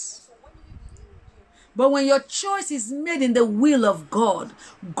choice. But when your choice is made in the will of God,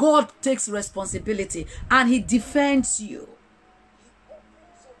 God takes responsibility and he defends you.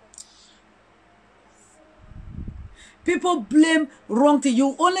 People blame wrong thing.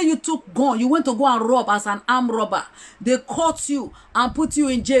 You took gun. You went to go and rob as an armed robber. They caught you and put you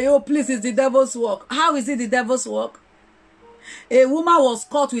in jail. Oh, please, it's the devil's work. How is it the devil's work? A woman was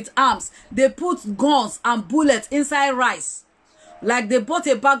caught with arms. They put guns and bullets inside rice. Like they bought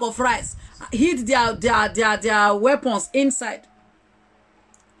a bag of rice. Hid their weapons inside.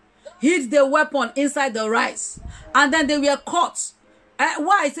 Hid the weapon inside the rice. And then they were caught.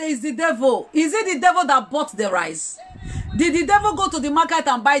 Why? I say it's the devil. Is it the devil that bought the rice? Did the devil go to the market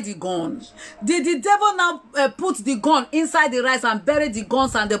and buy the gun? Did the devil now put the gun inside the rice and bury the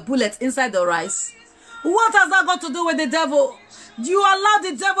guns and the bullets inside the rice? What has that got to do with the devil? You allow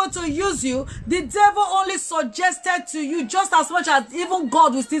the devil to use you. The devil only suggested to you just as much as even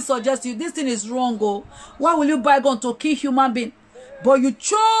God will still suggest to you. This thing is wrong. Oh, why will you buy gun to kill human being? But you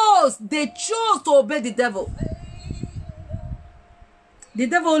chose. They chose to obey the devil. The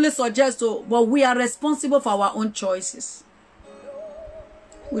devil only suggests, but we are responsible for our own choices.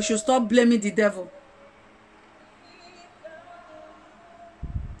 We should stop blaming the devil.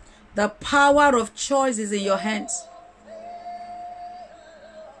 The power of choice is in your hands.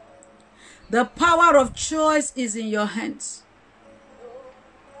 The power of choice is in your hands.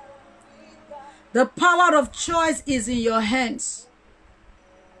 The power of choice is in your hands.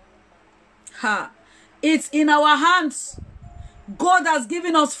 It's in our hands. God has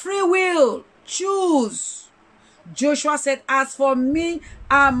given us free will. Choose. Joshua said, as for me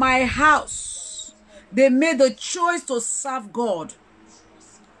and my house, they made the choice to serve God.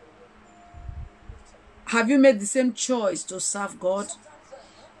 Have you made the same choice to serve God?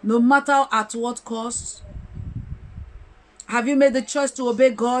 No matter at what cost? Have you made the choice to obey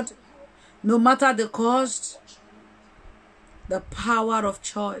God? No matter the cost? The power of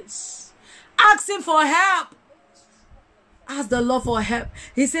choice. Ask him for help. Ask the Lord for help.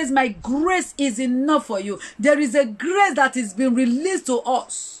 He says, my grace is enough for you. There is a grace that is being released to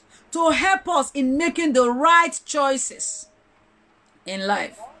us to help us in making the right choices in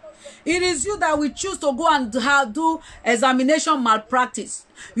life. It is you that will choose to go and do examination malpractice.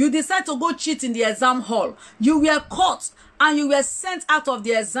 You decide to go cheat in the exam hall. You were caught and you were sent out of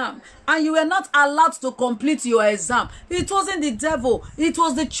the exam and you were not allowed to complete your exam. It wasn't the devil. It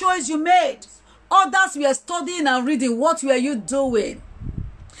was the choice you made. Others were studying and reading. What were you doing?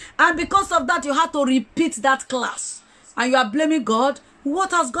 And because of that, you had to repeat that class. And you are blaming God.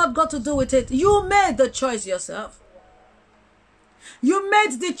 What has God got to do with it? You made the choice yourself. You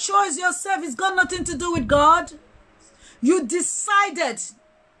made the choice yourself. It's got nothing to do with God. You decided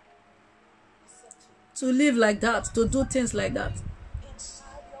to live like that, to do things like that.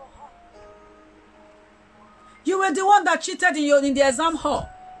 You were the one that cheated in the exam hall.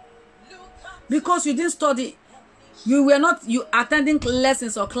 Because you didn't study. You were not attending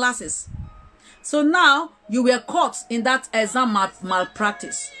lessons or classes. So now you were caught in that exam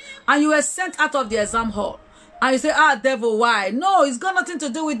malpractice, and you were sent out of the exam hall. And you say, ah, devil, why? No, it's got nothing to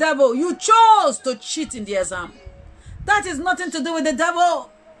do with devil. You chose to cheat in the exam. That is nothing to do with the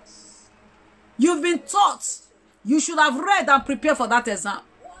devil. You've been taught. You should have read and prepared for that exam.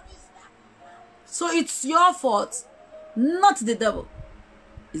 So it's your fault, not the devil.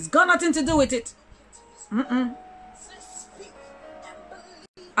 It's got nothing to do with it. And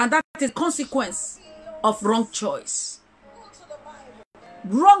that is consequence of wrong choice.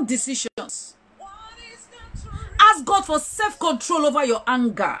 Wrong decisions. Ask God for self-control over your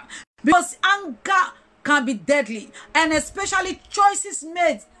anger. Because anger can be deadly. And especially choices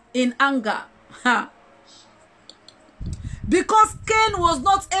made in anger. Because Cain was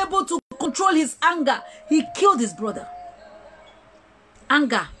not able to control his anger, he killed his brother.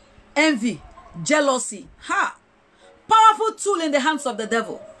 Anger, envy, jealousy. Powerful tool in the hands of the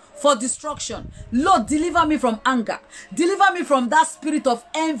devil for destruction. Lord, deliver me from anger. Deliver me from that spirit of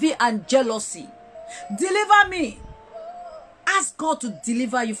envy and jealousy. Deliver me. Ask God to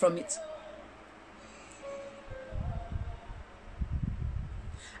deliver you from it.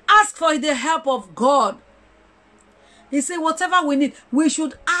 Ask for the help of God. He said, whatever we need, we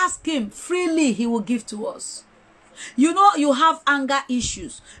should ask him freely. He will give to us. You know, you have anger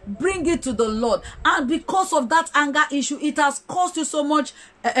issues. Bring it to the Lord. And because of that anger issue, it has caused you so much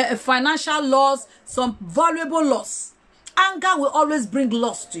financial loss, some valuable loss. Anger will always bring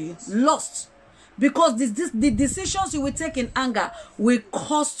loss to you. Lost. Because the decisions you will take in anger will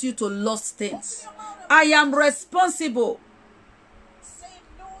cost you to lose things. I am responsible.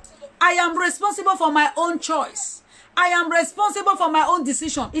 I am responsible for my own choice. I am responsible for my own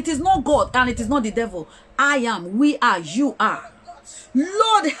decision. It is not God and it is not the devil. I am, we are, you are.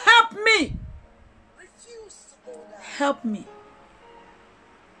 Lord, help me. Help me.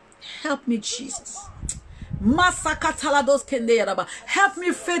 Help me, Jesus. Help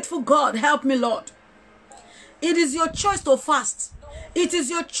me, faithful God. Help me, Lord. It is your choice to fast. It is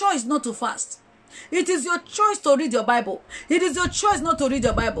your choice not to fast. It is your choice to read your Bible. It is your choice not to read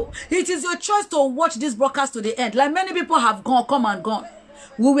your Bible. It is your choice to watch this broadcast to the end. Like many people have come and gone.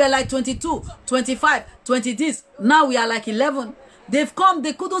 We were like 22, 25, 20 this. Now we are like 11. They've come,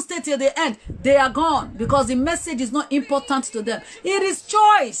 they couldn't stay till the end. They are gone because the message is not important to them. It is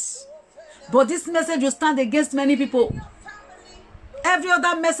choice. But this message will stand against many people. Every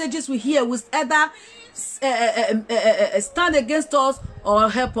other messages we hear will either stand against us or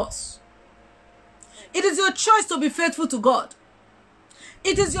help us. It is your choice to be faithful to God.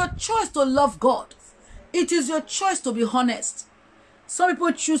 It is your choice to love God. It is your choice to be honest. Some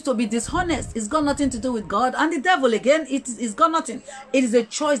people choose to be dishonest. It's got nothing to do with God. And the devil, again, it's got nothing. It is a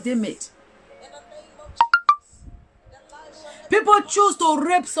choice they made. People choose to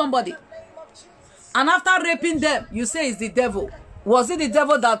rape somebody. And after raping them, you say it's the devil. Was it the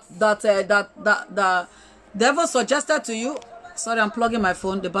devil that the devil suggested to you? Sorry, I'm plugging my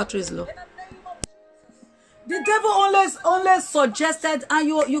phone. The battery is low. The devil only suggested and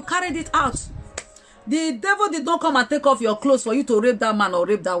you carried it out. The devil did not come and take off your clothes for you to rape that man or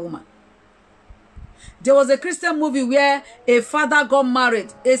rape that woman. There was a Christian movie where a father got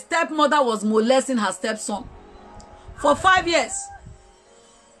married. A stepmother was molesting her stepson for 5 years.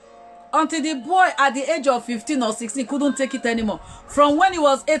 Until the boy at the age of 15 or 16 couldn't take it anymore. From when he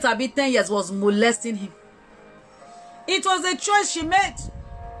was 8 or 10 years was molesting him. It was a choice she made.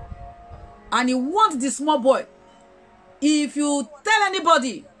 And he warned the small boy, if you tell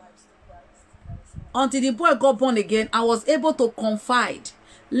anybody, until the boy got born again, I was able to confide.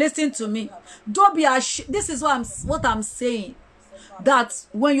 Listen to me. Don't be ashamed. This is what I'm saying. That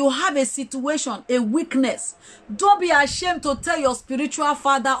when you have a situation, a weakness, don't be ashamed to tell your spiritual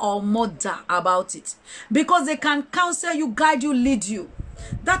father or mother about it. Because they can counsel you, guide you, lead you.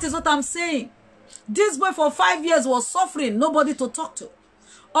 That is what I'm saying. This boy for 5 years was suffering, nobody to talk to.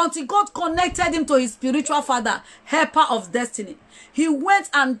 Until God connected him to his spiritual father, helper of destiny. He went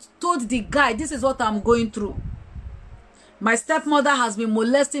and told the guy, this is what I'm going through. My stepmother has been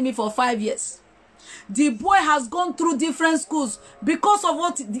molesting me for 5 years. The boy has gone through different schools because of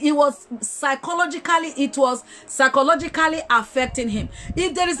what it was psychologically affecting him.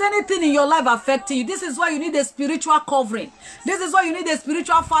 If there is anything in your life affecting you, this is why you need a spiritual covering. This is why you need a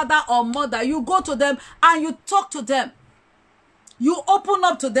spiritual father or mother. You go to them and you talk to them. You open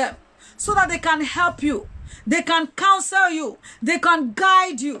up to them so that they can help you. They can counsel you. They can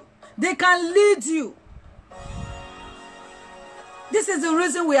guide you. They can lead you. This is the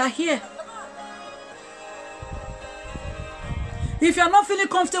reason we are here. If you are not feeling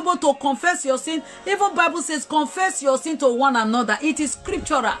comfortable to confess your sin, even the Bible says confess your sin to one another. It is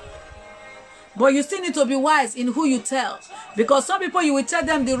scriptural. But you still need to be wise in who you tell. Because some people, you will tell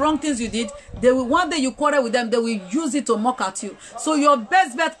them the wrong things you did. They will, one day you quarrel with them, they will use it to mock at you. So your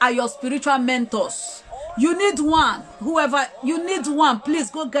best bet are your spiritual mentors. You need one. Whoever, you need one.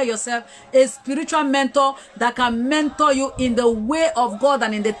 Please go get yourself a spiritual mentor that can mentor you in the way of God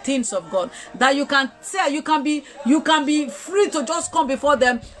and in the things of God. That you can say, you can be free to just come before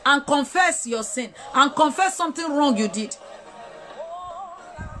them and confess your sin and confess something wrong you did,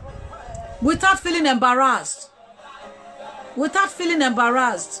 without feeling embarrassed. Without feeling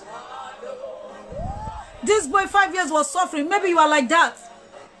embarrassed. This boy 5 years was suffering. Maybe you are like that.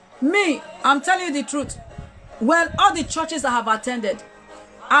 Me, I'm telling you the truth. Well, all the churches I have attended,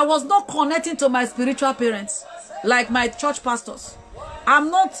 I was not connecting to my spiritual parents like my church pastors.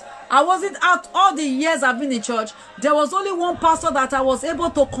 I wasn't out all the years I've been in church. There was only one pastor that I was able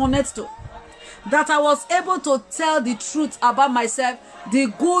to connect to. That I was able to tell the truth about myself,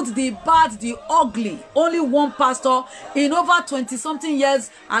 the good, the bad, the ugly. Only one pastor in over 20-something years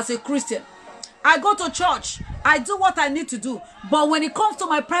as a Christian. I go to church, I do what I need to do. But when it comes to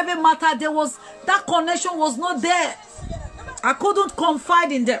my private matter, that connection was not there. I couldn't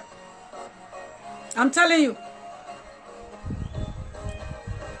confide in them. I'm telling you.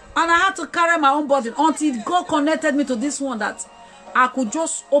 And I had to carry my own burden until God connected me to this one that I could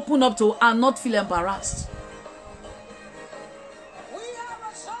just open up to and not feel embarrassed.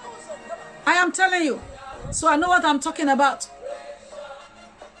 I am telling you. So I know what I'm talking about.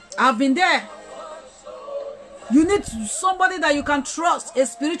 I've been there. You need somebody that you can trust, a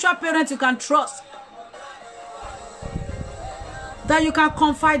spiritual parent you can trust, that you can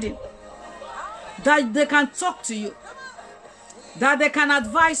confide in, that they can talk to you, that they can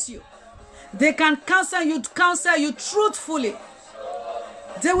advise you, they can counsel you truthfully.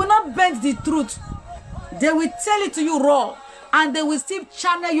 They will not bend the truth. They will tell it to you raw, and they will still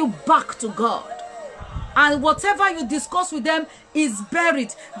channel you back to God. And whatever you discuss with them is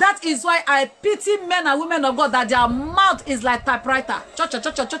buried. That is why I pity men and women of God that their mouth is like typewriter.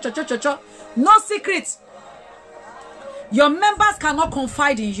 No secrets. Your members cannot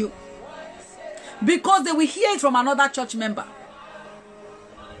confide in you because they will hear it from another church member.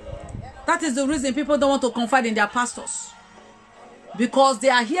 That is the reason people don't want to confide in their pastors. Because they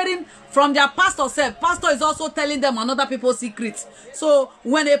are hearing from their pastor self. Pastor is also telling them another people's secrets. So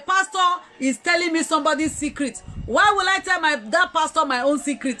when a pastor is telling me somebody's secret, why will I tell that pastor my own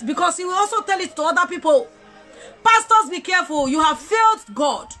secret? Because he will also tell it to other people. Pastors, be careful. You have failed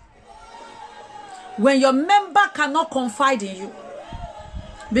God. When your member cannot confide in you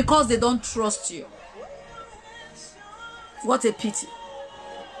because they don't trust you. What a pity.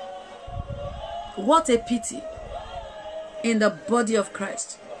 What a pity. In the body of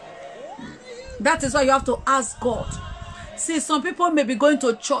Christ. That is why you have to ask God. See, some people may be going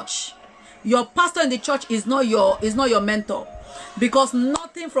to church. Your pastor in the church is not your mentor, because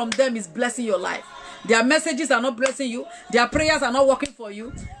nothing from them is blessing your life. Their messages are not blessing you. Their prayers are not working for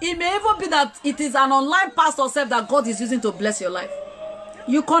you. It may even be that it is an online pastor self that God is using to bless your life.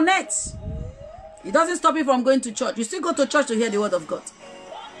 You connect. It doesn't stop you from going to church. You still go to church to hear the word of God.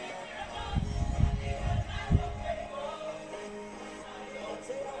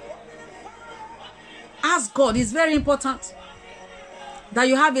 Ask God. It's very important that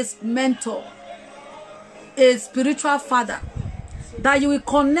you have a mentor, a spiritual father that you will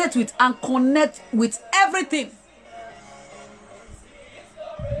connect with and connect with everything.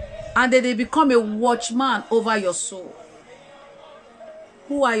 And then they become a watchman over your soul.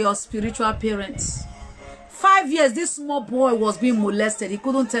 Who are your spiritual parents? 5 years, this small boy was being molested. He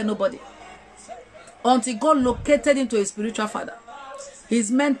couldn't tell nobody. Until God located him to a spiritual father.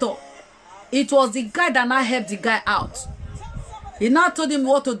 His mentor. It was the guy that now helped the guy out. He now told him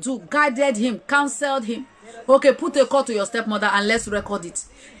what to do, guided him, counseled him. Okay, put a call to your stepmother and let's record it.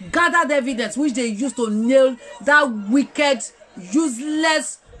 Gathered evidence which they used to nail that wicked,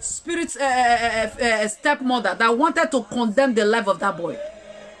 useless spirit stepmother that wanted to condemn the life of that boy.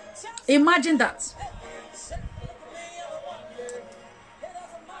 Imagine that.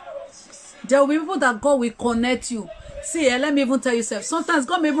 There will be people that God will connect you. See, let me even tell you, sometimes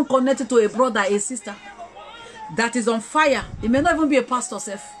God may even connect you to a brother, a sister that is on fire. It may not even be a pastor,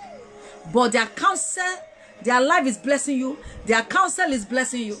 but their counsel, their life is blessing you. Their counsel is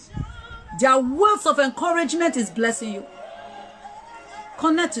blessing you. Their words of encouragement is blessing you.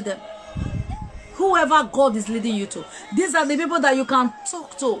 Connect to them. Whoever God is leading you to. These are the people that you can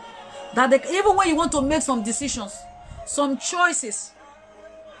talk to. That even when you want to make some decisions, some choices,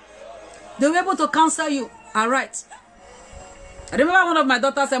 they'll be able to counsel you. All right. I remember one of my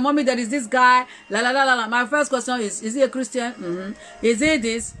daughters said, "Mommy, there is this guy, la la la la la." My first question is he a Christian? Is he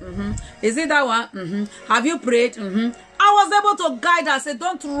this? Is he that one? Have you prayed? I was able to guide her. I said,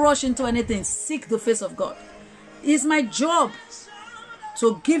 don't rush into anything. Seek the face of God. It's my job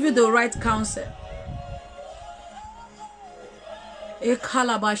to give you the right counsel.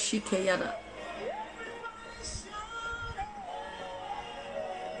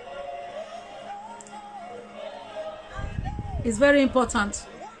 It's very important,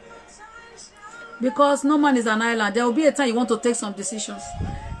 because no man is an island. There will be a time you want to take some decisions.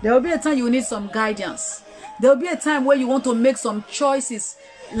 There will be a time you need some guidance. There will be a time where you want to make some choices,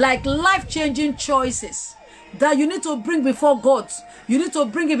 like life-changing choices, that you need to bring before God. You need to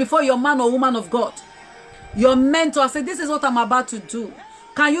bring it before your man or woman of God, your mentor. Say, this is what I'm about to do.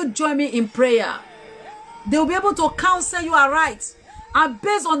 Can you join me in prayer? They will be able to counsel you aright. And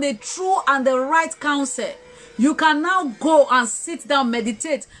based on the true and the right counsel, you can now go and sit down,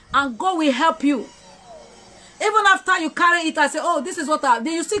 meditate, and God will help you. Even after you carry it, I say, oh, this is what then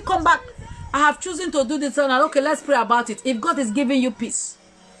you still come back. I have chosen to do this, and okay, let's pray about it. If God is giving you peace,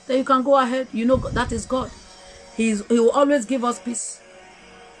 then you can go ahead. You know that is God. He will always give us peace.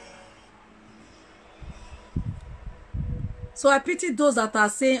 So I pity those that are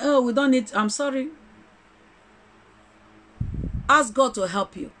saying, oh, we don't need, I'm sorry. Ask God to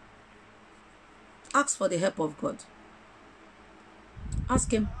help you. Ask for the help of God.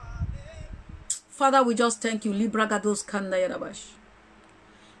 Ask him. Father, we just thank you. Libragados kandayarabash.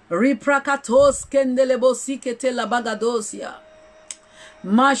 Riprakatos kendelebo sikete labagadosia.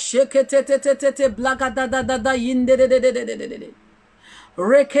 Mashekete blagadadada yinde.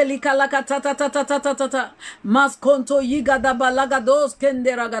 Rekelika laka tata. Maskonto yigada balagados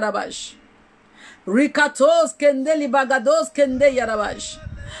kenderagarabash. Rikatos kendeli bagados kende yarabash.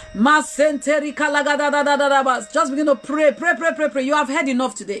 Just begin to pray. You have heard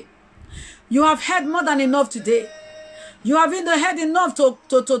enough today. You have heard more than enough today. You have heard enough to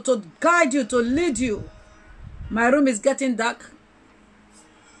guide you, to lead you. My room is getting dark.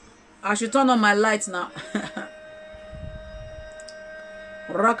 I should turn on my lights now.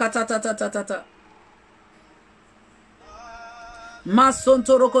 Rakatatatata.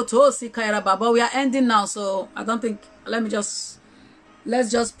 But we are ending now, so I don't think.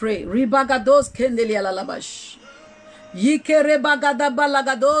 Let's just pray. Ribagados kendeli alalabash. Yike rebagada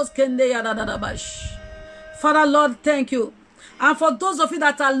balagados kende yadadabash. Father, Lord, thank you. And for those of you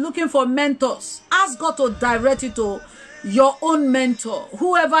that are looking for mentors, ask God to direct you to your own mentor,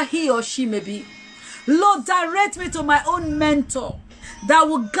 whoever he or she may be. Lord, direct me to my own mentor that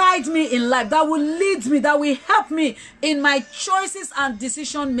will guide me in life, that will lead me, that will help me in my choices and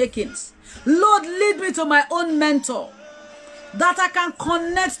decision makings. Lord, lead me to my own mentor that I can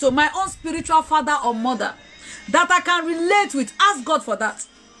connect to, my own spiritual father or mother that I can relate with. Ask God for that.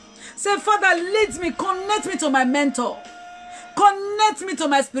 Say, Father, lead me, connect me to my mentor. Connect me to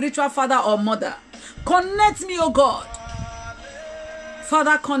my spiritual father or mother. Connect me, oh God.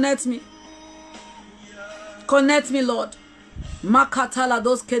 Father, connect me. Connect me, Lord. Makatala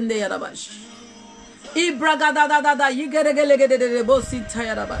dos kende yarabash. Ibragadadada yigeregelegede bosi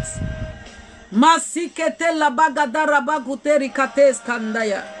tayarabas. Masikete la bagadara baguteri kates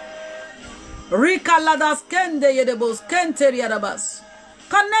kandaya. Rika ladas kende yedebos kenteri yarabas.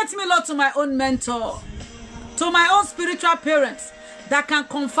 Connect me, Lord, to my own mentor, to my own spiritual parents that can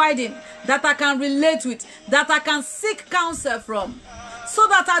confide in, that I can relate with, that I can seek counsel from, so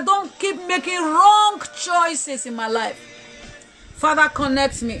that I don't keep making wrong choices in my life. Father,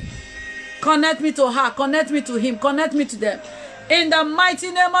 connect me. Connect me to her. Connect me to him. Connect me to them. In the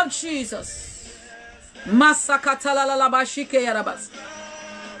mighty name of Jesus. Masakatalalabashike yarabas.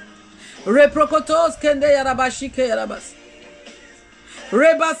 Reprokotos kende yarabashike yarabas.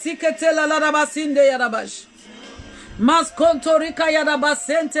 Rebasikete lalarabasinde yarabash. Maskontorika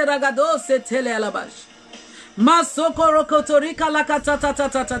yarabasente ragadose tele yarabash. Masokorokotorika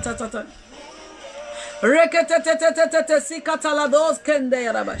lakatatatatatatata. Reketetetetetete sikatalados kende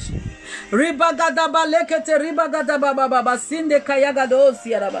yarabash. Ribagadaba lekete ribagadaba sinde kayagados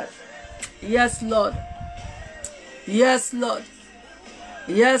yarabash. Yes, Lord. Yes, Lord.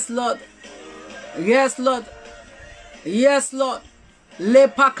 Yes, Lord. Yes, Lord. Yes, Lord.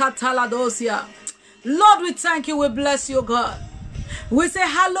 Lepakataladosia. Lord, we thank you. We bless you, God. We say,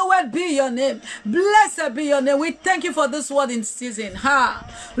 hallowed be your name. Blessed be your name. We thank you for this word in season.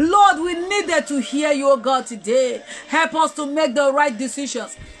 Lord, we needed to hear you, God, today. Help us to make the right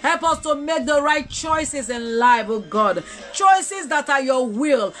decisions. Help us to make the right choices in life, oh God. Choices that are your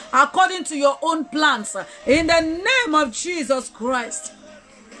will, according to your own plans. In the name of Jesus Christ.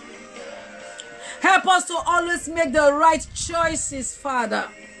 Help us to always make the right choices, Father.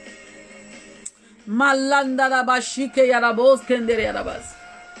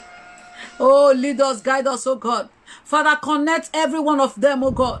 Oh, lead us, guide us, oh God. Father, connect every one of them,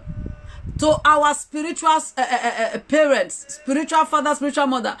 oh God, to our spiritual parents, spiritual father, spiritual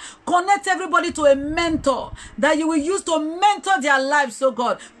mother. Connect everybody to a mentor that you will use to mentor their lives, oh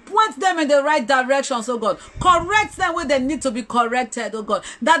God. Point them in the right direction, oh God. Correct them where they need to be corrected, oh God.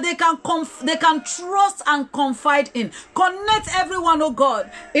 That they can trust and confide in. Connect everyone, oh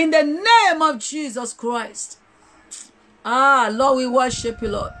God, in the name of Jesus Christ. Lord, we worship you,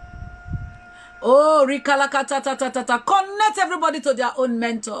 Lord. Oh, rikalakatatatata. Connect everybody to their own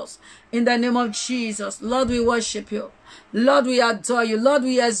mentors in the name of Jesus. Lord, we worship you. Lord, we adore you. Lord,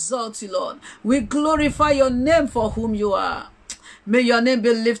 we exalt you, Lord. We glorify your name for whom you are. May your name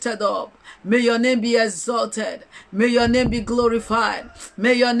be lifted up. May your name be exalted. May your name be glorified.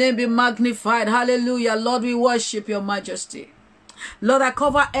 May your name be magnified. Hallelujah. Lord, we worship your majesty. Lord, I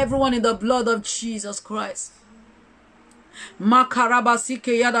cover everyone in the blood of Jesus Christ.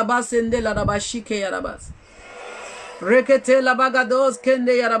 Makarabasike yadabas ende ladabashike yadabas. Rekete labagados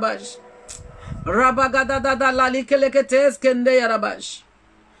kende yadabash. Rabagadadada lalikeleketes kende yadabash.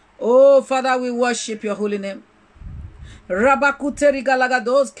 Oh, Father, we worship your holy name. Rabakuteri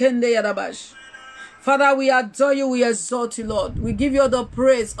galagados kende yadabash. Father, we adore you, we exalt you, Lord. We give you all the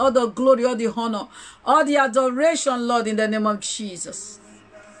praise, all the glory, all the honor, all the adoration, Lord, in the name of Jesus.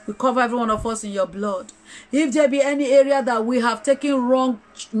 We cover every one of us in your blood. If there be any area that we have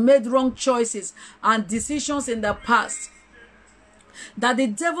made wrong choices and decisions in the past that the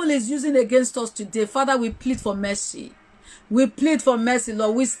devil is using against us today, Father, we plead for mercy. We plead for mercy,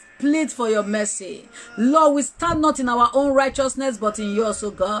 Lord. We plead for your mercy. Lord, we stand not in our own righteousness, but in yours, oh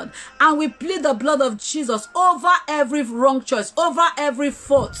God. And we plead the blood of Jesus over every wrong choice, over every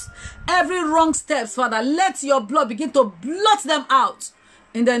fault, every wrong steps, Father. Let your blood begin to blot them out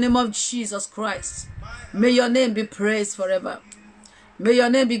in the name of Jesus Christ. May your name be praised forever. May your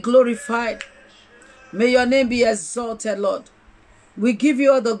name be glorified. May your name be exalted, Lord. We give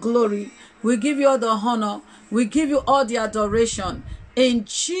you all the glory. We give you all the honor. We give you all the adoration. In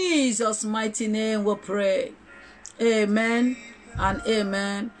Jesus' mighty name we pray. Amen and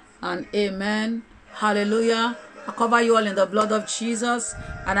amen and amen. Hallelujah. I cover you all in the blood of Jesus,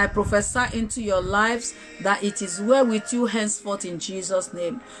 and I prophesy into your lives that it is well with you henceforth in Jesus'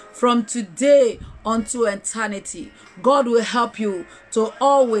 name. From today unto eternity, God will help you to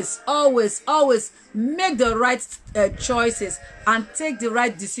always make the right choices and take the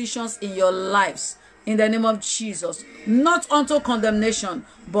right decisions in your lives. In the name of Jesus, not unto condemnation,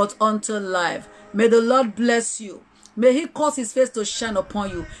 but unto life. May the Lord bless you. May he cause his face to shine upon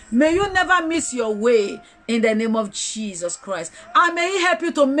you. May you never miss your way in the name of Jesus Christ. And may he help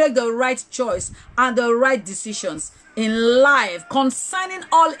you to make the right choice and the right decisions in life concerning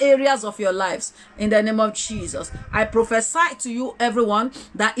all areas of your lives. In the name of Jesus, I prophesy to you, everyone,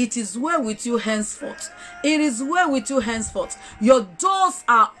 that it is well with you henceforth. It is well with you henceforth. Your doors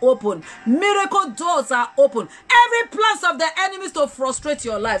are open. Miracle doors are open. Every plan of the enemies to frustrate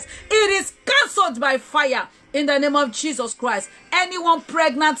your lives, it is cancelled by fire. In the name of Jesus Christ. Anyone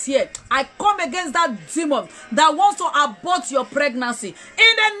pregnant here, I come against that demon that wants to abort your pregnancy. In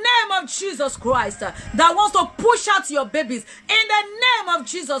the name of Jesus Christ, that wants to push out your babies. In the name of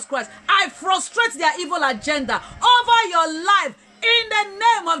Jesus Christ, I frustrate their evil agenda over your life. In the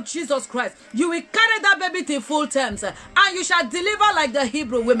name of Jesus Christ, you will carry that baby to full terms, and you shall deliver like the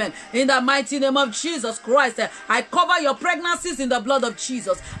Hebrew women. In the mighty name of Jesus Christ, I cover your pregnancies in the blood of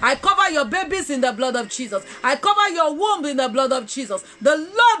Jesus. I cover your babies in the blood of Jesus. I cover your womb in the blood of Jesus. The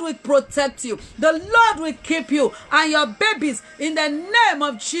Lord will protect you. The Lord will keep you and your babies in the name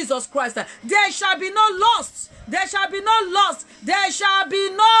of Jesus Christ. There shall be no loss. There shall be no loss. There shall be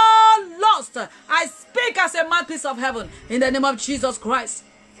no loss. I speak as a mouthpiece of heaven in the name of Jesus Christ.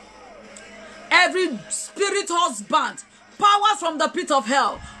 Every spirit husband, powers from the pit of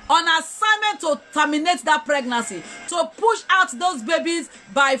hell, on assignment to terminate that pregnancy, to push out those babies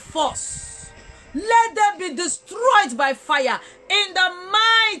by force, let them be destroyed by fire. In the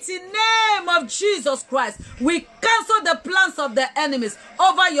mighty name of Jesus Christ, we cancel the plans of the enemies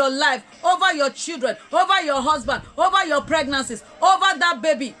over your life, over your children, over your husband, over your pregnancies, over that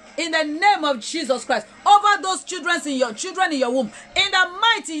baby. In the name of Jesus Christ, over those children in your womb. In the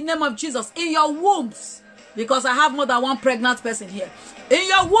mighty name of Jesus, in your wombs. Because I have more than one pregnant person here. In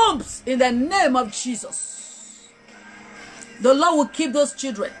your wombs, in the name of Jesus. The Lord will keep those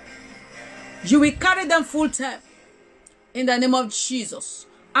children. You will carry them full term in the name of Jesus,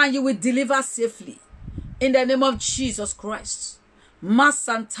 and you will deliver safely in the name of Jesus Christ.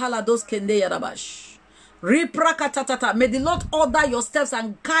 Masantala dos kende yarabash. Riprakatata. May the Lord order your steps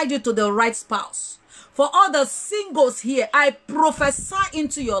and guide you to the right spouse. For all the singles here, I prophesy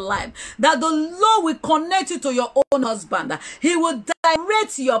into your life that the Lord will connect you to your own husband. He will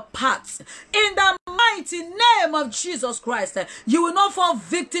direct your paths. In the mighty name of Jesus Christ, you will not fall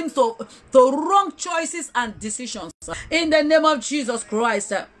victim to wrong choices and decisions. In the name of Jesus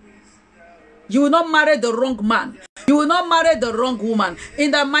Christ, you will not marry the wrong man. You will not marry the wrong woman.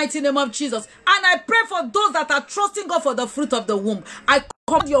 In the mighty name of Jesus. And I pray for those that are trusting God for the fruit of the womb. I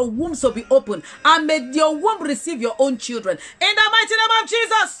command your wombs to be open. And may your womb receive your own children. In the mighty name of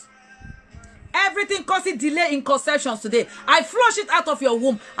Jesus. Everything causing delay in conceptions today, I flush it out of your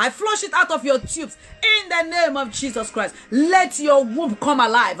womb. I flush it out of your tubes. In the name of Jesus Christ. Let your womb come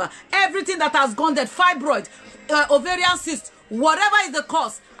alive. Everything that has gone dead, fibroid, ovarian cyst, whatever is the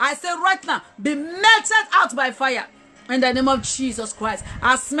cause, I say right now, be melted out by fire. In the name of Jesus Christ.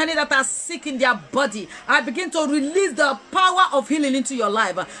 As many that are sick in their body, I begin to release the power of healing into your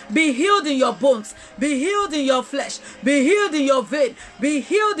life. Be healed in your bones. Be healed in your flesh. Be healed in your vein. Be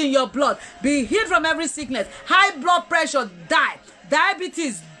healed in your blood. Be healed from every sickness. High blood pressure, die.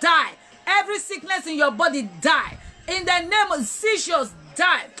 Diabetes, die. Every sickness in your body, die. In the name of seizures,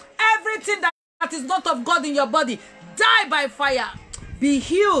 die. Everything that is not of God in your body, die by fire. Be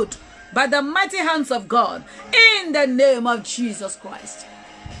healed by the mighty hands of God. In the name of Jesus Christ.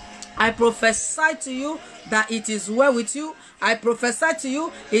 I prophesy to you that it is well with you. I prophesy to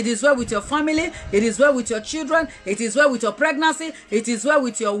you, it is well with your family. It is well with your children. It is well with your pregnancy. It is well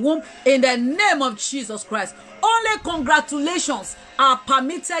with your womb. In the name of Jesus Christ. Only congratulations are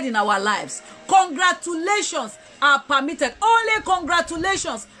permitted in our lives. Congratulations are permitted. Only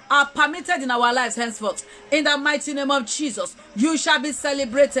congratulations are permitted in our lives henceforth. In the mighty name of Jesus, you shall be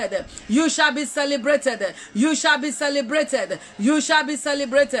celebrated. You shall be celebrated. You shall be celebrated. You shall be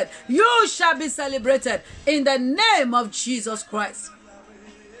celebrated. You shall be celebrated. In the name of Jesus Christ.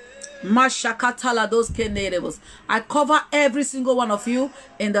 I cover every single one of you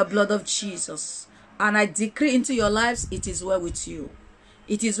in the blood of Jesus. And I decree into your lives, it is well with you.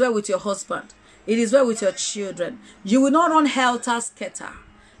 It is well with your husband. It is well with your children. You will not run helter-skelter.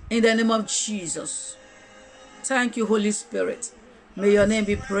 In the name of Jesus. Thank you, Holy Spirit. May your name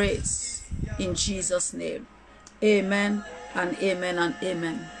be praised. In Jesus' name. Amen and amen and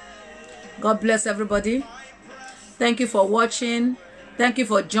amen. God bless everybody. Thank you for watching. Thank you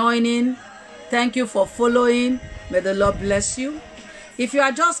for joining. Thank you for following. May the Lord bless you. If you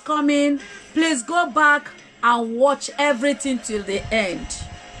are just coming, please go back and watch everything till the end.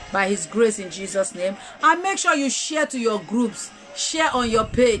 By His grace in Jesus' name. And make sure you share to your groups. Share on your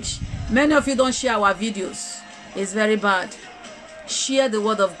page. Many of you don't share our videos. It's very bad. Share the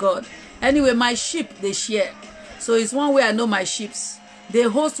word of God. Anyway, my sheep, they share. So it's one way I know my sheep. They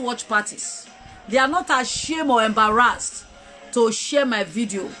host watch parties. They are not ashamed or embarrassed to share my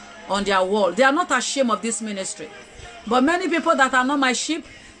video on their wall. They are not ashamed of this ministry. But many people that are not my sheep,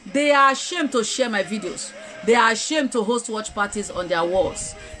 they are ashamed to share my videos. They are ashamed to host watch parties on their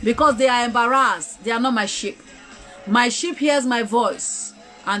walls because they are embarrassed. They are not my sheep. My sheep hears my voice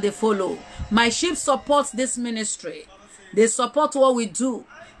and they follow. My sheep support this ministry. They support what we do.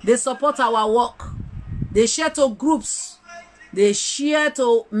 They support our work. They share to groups. They share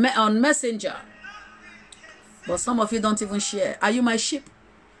to on Messenger. But some of you don't even share. Are you my sheep?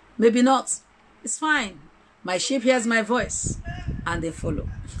 Maybe not. It's fine. My sheep hears my voice and they follow.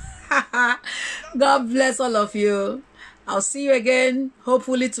 God bless all of you. I'll see you again,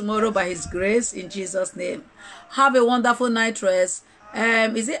 hopefully tomorrow by His grace, in Jesus' name. Have a wonderful night rest.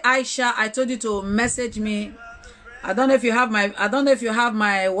 Is it Aisha? I told you to message me. I don't know if you have my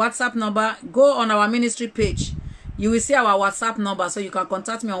WhatsApp number. Go on our ministry page. You will see our WhatsApp number, so you can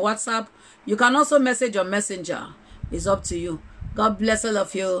contact me on WhatsApp. You can also message on Messenger. It's up to you. God bless all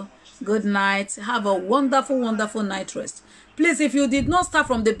of you. Good night. Have a wonderful, wonderful night rest. Please, if you did not start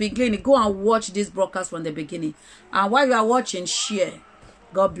from the beginning, go and watch this broadcast from the beginning. And while you are watching, share.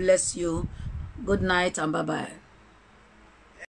 God bless you. Good night and bye-bye.